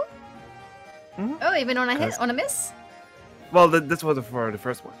 Oh? Mhm. Oh, even on a hit, 'Cause- on a miss? Well, this was for the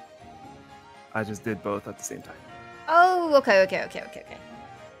first one. I just did both at the same time. Oh, okay.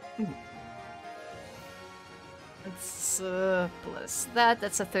 Mhm. Let's plus that.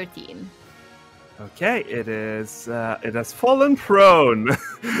 That's a 13. Okay, it has fallen prone.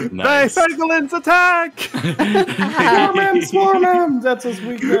 Nice. By Pangolins attack! Swarm him! That's his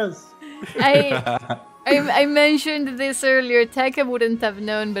weakness. I mentioned this earlier. Tekka wouldn't have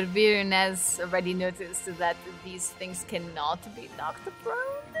known, but Viren has already noticed that these things cannot be knocked prone.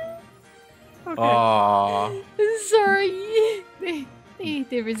 Okay. Aww. Sorry.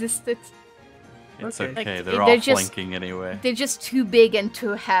 They resisted. It's Okay. okay. Like, They're all they're just- flanking anyway. They're just too big and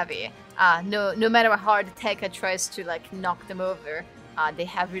too heavy. No matter how hard Tekka tries to like knock them over, they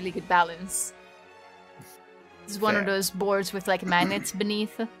have really good balance. This is one of Fair. those boards with like magnets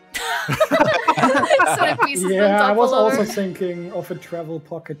beneath. Sort of pieces on Yeah, top I was all also over. thinking of a travel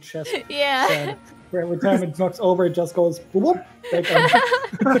pocket chest Yeah. set, where every time it knocks over, it just goes boop, back on.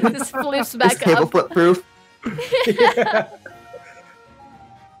 Just flips This back table up. flip proof. Yeah.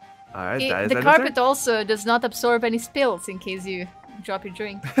 Alright, that is The end of carpet turn. also does not absorb any spills in case you drop your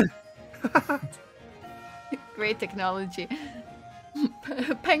drink. Great technology.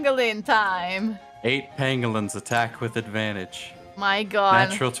 Pangolin time. 8 pangolins attack with advantage. My god.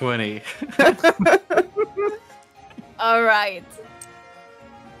 Natural 20. All right.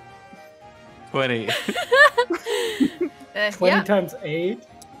 20. 20 Yeah. times 8.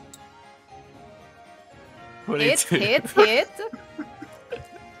 22. Hit.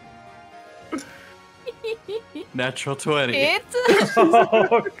 Natural 20. Hit.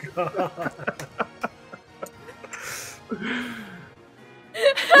 Oh god.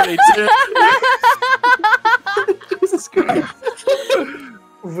 22.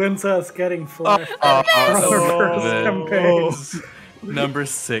 Winter's getting flashed. Oh, from her first the- campaign. Number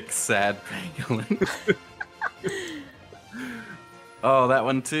 6, sad pangolin. Oh, that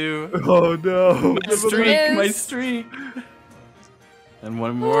one too. Oh no! My streak, my Miss. streak. And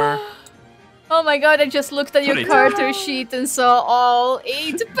one more. Oh my god, I just looked at your 22. character sheet and saw all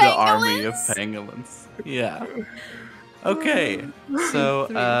 8 pangolins. The army of pangolins. Yeah. Okay, so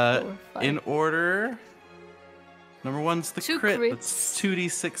 3, 4, 5. in order, number 1's the 2 crit. crits. That's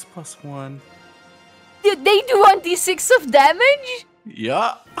 2d6 plus 1. Did they do 1d6 of damage?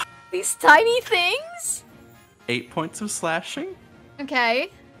 Yeah. These tiny things? 8 points of slashing. Okay.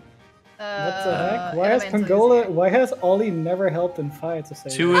 What the heck? Why has elemental Pangola? Why has Ollie never helped in fights? To say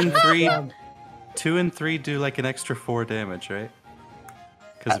 2 and that? 3. Um, 2 and 3 do like an extra 4 damage, right?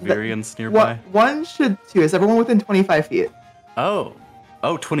 Because the- Virian's nearby. One should two. Is everyone within 25 feet? Oh.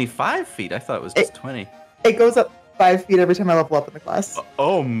 Oh, 25 feet. I thought it was just 20. It goes up 5 feet every time I level up in the class.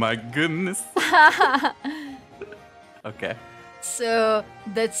 Oh my goodness. Okay. So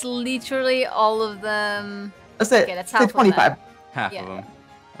that's literally all of them. Let's say, Okay, that's say half of 25. Half Yeah. of them.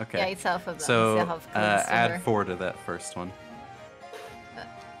 Okay. Yeah, it's half of them. So It's half crits over. add 4 to that first one.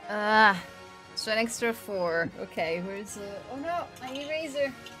 So an extra 4. Okay, where's the... Oh no, my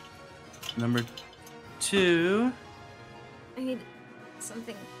eraser. Number 2. I need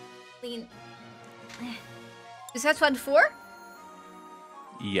something clean. Is that 1 4?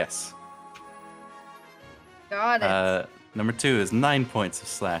 Yes. Got it. Number 2 is 9 points of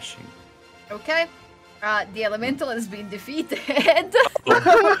slashing. Okay. The elemental has been defeated.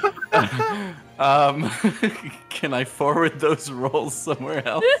 Can I forward those rolls somewhere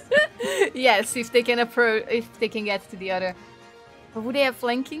else? Yes, if they can if they can get to the other. Or would they have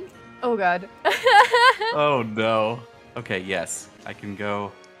flanking? Oh god. Oh no. Okay, yes. I can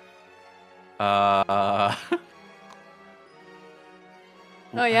go. Oh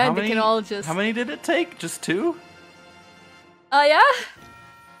Oh yeah, they can all just. How many did it take? Just 2? Oh yeah.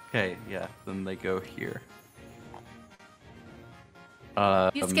 Okay, yeah. Then they go here.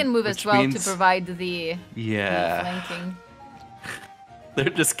 These can move as which well to means- provide the Yeah. flanking. They're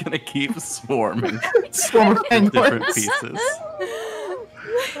just gonna keep swarming Swarm of in different penguins. pieces.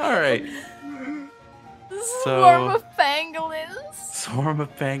 Alright. Swarm of pangolins. Swarm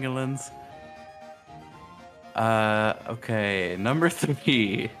of pangolins. Okay. Number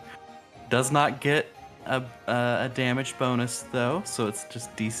 3 does not get a damage bonus though, so it's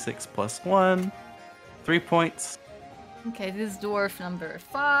just d6 plus 1. 3 points. Okay, this is dwarf number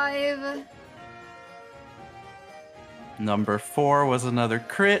 5. Number 4 was another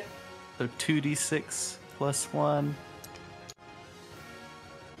crit, so 2d6 plus 1.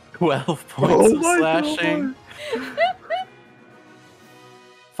 12 points of my slashing.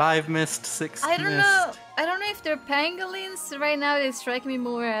 5 missed, 6 I don't missed. know. I don't know if they're pangolins. Right now, they strike me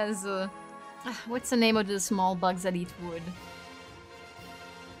more as what's the name of the small bugs that eat wood?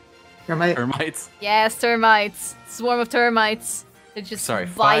 Termite. Termites. Yes, termites. Swarm of termites. They're just Sorry,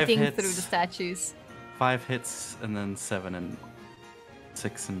 5 biting hits. through the statues. 5 hits, and then 7 and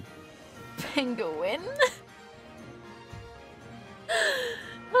 6 and... Penguin.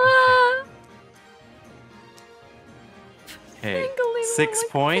 Ah, Okay, pangolin 6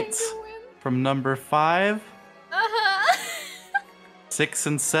 like points penguin. from number 5. Uh-huh. 6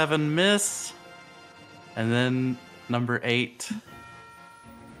 and 7 miss. And then number 8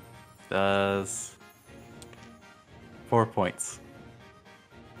 does 4 points.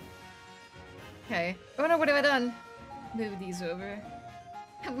 Okay. Oh no, what have I done? Move these over.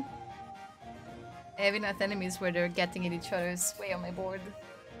 I have enough enemies where they're getting at each other's way on my board.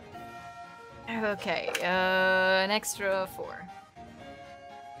 Okay, an extra 4.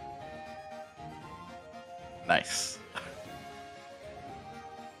 Nice.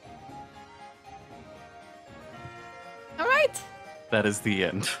 Alright! That is the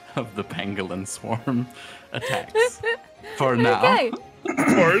end of the pangolin swarm attacks. For now. Okay.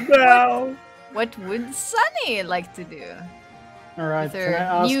 For now. What would Sunny like to do? Alright, With can I her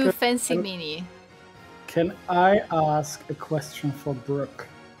ask new a- fancy mini. Can I ask a question for Brooke?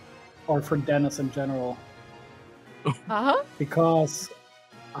 Or for Dennis in general? Uh-huh. Because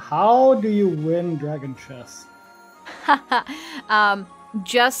how do you win Dragon Chess?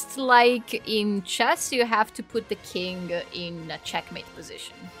 Just like in chess, you have to put the king in a checkmate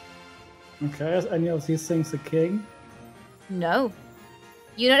position. Okay, is any of these things a king? No.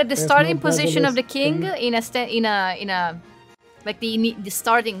 You know that the There's starting no position of the basilisk king thing? in a like the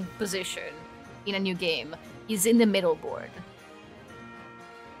starting position in a new game is in the middle board.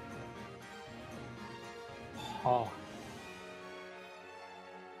 Oh.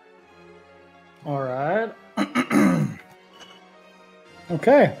 Alright.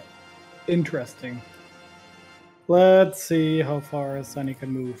 Okay. Interesting. Let's see how far Sunny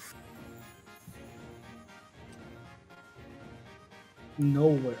can move.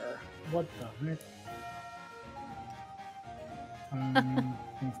 Nowhere. What the heck?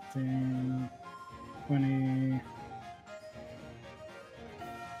 15, 20.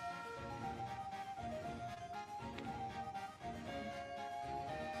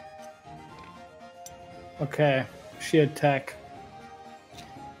 Okay, she attack.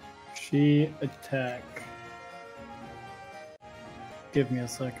 She attack. Give me a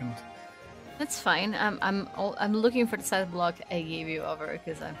second. That's fine. I'm looking for the side block I gave you over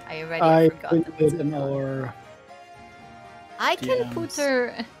because I already forgot. I put it in our. I can DMs. put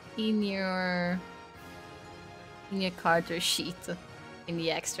her in your character sheet in the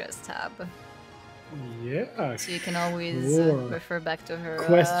extras tab, Yeah. so you can always sure. refer back to her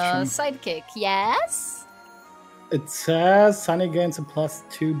Question. sidekick. Yes. It says Sunny gains a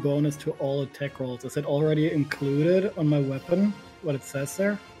 +2 bonus to all attack rolls. Is it already included on my weapon? What it says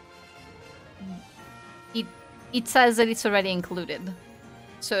there? It says that it's already included.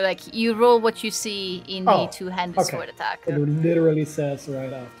 So like you roll what you see in the two-handed okay. sword attack. It literally says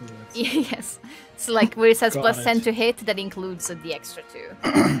right afterwards. Yes. So like where it says Got +10 it. to hit, that includes the extra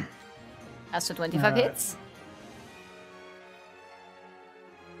 2. So 25 Alright. hits.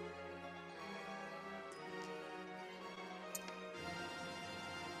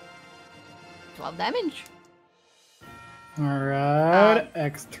 $12 damage. Alright,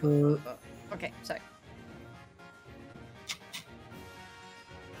 extra. Okay, sorry.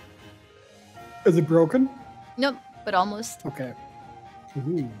 Is it broken? Nope, but almost. Okay.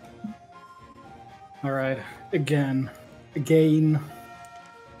 Ooh. Alright, again. Again.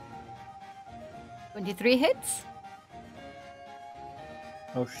 23 hits.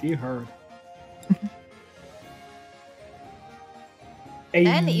 Oh, she heard.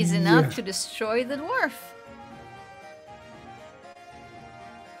 10 is enough to destroy the dwarf.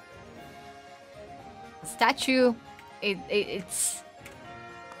 The statue, it's...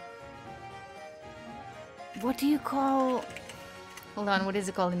 What do you call... Hold on, what is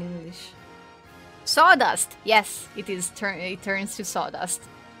it called in English? Sawdust! Yes, it is. It turns to sawdust.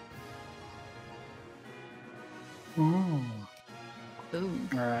 Oh. Boom.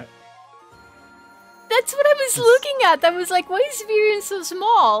 Alright. That's what I was looking at. I was like, why is Virion so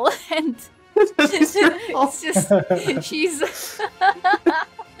small? And it's just, she's...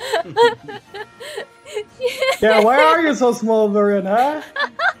 Yeah, why are you so small, Varian, huh?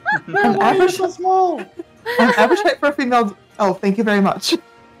 Yeah, why are you so small? I'm average height for a female. Oh, thank you very much.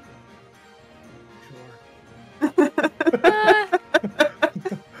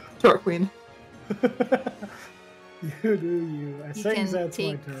 Sure, Queen. You do you. I You think can that's my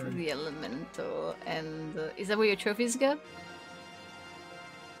take turn. the elemental, and is that where your trophies go?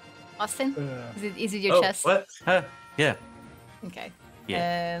 Austin, is it your chest? What? Huh? Yeah. Okay.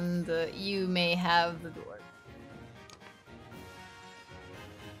 Yeah. And you may have the door.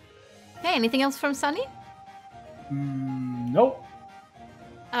 Okay. Anything else from Sunny? Nope.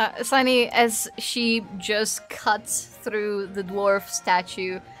 Sunny, as she just cuts through the dwarf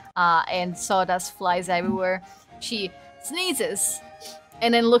statue, and sawdust flies everywhere, she sneezes,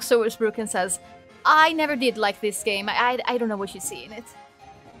 and then looks towards Brooke and says, "I never did like this game. I don't know what you see in it."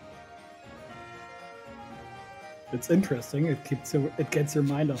 It's interesting. It gets your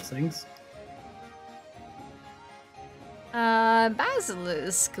mind off things.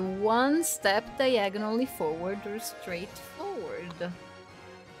 Basilisk, 1 step diagonally forward or straight forward.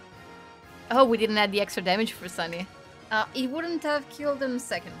 Oh, we didn't add the extra damage for Sunny. He wouldn't have killed him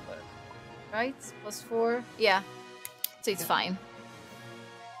second blow, right? +4? Yeah. So it's fine.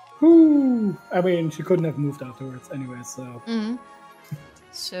 Whew. I mean, she couldn't have moved afterwards anyway, so...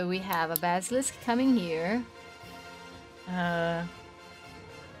 So we have a basilisk coming here.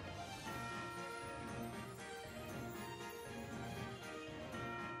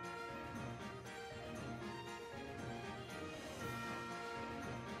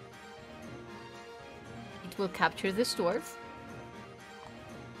 It will capture this dwarf.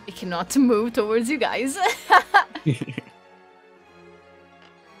 It cannot move towards you guys.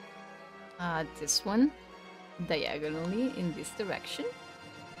 This one diagonally in this direction.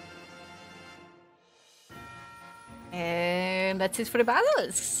 And that's it for the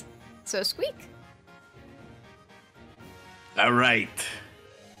basilisks. So squeak. All right.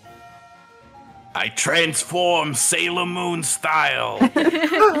 I transform Sailor Moon style.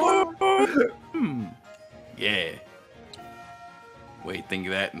 Yeah. Wait, think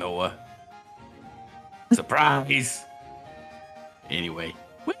of that, Noah. Surprise. Anyway.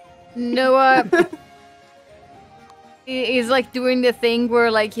 Noah. He's like doing the thing where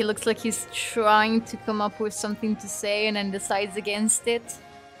like he looks like he's trying to come up with something to say and then decides against it.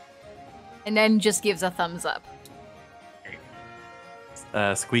 And then just gives a thumbs up.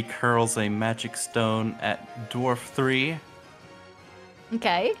 Squeak hurls a magic stone at Dwarf 3.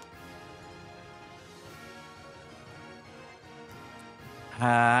 Okay.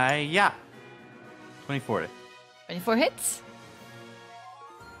 Yeah. 24. 24 hits.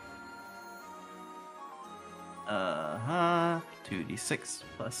 2d6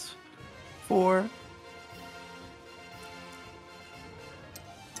 plus 4.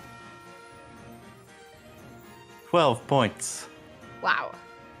 12 points. Wow.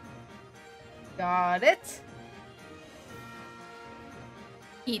 Got it.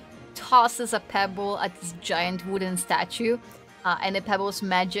 He tosses a pebble at this giant wooden statue, and the pebble's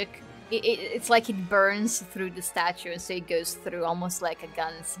magic, it's like it burns through the statue, so it goes through almost like a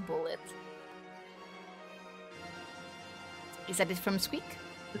gun's bullet. Is that it from Squeak?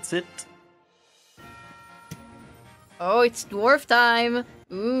 That's it. Oh, it's dwarf time!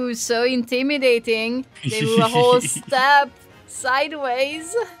 Ooh, so intimidating. They do a whole step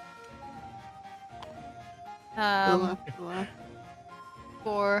sideways. Go left.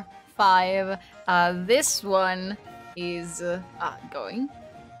 4, 5. This one is going to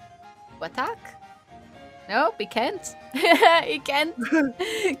attack. Nope, he can't. He can't.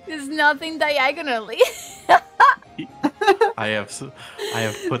 There's nothing diagonally. I have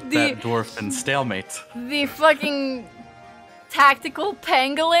put that dwarf in stalemate. The fucking tactical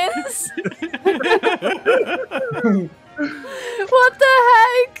pangolins. What the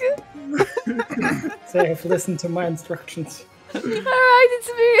heck? So I've listened to my instructions. Alright, it's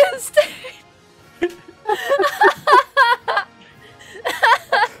Miriam's turn.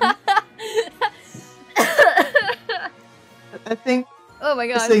 I think Oh my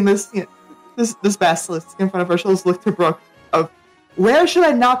god. seeing this, this basilisk in front of her, she'll just look to Brooke of, where should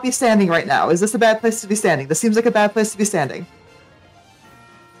I not be standing right now? Is this a bad place to be standing? This seems like a bad place to be standing.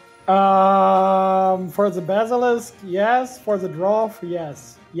 For the basilisk, yes. For the dwarf,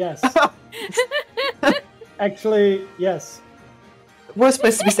 yes. Yes. Actually, yes. Worst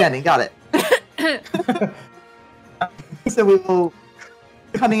place to be standing, got it. So we will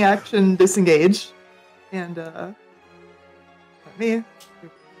cunning action disengage. And me.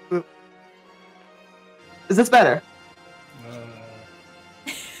 Is this better?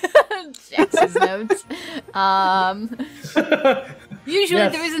 Jackson's notes. Usually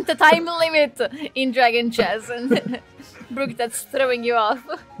Yes. there isn't a time limit in Dragon Chess, and Brooke, that's throwing you off.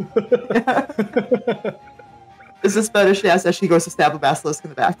 Is this better? She asks as she goes to stab a basilisk in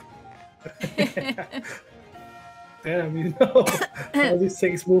the back. Damn, you know, all these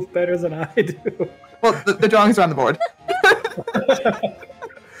things move better than I do. Well, the drawings are on the board.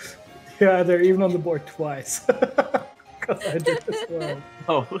 Yeah, they're even on the board twice. Because I did as well.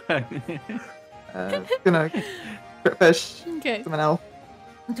 Oh. Gonna crit fish Okay. someone else.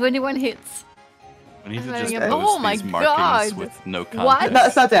 21 hits. We need to I'm just having post oh my these markings God. with no What? context.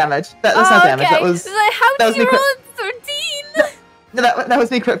 That's not damage. That's not damage. Okay. That was Like, how that did was you me roll crit- a 13? no, that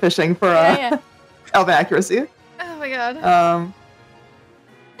was me crit fishing for Yeah. elven accuracy. Oh my god.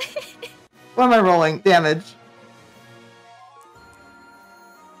 What am I rolling? Damage.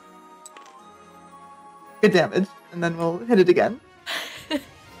 Good damage, and then we'll hit it again.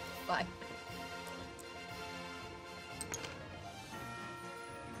 Bye.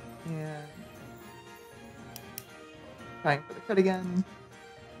 And trying for the crit again.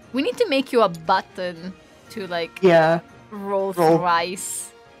 We need to make you a button to like Yeah, roll Roll.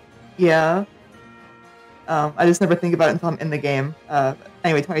 thrice. yeah. I just never think about it until I'm in the game.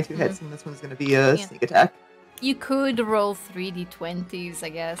 Anyway, 22 hits, and this one's gonna be a Yeah. sneak attack. You could roll 3d20s, I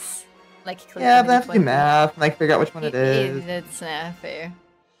guess. Like click Yeah, on but I have to do D20. math and like figure out which one it is. That's fair.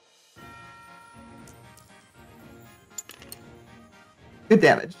 Good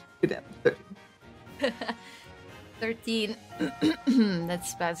damage. Good damage. 13. 13.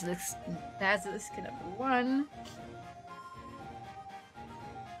 That's basilisk number 1.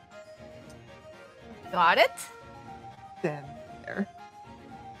 Got it. Then there.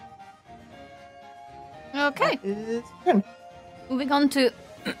 Okay. That is turn. Moving on to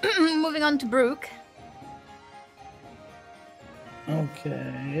moving on to Brooke.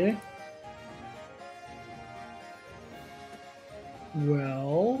 Okay.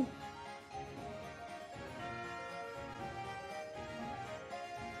 Well.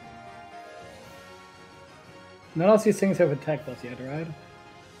 None of these things have attacked us yet, right?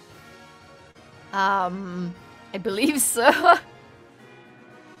 I believe so.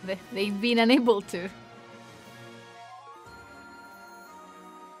 They've been unable to.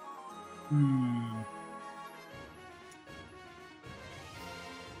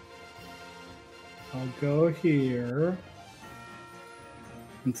 I'll go here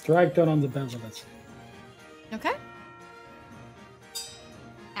and strike down on the basilisk. Okay.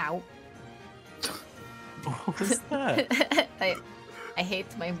 Ow. What was that? I hate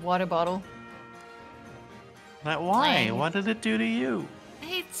my water bottle. That why? Dang. What did it do to you?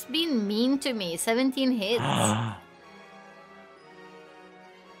 It's been mean to me. 17 hits.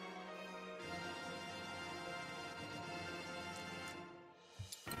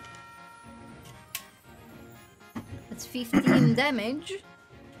 That's 15 damage.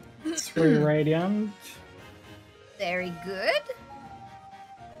 3 radiant. Very good.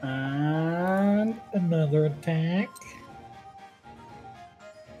 And another attack.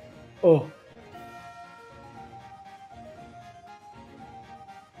 Oh.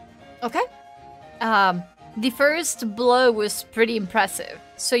 Okay. The first blow was pretty impressive.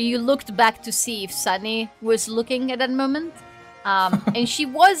 So you looked back to see if Sunny was looking at that moment. And she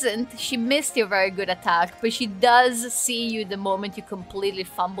wasn't. She missed your very good attack, but she does see you the moment you completely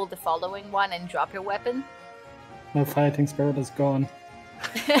fumble the following one and drop your weapon. My fighting spirit is gone.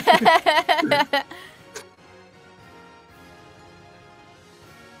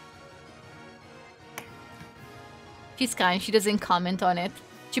 She's kind. She doesn't comment on it.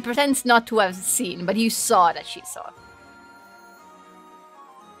 She pretends not to have seen, but you saw that she saw.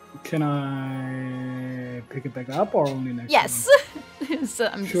 Can I pick it back up or only next Yes. So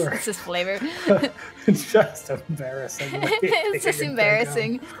Sure. it's just flavor. time? It's just embarrassing. It's just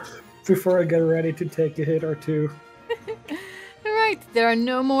embarrassing. Before I get ready to take a hit or two. Alright, there are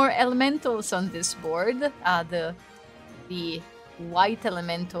no more elementals on this board. The white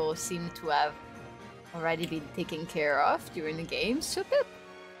elemental seem to have already been taken care of during the game. So good.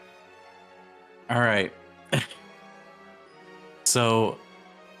 All right. So,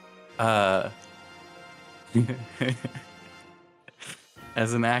 as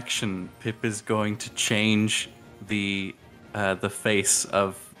an action, Pip is going to change the face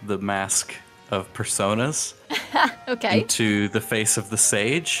of the mask of personas Okay. into the face of the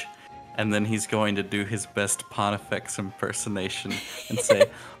sage, and then he's going to do his best Pontifex impersonation and say,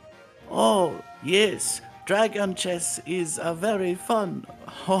 "Oh yes, dragon chess is a very fun,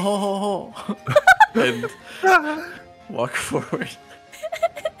 ho ho ho ho," and walk forward.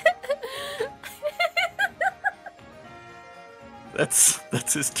 That's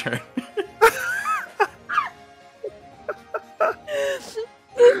his turn.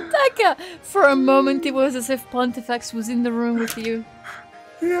 Taka, for a moment it was as if Pontifex was in the room with you.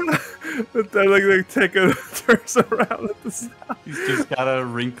 Yeah. But then like Tekka turns around at the sound. He's just got a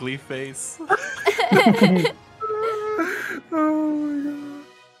wrinkly face. Oh my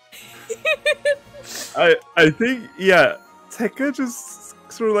god. I think Tekka just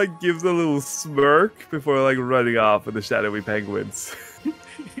sort of like gives a little smirk before like running off with the shadowy penguins.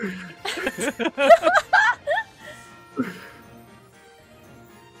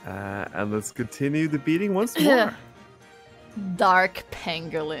 And let's continue the beating once more. Dark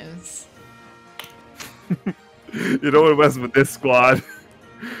pangolins. You don't want to mess with this squad.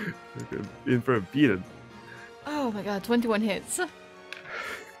 In for a beating. Oh my god, 21 hits.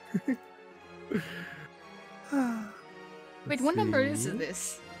 Wait, what number is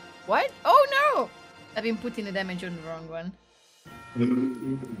this? What? Oh no! I've been putting the damage on the wrong one.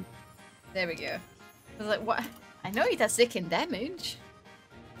 There we go. I was like, what? I know it has taken damage.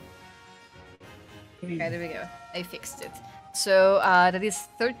 Okay, there we go. I fixed it. So, that is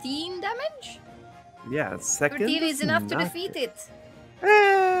 13 damage? Yeah, second. 13 is enough to not defeat it.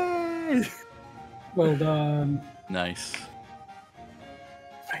 Hey! Well done. Nice.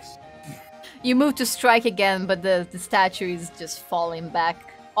 Nice. You move to strike again, but the statue is just falling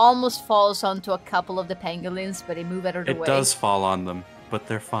back. Almost falls onto a couple of the pangolins, but they move out of the way. It does fall on them, but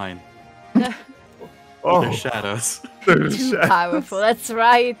they're fine. Oh, They're shadows. Too powerful, that's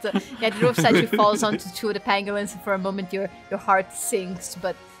right. Yeah, the dwarf statue falls onto two of the pangolins, and for a moment your heart sinks,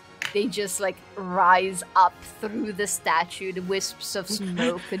 but they just like rise up through the statue. The wisps of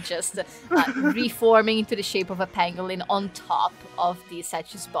smoke just reforming into the shape of a pangolin on top of the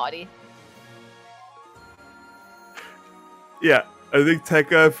statue's body. Yeah, I think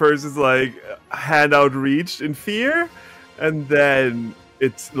Tekka at first is like hand outreached in fear, and then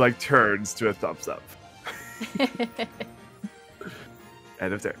it like turns to a thumbs up.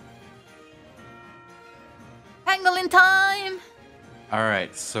 End of turn. Pangolin time!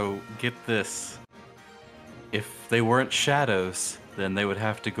 Alright, so get this. If they weren't shadows, then they would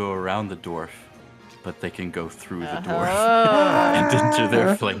have to go around the dwarf. But they can go through the dwarf and into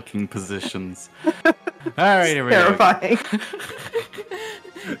their flanking positions. Alright, here we go. Terrifying.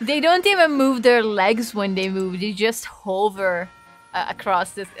 They don't even move their legs when they move. They just hover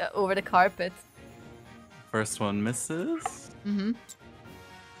across this over the carpet. First one misses. Mm-hmm.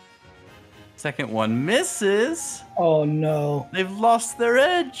 Second one misses. Oh no. They've lost their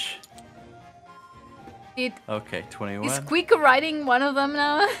edge. Did Okay, 21. is Quick riding one of them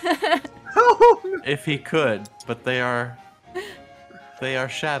now? If he could, but they are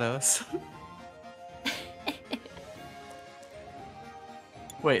shadows.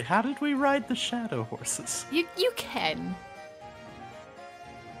 Wait, how did we ride the shadow horses? You can.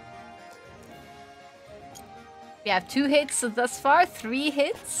 We have 2 hits thus far, 3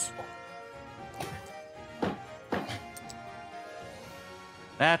 hits.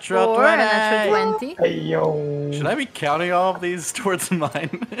 Natural 4 20. and natural 20. Hey yo. Should I be counting all of these towards mine?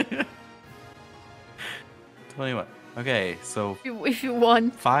 21. Okay, so If you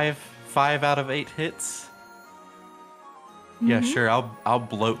want. 5 out of 8 hits. Yeah, sure. I'll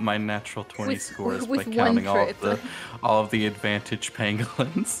bloat my natural 20 scores by with counting one all of the advantage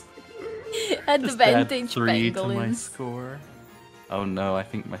pangolins. Just add Advantage 3 to my pangolins. score. Oh no, I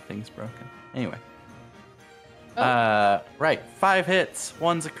think my thing's broken. Anyway. Oh. Right, 5 hits.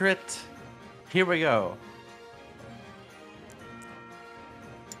 1's a crit. Here we go.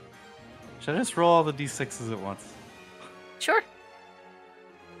 Should I just roll all the d6s at once? Sure.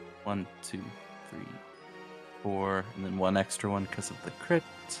 1, 2, 3, 4, and then 1 extra one because of the crit.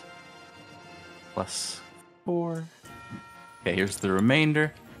 Plus 4. Okay, here's the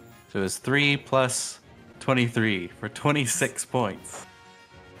remainder. So it's 3 plus 23 for 26 points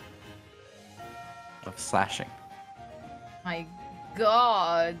of slashing. My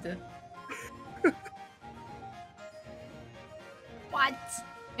god. What?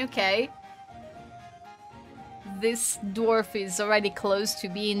 Okay. This dwarf is already close to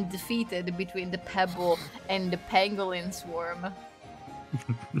being defeated between the pebble and the pangolin swarm.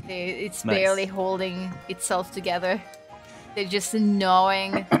 It's Nice. barely holding itself together. They're just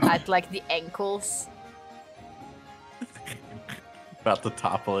gnawing at like the ankles. About to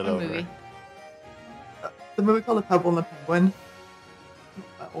topple it The over. movie. The movie called The Pebble and the Penguin.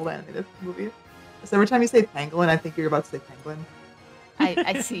 Old animated movie. So every time you say pangolin, I think you're about to say penguin.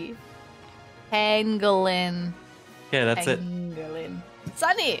 I see. Pangolin. Yeah, that's it. Pangolin.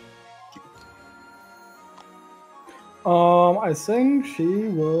 Sunny! I think she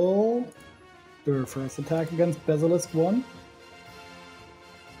will do her first attack against Basilisk 1.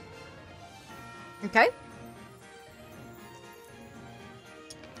 Okay.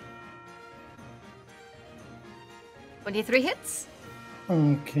 "23 hits.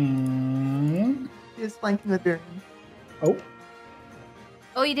 Okay. He's flanking with Durian. Oh,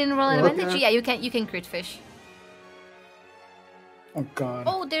 Oh, you didn't roll an Well, advantage? yeah. Yeah, you can crit fish. oh god.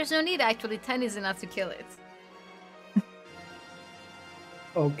 Oh, there's no need actually. 10 is enough to kill it.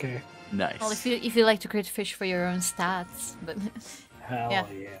 Okay. Nice. Well, if you like to crit fish for your own stats, but Hell Yeah.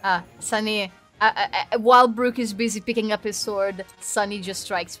 yeah. Sunny, while Brooke is busy picking up his sword, Sunny just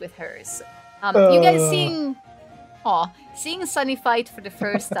strikes with hers. You guys seeing Sunny fight for the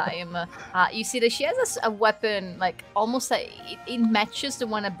first time, you see that she has a weapon like almost it matches the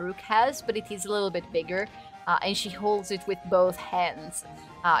one that Brooke has, but it is a little bit bigger, and she holds it with both hands.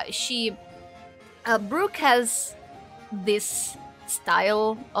 Brooke has this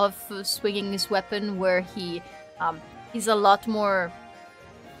style of swinging his weapon where he's a lot more.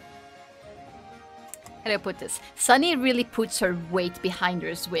 How do I put this? Sunny really puts her weight behind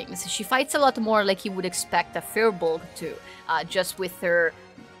her swings. She fights a lot more like you would expect a Firbolg to, just with her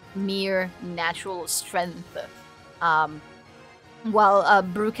mere natural strength. While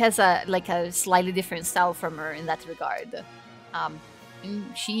Brooke has a slightly different style from her in that regard. And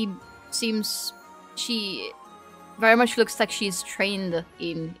she very much looks like she's trained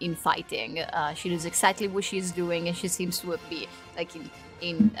in fighting. She knows exactly what she's doing, and she seems to be like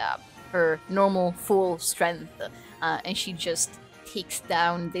in her normal full strength. And she just takes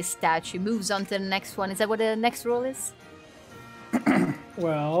down this statue, moves on to the next one. Is that what the next roll is?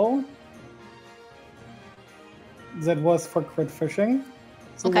 Well, that was for crit fishing.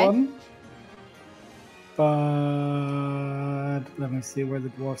 So Okay. 1. But let me see where the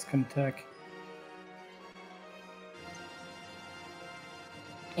dwarves can attack.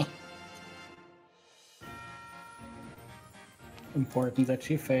 Important that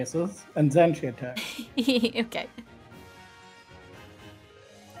she faces, and then she attacks. Okay.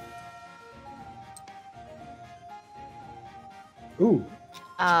 Ooh.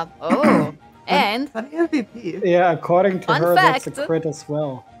 And Sunny MVP. Yeah, according to Fun her, that's fact. a crit as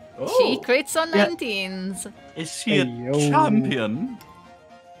well. she crits on Yeah. 19s. Is she a Hey, yo. champion?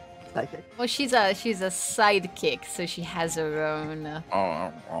 Psychic. Well, she's a sidekick, so she has her own.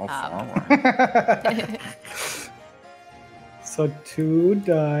 So 2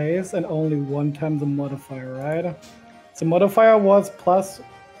 dice and only 1 time the modifier, right? The modifier was plus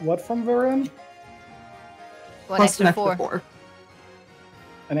what from Varian? One Plus an extra extra 4. 4.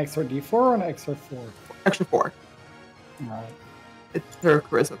 An extra d4 or an extra 4? Extra 4. Alright. It's her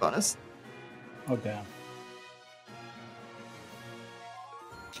charisma bonus. Oh, damn.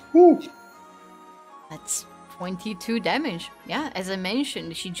 Woo! That's 22 damage. Yeah, as I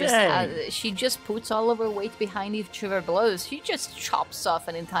mentioned, she Dang. just puts all of her weight behind each of her blows. She just chops off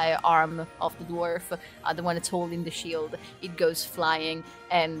an entire arm of the dwarf, the one that's holding the shield. It goes flying,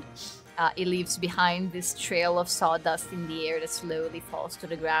 and it leaves behind this trail of sawdust in the air that slowly falls to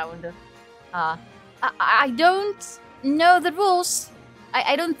the ground. I don't know the rules.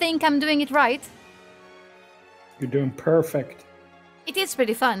 I don't think I'm doing it right. You're doing perfect. It is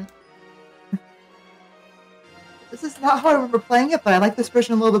pretty fun. This is not how I remember playing it, but I like this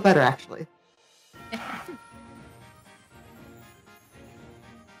version a little bit better, actually.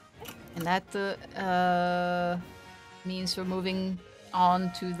 And that means we're moving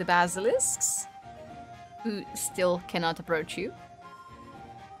on to the basilisks, who still cannot approach you.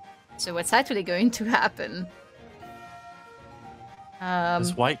 So what's actually going to happen?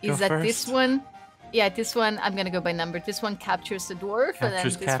 Does white go is that first? this one? Yeah, this one, I'm gonna go by number. This one captures the dwarf, and then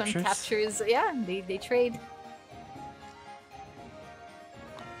Captures this one captures? captures... Yeah, they trade.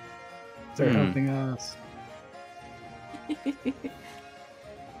 They're helping us.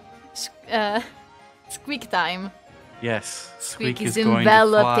 Squeak time. Yes. Squeak is going to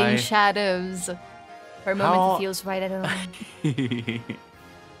enveloped fly. in shadows. For a moment, How- he feels right at home.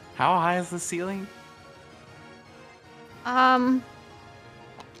 How high is the ceiling? I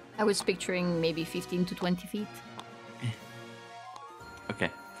was picturing maybe 15 to 20 feet. Okay.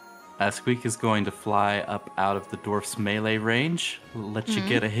 Squeak is going to fly up out of the dwarf's melee range. Let you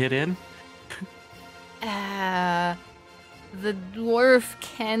get a hit in. The dwarf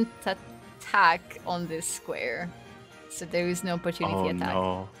can't attack on this square, so there is no opportunity attack.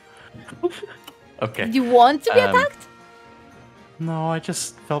 No. Okay. Do you want to be attacked? No, I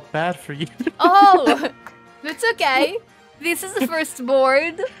just felt bad for you. Oh, that's okay. This is the first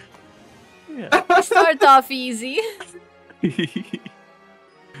board. Yeah. Start off easy.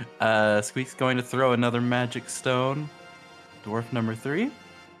 Squeak's going to throw another magic stone. Dwarf number 3.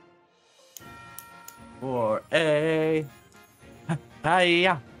 For a...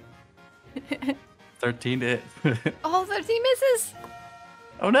 Hiya! 13 to hit. Oh, 13 misses.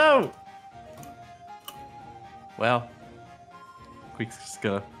 Oh no! Well, Squeak's just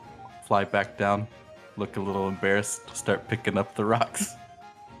gonna fly back down, look a little embarrassed, start picking up the rocks.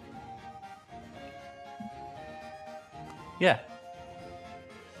 Yeah.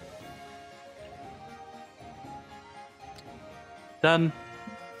 Done.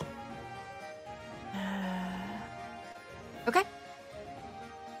 Okay.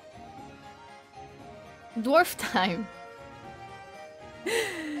 Dwarf time.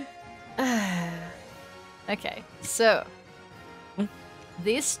 Okay, so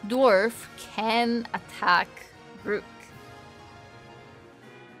this dwarf can attack Rook.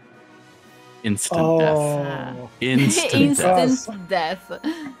 Instant death. Oh. Instant death. Instant death.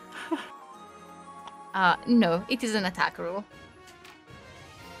 No, it is an attack rule.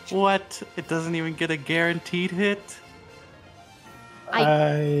 What? It doesn't even get a guaranteed hit?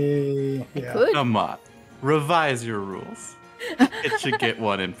 I Yeah. could. Come on. Revise your rules. It should get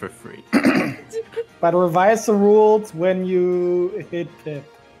one in for free. But revise the rules when you hit Pip,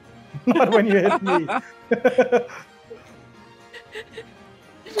 not when you hit me.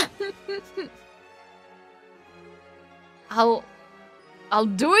 I'll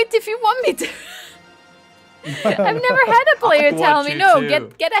do it if you want me to. I've never had a player I tell want me you no. to.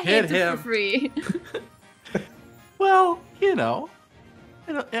 Get a Hit hit him. for free. Well,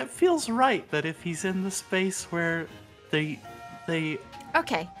 it feels right that if he's in the space where they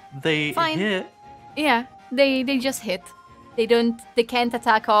Okay. Fine. hit. Yeah, they just hit. They can't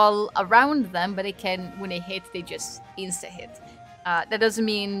attack all around them, but they can, when they hit, they just insta hit. That doesn't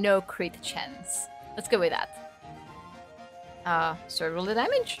mean no crit chance. Let's go with that. So roll the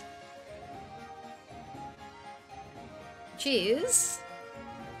damage. Which is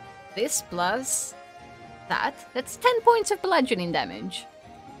this plus that. That's 10 points of bludgeoning damage.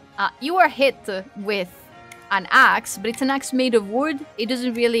 You are hit with an axe, but it's an axe made of wood. It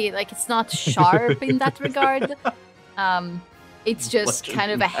doesn't really, it's not sharp in that regard. It's just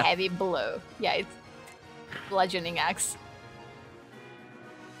kind of a heavy blow. Yeah, it's bludgeoning axe.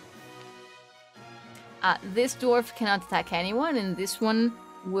 This dwarf cannot attack anyone, and this one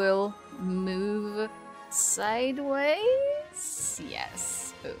will move sideways.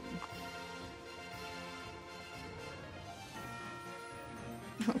 Yes. Boom.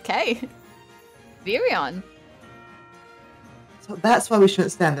 Okay. Virion. So that's why we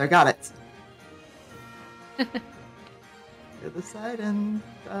shouldn't stand there. Got it. To the side and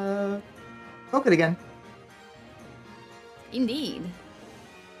poke it again. Indeed.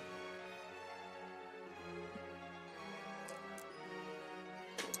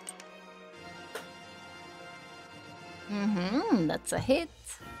 That's a hit.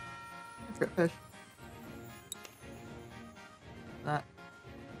 Crit fish. That.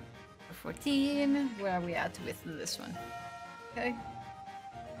 14. Where are we at with this one? Okay.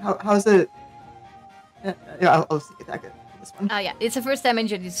 How's it? Yeah, I'll sneak attack it. This one. Yeah, it's the first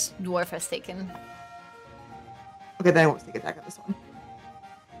damage that this dwarf has taken. Okay, then I won't sneak attack at this one.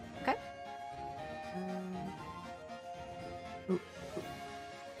 Okay. Ooh.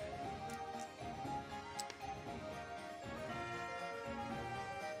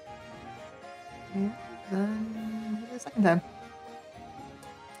 And then the second time.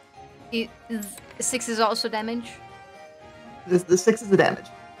 Is 6 is also damage. The 6 is the damage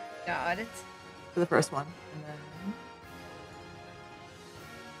Got it. for the first one, and then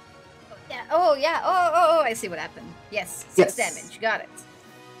Yeah. Oh, yeah. Oh, I see what happened. Yes. 6 damage. Got it.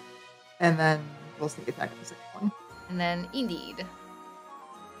 and then we'll sneak attack at the second one. And then, indeed.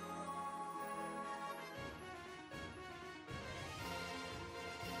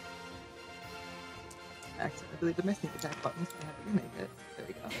 I accidentally deleted my sneak attack button, so I have to remake it. There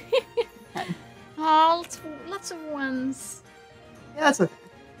we go. 10. Oh, lots of ones. Yeah, that's okay.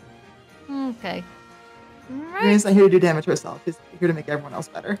 Okay. Rina's not here to do damage herself. She's here to make everyone else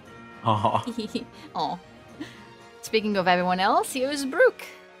better. Oh, Oh. Speaking of everyone else, here's Brooke.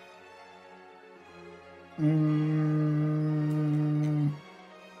 And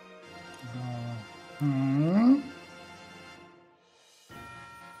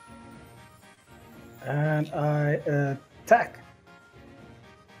I attack.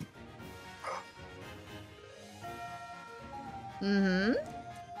 Mm-hmm.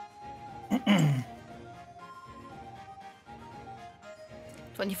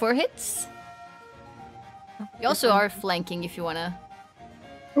 24 hits. You also are flanking if you wanna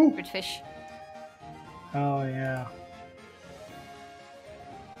Ooh. crit fish. Oh yeah.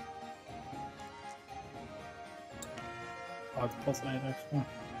 Oh, it's +8 actually.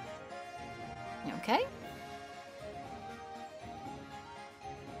 Okay.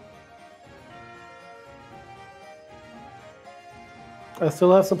 I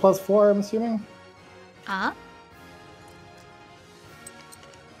still have some +4, I'm assuming. Uh-huh.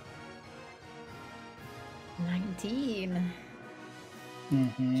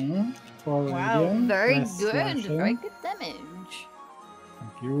 Mm-hmm. Wow, very good. Very good damage.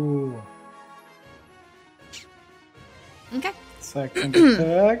 Thank you. Okay. Second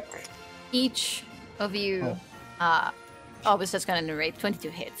attack. Each of you, was just gonna narrate 22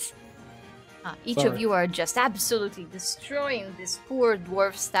 hits. Each of Sorry. you are just absolutely destroying this poor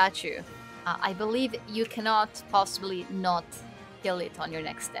dwarf statue. I believe you cannot possibly not kill it on your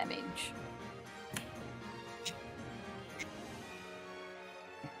next damage.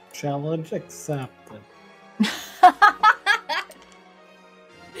 Challenge accepted.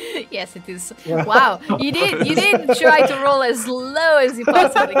 Yes, it is. Yeah. Wow, you did try to roll as low as you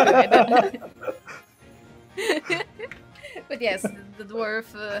possibly could. But yes, the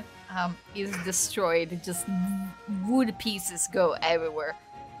dwarf is destroyed. Just wood pieces go everywhere.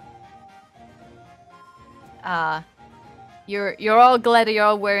 You're all glad you're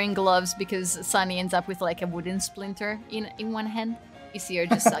all wearing gloves because Sunny ends up with like a wooden splinter in one hand. You see her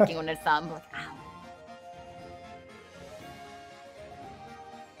just sucking on her thumb, like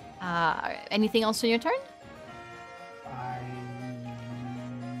ow. Anything else on your turn? I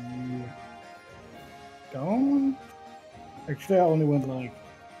don't. Actually, I only went like.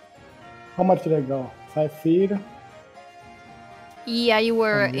 How much did I go? 5 feet? Yeah, you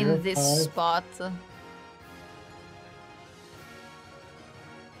were From in here, this 5. spot.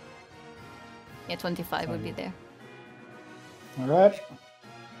 Yeah, 25 would be there. Alright.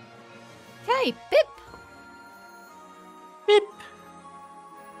 Okay, Pip. beep.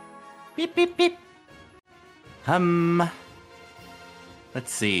 Beep, beep, beep.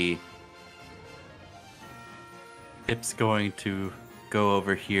 Let's see. Pip's going to go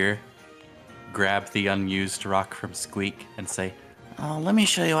over here, grab the unused rock from Squeak, and say, "Oh, let me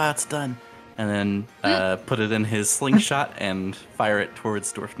show you how it's done." And then put it in his slingshot and fire it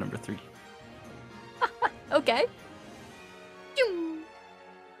towards dwarf number 3. Okay. Ooh.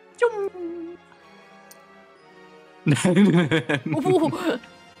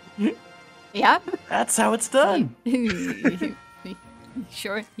 Yeah. That's how it's done. You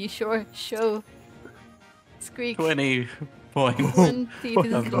sure show Squeak. 20 points. 20 to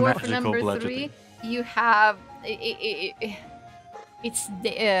the Of dwarf for magical number bludgeoning. 3. You have it's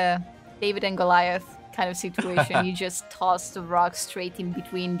the David and Goliath kind of situation. You just toss the rock straight in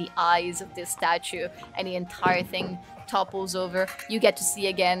between the eyes of this statue, and the entire thing topples over. You get to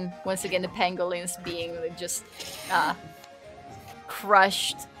see once again, the pangolins being just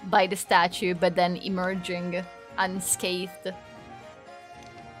crushed by the statue, but then emerging unscathed,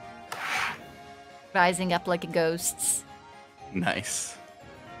 rising up like ghosts. Nice.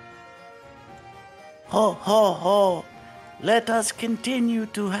 Ho, ho, ho. Let us continue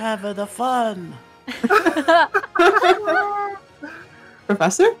to have the fun.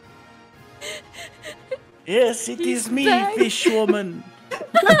 Professor? Yes, it He's is me, back. fish woman.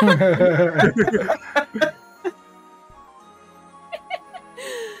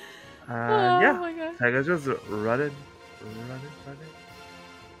 Yeah, my god. Tiger's just running.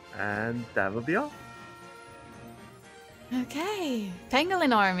 And that will be all. Okay,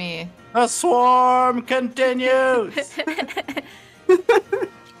 pangolin army. The swarm continues.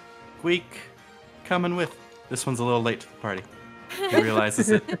 Squeak, coming with. This one's a little late to the party. He realizes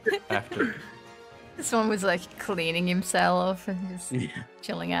it after. This one was like cleaning himself and just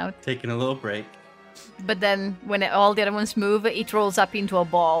chilling out. Taking a little break. But then when all the other ones move, it rolls up into a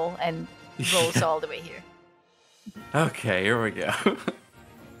ball and rolls all the way here. Okay, here we go.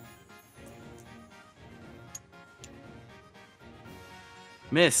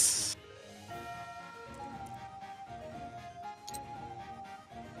 Miss.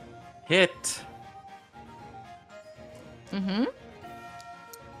 Hit. Mm-hmm.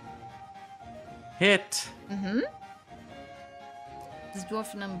 Hit. Mm-hmm. This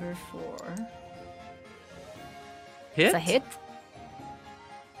dwarf number 4. Hit. It's a hit.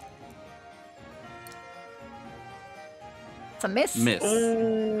 It's a miss. Miss.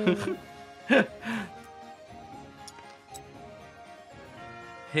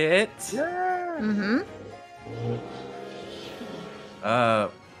 Hit. Mm-hmm.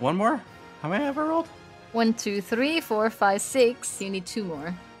 One more? How many have I rolled? 1, 2, 3, 4, 5, 6. You need 2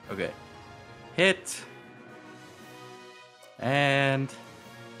 more. Okay. Hit. And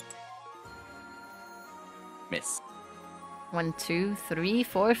miss. 1, 2, 3,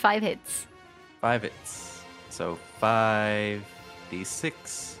 4, 5 hits. 5 hits. So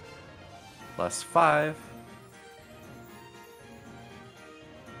 5d6 plus 5.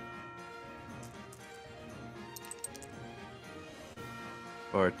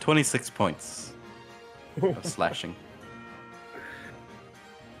 For 26 points of slashing.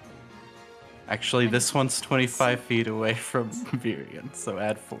 Actually, this one's 25 feet away from Virion, so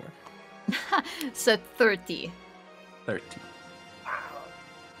add 4. So 30. 13.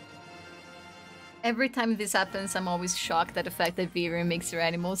 Every time this happens, I'm always shocked at the fact that Virion makes her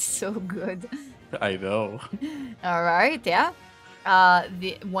animals so good. I know. All right, yeah.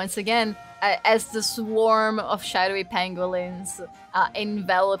 Once again, as the swarm of shadowy pangolins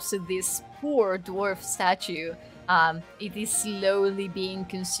envelops this poor dwarf statue, it is slowly being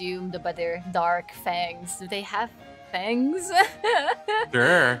consumed by their dark fangs. Do they have fangs?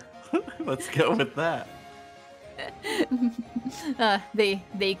 Sure. Let's go with that.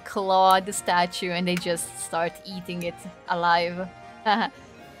 They claw the statue and they just start eating it alive.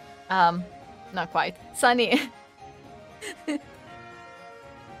 Not quite. Sunny.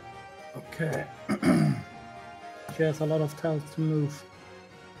 Okay. She has a lot of tiles to move.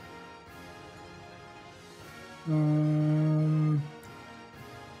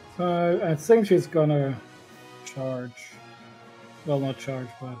 So I think she's gonna charge. Well, not charge,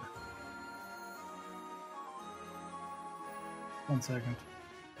 but 1 second.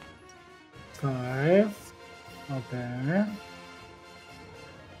 5. Okay.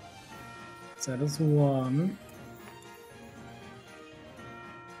 So that is 1.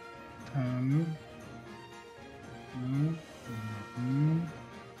 10.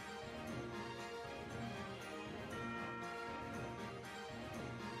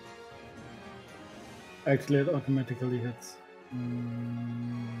 Actually, it automatically hits.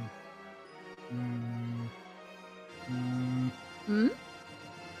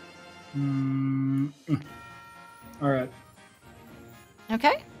 Alright.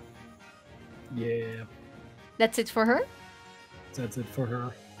 Okay, Yeah, that's it for her. that's it for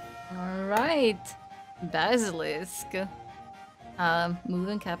her. All right, Basilisk. Move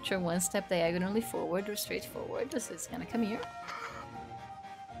and capture 1 step diagonally forward or straight forward. This is gonna come here.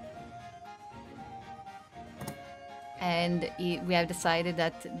 And we have decided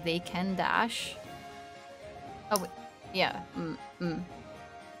that they can dash. Oh, wait. Yeah.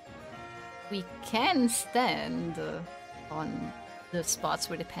 We can stand on the spots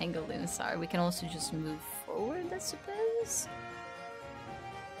where the pangolins are. We can also just move forward, I suppose. use?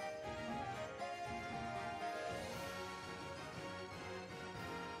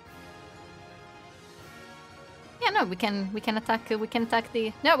 Yeah, no, we can attack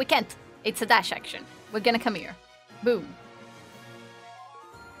the. No, we can't. It's a dash action. We're gonna come here. Boom.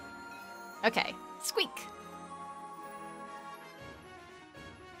 Okay, squeak.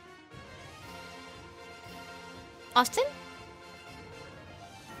 Austin?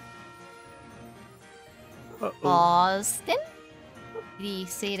 Austin? Did he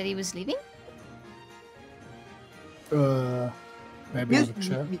say that he was leaving? Maybe He's on the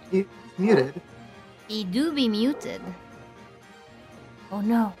chat. muted. He do be muted. Oh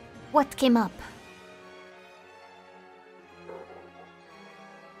no, what came up?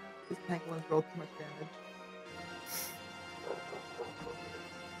 His pangolins rolled too much damage.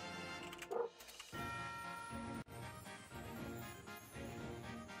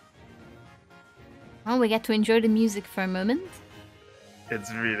 Oh, we get to enjoy the music for a moment.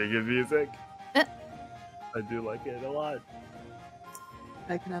 It's really good music. Uh. I do like it a lot.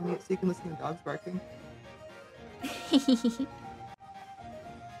 I can unmute so you can listen to dogs barking.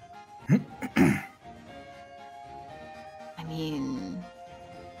 I mean...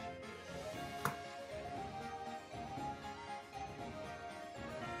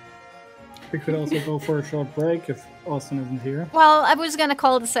 We could also go for a short break if Austin isn't here. Well, I was gonna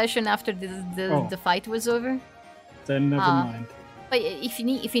call the session after Oh. the fight was over. Then never mind. But if you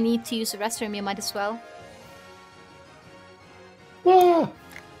need to use the restroom, you might as well. Ah!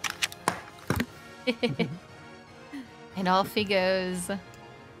 And off he goes.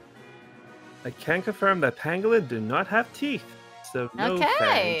 I can confirm that pangolin do not have teeth, so no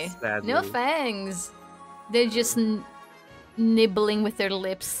Okay, fangs, sadly. no fangs. They're just nibbling with their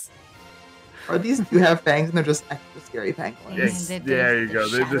lips. Or these do have fangs and they're just extra scary pangolins. Yes, they're there you the go.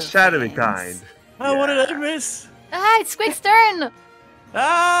 They're the shadow shadowy fangs. kind. Oh, what did Yeah. I miss? Ah, it's Squeak's turn!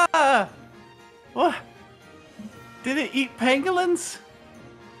 Ah! What? Did it eat pangolins?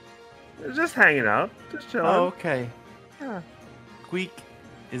 They're just hanging out, just chilling. Oh, okay. Yeah. Squeak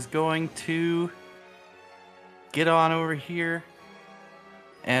is going to get on over here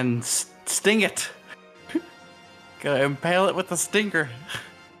and sting it. Gonna impale it with the stinger.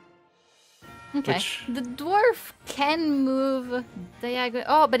 Okay. Which- The dwarf can move diagonal.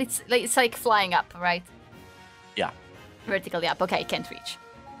 Oh, but it's like flying up, right? Yeah. Vertically up. Okay, can't reach.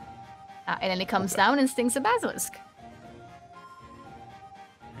 And then it comes down and stings a basilisk.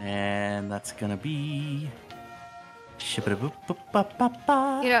 And that's gonna be. You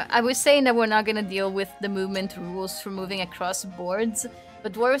know, I was saying that we're not gonna deal with the movement rules for moving across boards,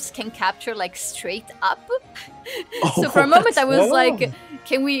 but dwarves can capture like straight up. So for a moment I was like,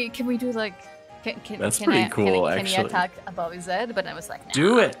 can we do like That's can pretty I, cool, can he actually. attack above his head? But I was like, nah,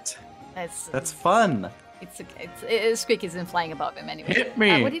 Do it! That's fun! Squeak isn't flying above him anyway. Hit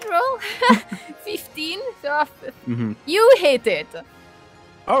me. What did you roll? 15? Mm-hmm. You hit it!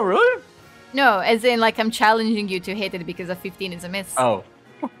 Oh, really? No, as in like I'm challenging you to hit it because a 15 is a miss. Oh.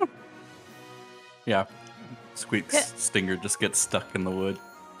 Yeah. Squeak's stinger just gets stuck in the wood.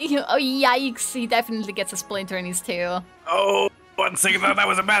 Oh yikes, he definitely gets a splinter in his tail. Oh, 1 second thought that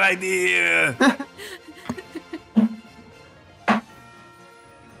was a bad idea.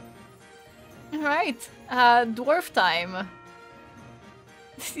 Alright, dwarf time.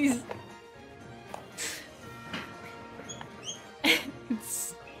 He's...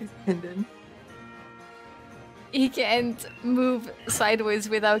 He's pinned in. He can't move sideways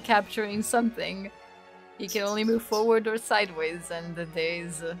without capturing something. He can only move forward or sideways, and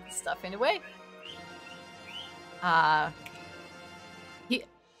there's stuff in the way.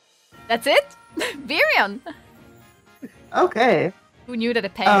 That's it? Virion! Okay. Who knew that the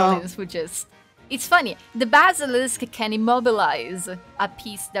pangolins would just... It's funny, the basilisk can immobilize a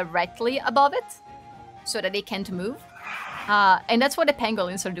piece directly above it, so that they can't move. And that's what the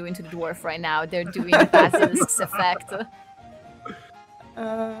pangolins are doing to the dwarf right now. They're doing the basilisk's effect.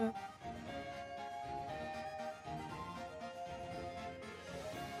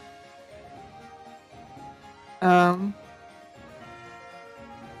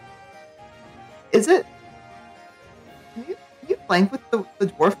 Is it... Can you flank with the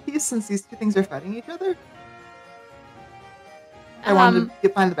dwarf piece since these two things are fighting each other? I wanted to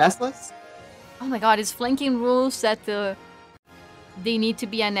get behind the basilisk. Oh my god, is flanking rules that they need to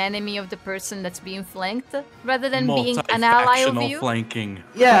be an enemy of the person that's being flanked, rather than being an ally of Multi-factional you? flanking.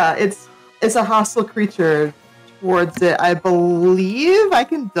 Yeah, it's a hostile creature towards it. I believe I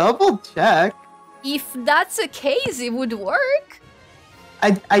can double check. If that's the case, it would work.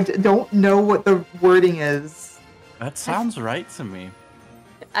 I don't know what the wording is. That sounds right to me.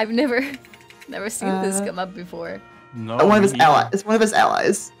 I've never seen this Uh, come up before. No. One of his me allies. either. It's one of his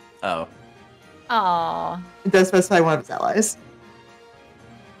allies. Oh. Aww. It does specify one of his allies.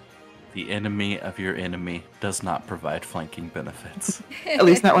 The enemy of your enemy does not provide flanking benefits. At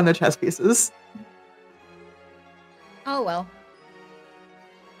least not when they're chess pieces. Oh well.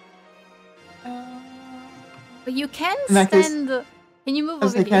 But you can In that case- stand. Can you move I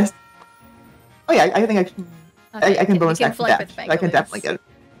was over like, here? oh yeah, I think I can. Okay, I can you bonus can action flank dash. with I can pangolins. definitely get it.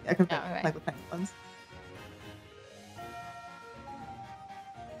 I can Oh, alright. flank with pangolins.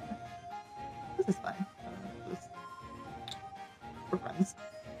 This is fine. Just... We're friends.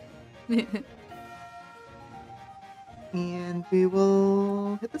 And we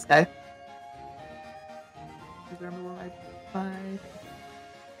will hit this guy. Is there more like 5?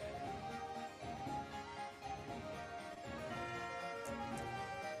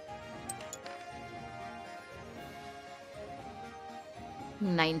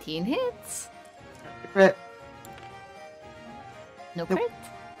 $19 hits. Crit. No Nope. crit.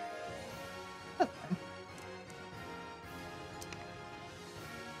 That's fine.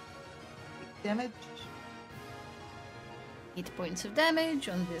 Damage. 8 points of damage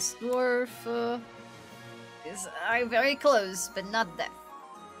on this dwarf. Is very close, but not death.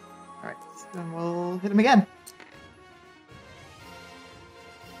 Alright, then we'll hit him again.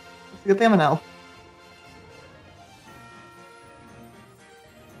 Let's get the ammo now.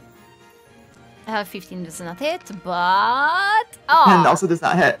 I have 15 does not hit, but And also does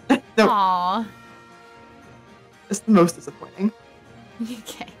not hit. No, Aw. it's the most disappointing.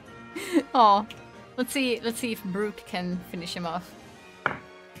 Okay. Oh. Let's see if Brooke can finish him off.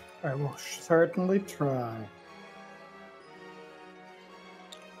 I will certainly try.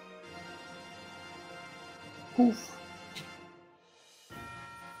 Oof.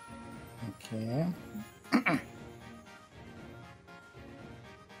 Okay.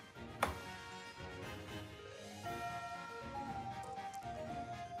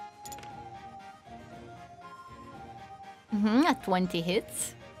 At 20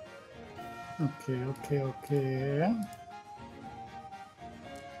 hits. Okay.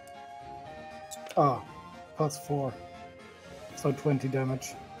 Ah, +4. So 20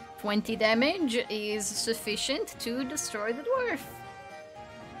 damage. 20 damage is sufficient to destroy the dwarf.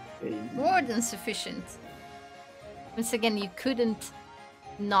 More than sufficient. Once again, you couldn't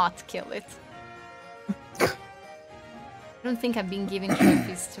not kill it. I don't think I've been giving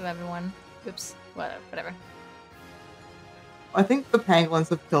trophies to everyone. Oops. Whatever. I think the pangolins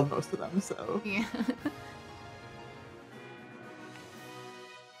have killed most of them, so. Yeah.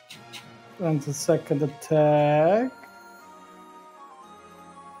 And the second attack.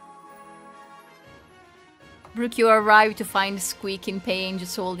 Brooke, you arrive to find Squeak in pain,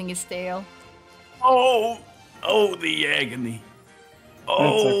 just holding his tail. Oh, the agony. That's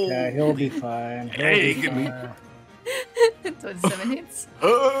okay, he'll be fine. Hey, He'll give be me- fine. 27 hits.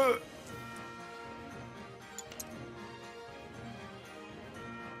 Uh,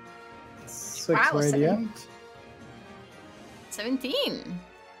 6 Wow, radiant. 17.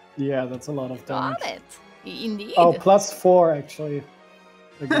 Yeah, that's a lot of damage. Got it. Indeed. Oh, +4 actually.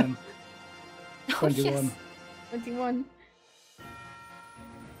 Again. Oh, 21. yes. 21.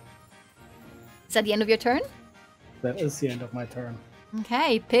 Is that the end of your turn? That is the end of my turn.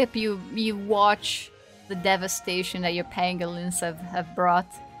 Okay, Pip, you watch the devastation that your pangolins have brought.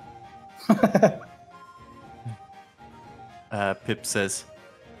 Pip says,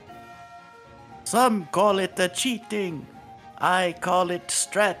 "Some call it a cheating. I call it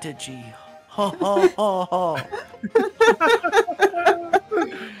strategy. Ho ho ho ho."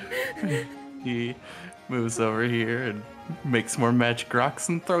 He moves over here and makes more magic rocks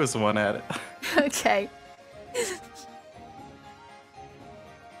and throws one at it. Okay.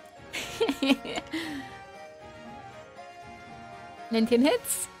 19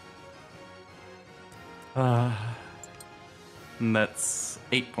 hits. And that's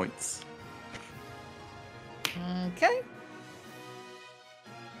 8 points. Okay.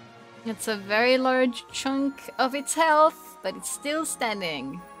 It's a very large chunk of its health, but it's still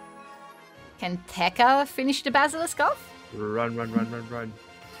standing. Can Tekka finish the basilisk off? Run.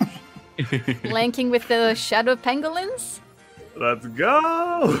 Flanking with the shadow pangolins? Let's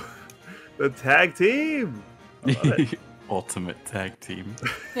go! The tag team! I love it. Ultimate tag team.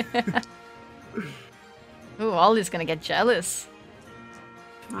 Ooh, Ollie's gonna get jealous.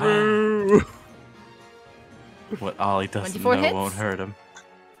 True. What Ollie doesn't 24 know hits? won't hurt him.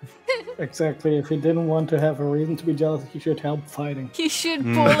 Exactly. If he didn't want to have a reason to be jealous, he should help fighting. He should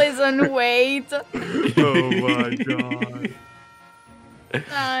pull his own weight. Oh my god.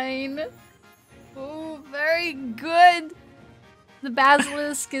 9. Ooh, very good. The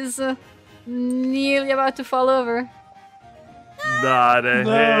basilisk is nearly about to fall over. not a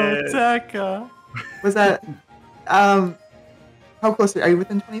No, hit. Tekka. Was that how close are you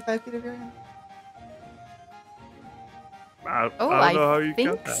within 25 feet of your hand? I Oh, don't know how I you think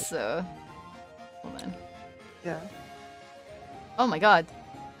got that. so. Hold on. Yeah. Oh my god.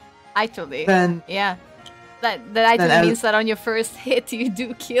 Actually, Then yeah. That actually as- means that on your first hit you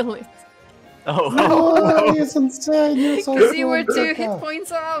do kill it. Oh, Oh, it's insane. You're so Because you were cool, 2 Tekka. hit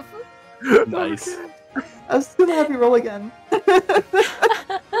points off. nice. I was gonna have you roll again.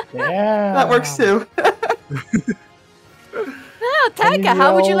 Yeah. That works too. Now, Taka,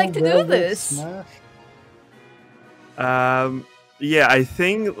 how would you like to do this? Yeah, I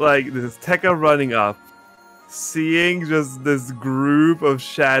think like this Tekka running up, seeing just this group of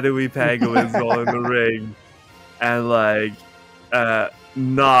shadowy pangolins all in the ring, and like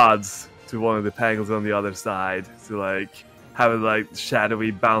nods to one of the pangolins on the other side to like have it like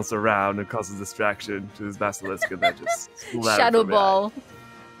shadowy bounce around and cause a distraction to this basilisk and then just slam Shadow from ball.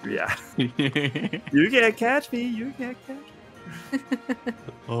 behind. Yeah. You can't catch me, you can't catch me.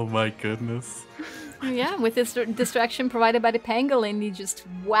 Oh my goodness. Yeah, with this distraction provided by the pangolin, you just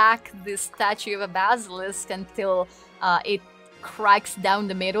whack this statue of a basilisk until it cracks down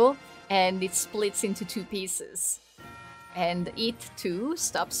the middle and it splits into 2 pieces. And it too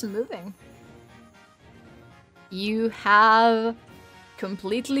stops moving. You have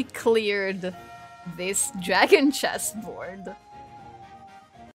completely cleared this dragon chessboard.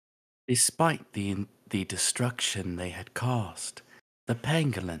 Despite the destruction they had caused, the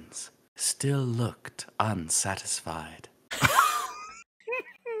pangolins still looked unsatisfied.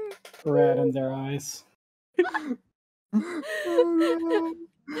 Red in their eyes.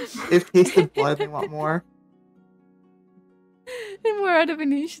 They've tasted blood, they want more. And we're out of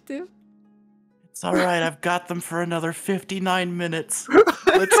initiative. It's alright, I've got them for another 59 minutes.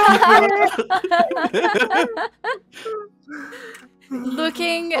 Let's keep it up.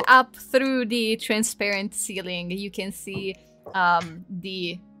 Looking up through the transparent ceiling, you can see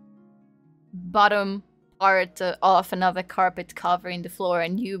the bottom part of another carpet covering the floor,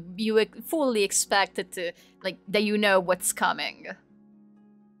 and you fully expect it to that you know what's coming.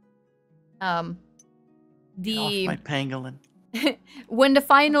 Get off my pangolin. When the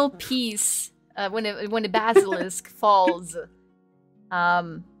final piece, when the basilisk falls,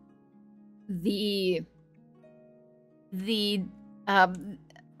 wow,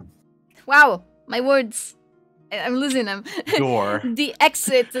 my words, I'm losing them. Door. The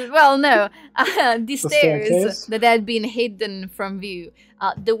exit, well, no, the stairs staircase? that had been hidden from view,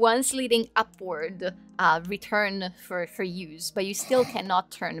 the ones leading upward, return for use, but you still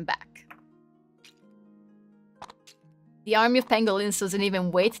cannot turn back. The army of pangolins doesn't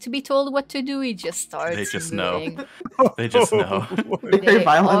even wait to be told what to do, it just starts They just moving. know. They just know. Very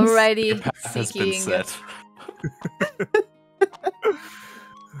violence. Already Has been seeking. set.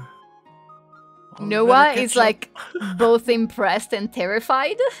 Nowah is like both impressed and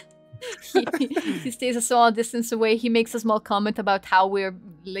terrified. He stays a small distance away. He makes a small comment about how we're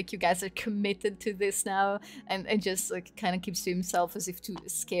you guys are committed to this now, and just kind of keeps to himself as if too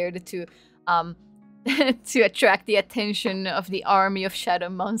scared to to attract the attention of the army of shadow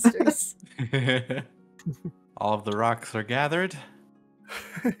monsters. All of the rocks are gathered.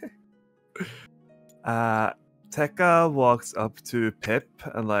 Tekka walks up to Pip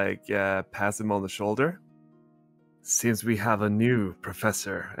and pats him on the shoulder. Seems we have a new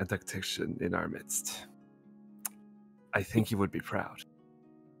professor and tactician in our midst. I think he would be proud.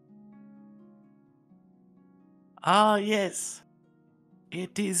 Ah, yes.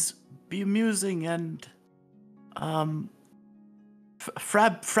 It is bemusing and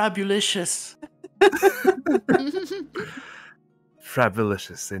frabulicious.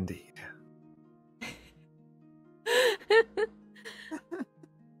 Fabulous indeed.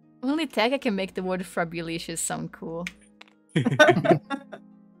 Only Taka can make the word frabulicious sound cool.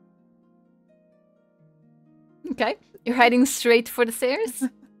 Okay, you're heading straight for the stairs?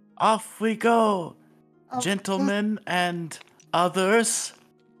 Off we go, Oh, gentlemen and others.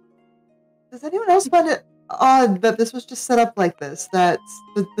 Does anyone else find it odd that this was just set up like this? That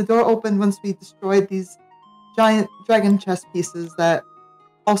the door opened once we destroyed these giant dragon chess pieces that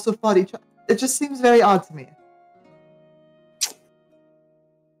also fought each other? It just seems very odd to me.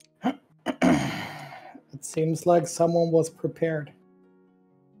 It seems like someone was prepared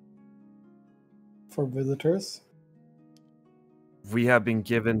for visitors. We have been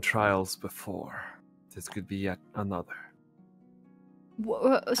given trials before. This could be yet another.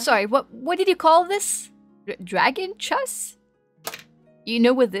 Sorry, what did you call this? Dragon chess? You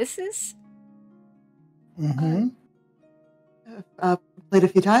know what this is? Mm-hmm. Played a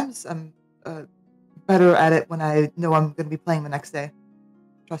few times. better at it when I know I'm going to be playing the next day.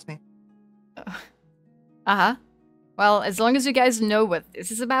 Trust me. Uh-huh. Well, as long as you guys know what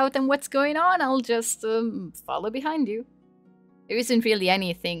this is about and what's going on, I'll just follow behind you. There isn't really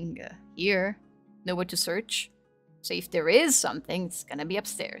anything here. Nowhere to search. So if there is something, it's gonna be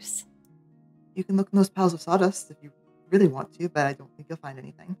upstairs. You can look in those piles of sawdust if you really want to, but I don't think you'll find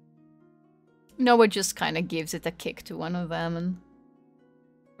anything. Nowah just kind of gives it a kick to one of them and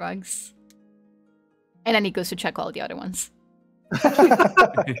shrugs. And then he goes to check all the other ones.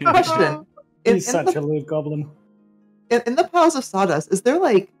 Question. He's such a loot goblin. In the piles of sawdust, is there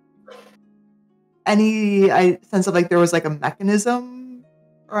like any sense of like there was like a mechanism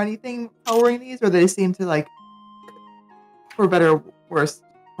or anything powering these, or they seem to like, for better or worse,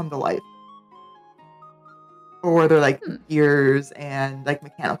 come to life? Or were there like gears and like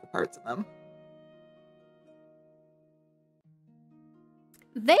mechanical parts in them?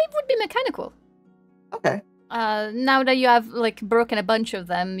 They would be mechanical. Okay. Now that you have like broken a bunch of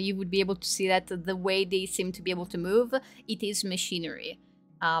them, you would be able to see that the way they seem to be able to move, it is machinery.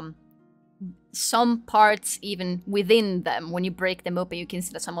 Some parts even within them, when you break them open, you can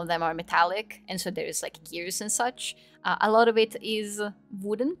see that some of them are metallic, and so there's like gears and such. A lot of it is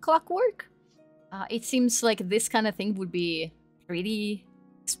wooden clockwork. It seems like this kind of thing would be pretty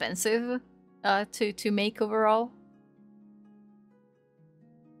expensive to make overall.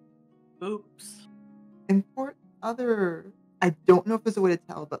 Oops. Import other. I don't know if there's a way to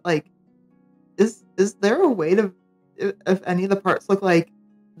tell, but like, is there a way to, if any of the parts look like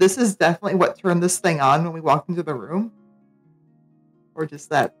this is definitely what turned this thing on when we walked into the room, or just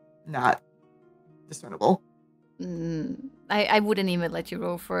that not discernible? I wouldn't even let you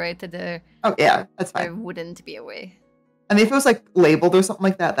roll for it. Oh yeah, that's fine. There wouldn't be a way. I mean, if it was like labeled or something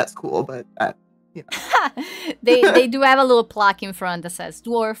like that, that's cool. But you know. they do have a little plaque in front that says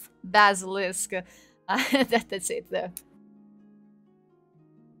dwarf, basilisk. That's it though.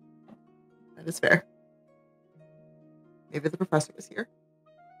 That is fair. Maybe the professor was here.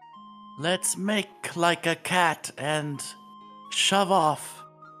 Let's make like a cat and shove off.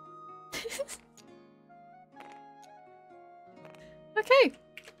 Okay,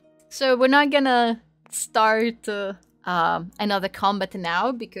 so we're not gonna start another combat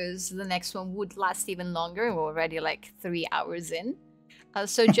now because the next one would last even longer. We're already like 3 hours in.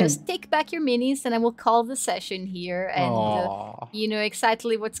 So just take back your minis and I will call the session here and you know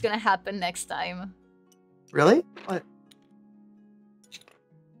exactly what's gonna happen next time. Really? What?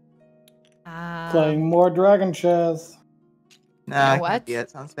 Playing more dragon chess. Nah, what? I can't be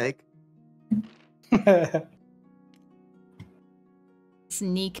it. Sounds fake.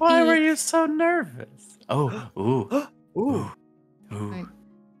 Sneak peek. Why were you so nervous? Oh, ooh, ooh, ooh.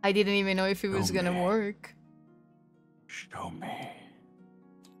 I didn't even know if it was gonna work. Show me.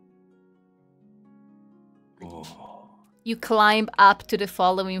 Oh. You climb up to the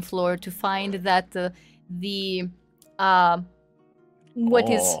following floor to find that what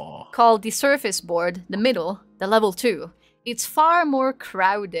is called the surface board, the middle, the level 2, it's far more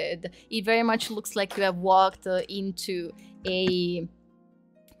crowded. It very much looks like you have walked into a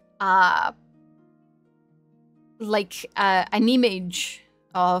an image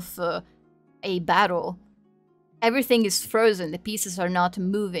of a battle. Everything is frozen. The pieces are not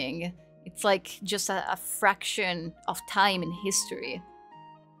moving. It's like just a fraction of time in history.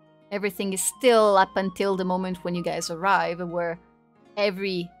 Everything is still up until the moment when you guys arrive, where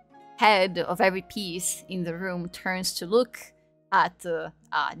every head of every piece in the room turns to look at the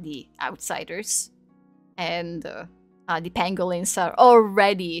outsiders, and the pangolins are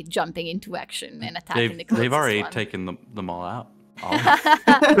already jumping into action and attacking the closest They've already one. taken them all out.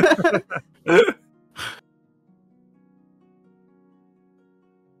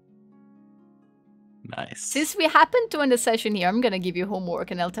 Nice. Since we happen to end the session here, I'm gonna give you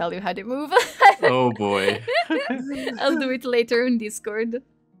homework and I'll tell you how to move. Oh boy. I'll do it later in Discord.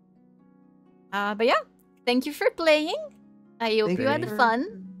 But yeah, thank you for playing. I hope you had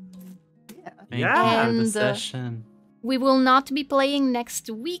fun. Thank you for the And session. we will not be playing next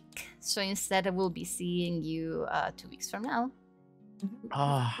week, so instead I will be seeing you 2 weeks from now.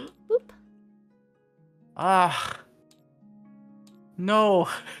 Ah. Boop. Ah. No.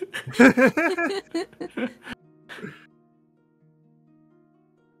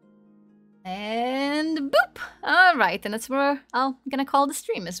 And boop! Alright, and that's where I'm gonna call the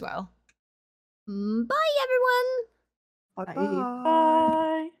stream as well. Bye, everyone! Bye.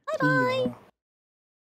 Bye. Bye-bye!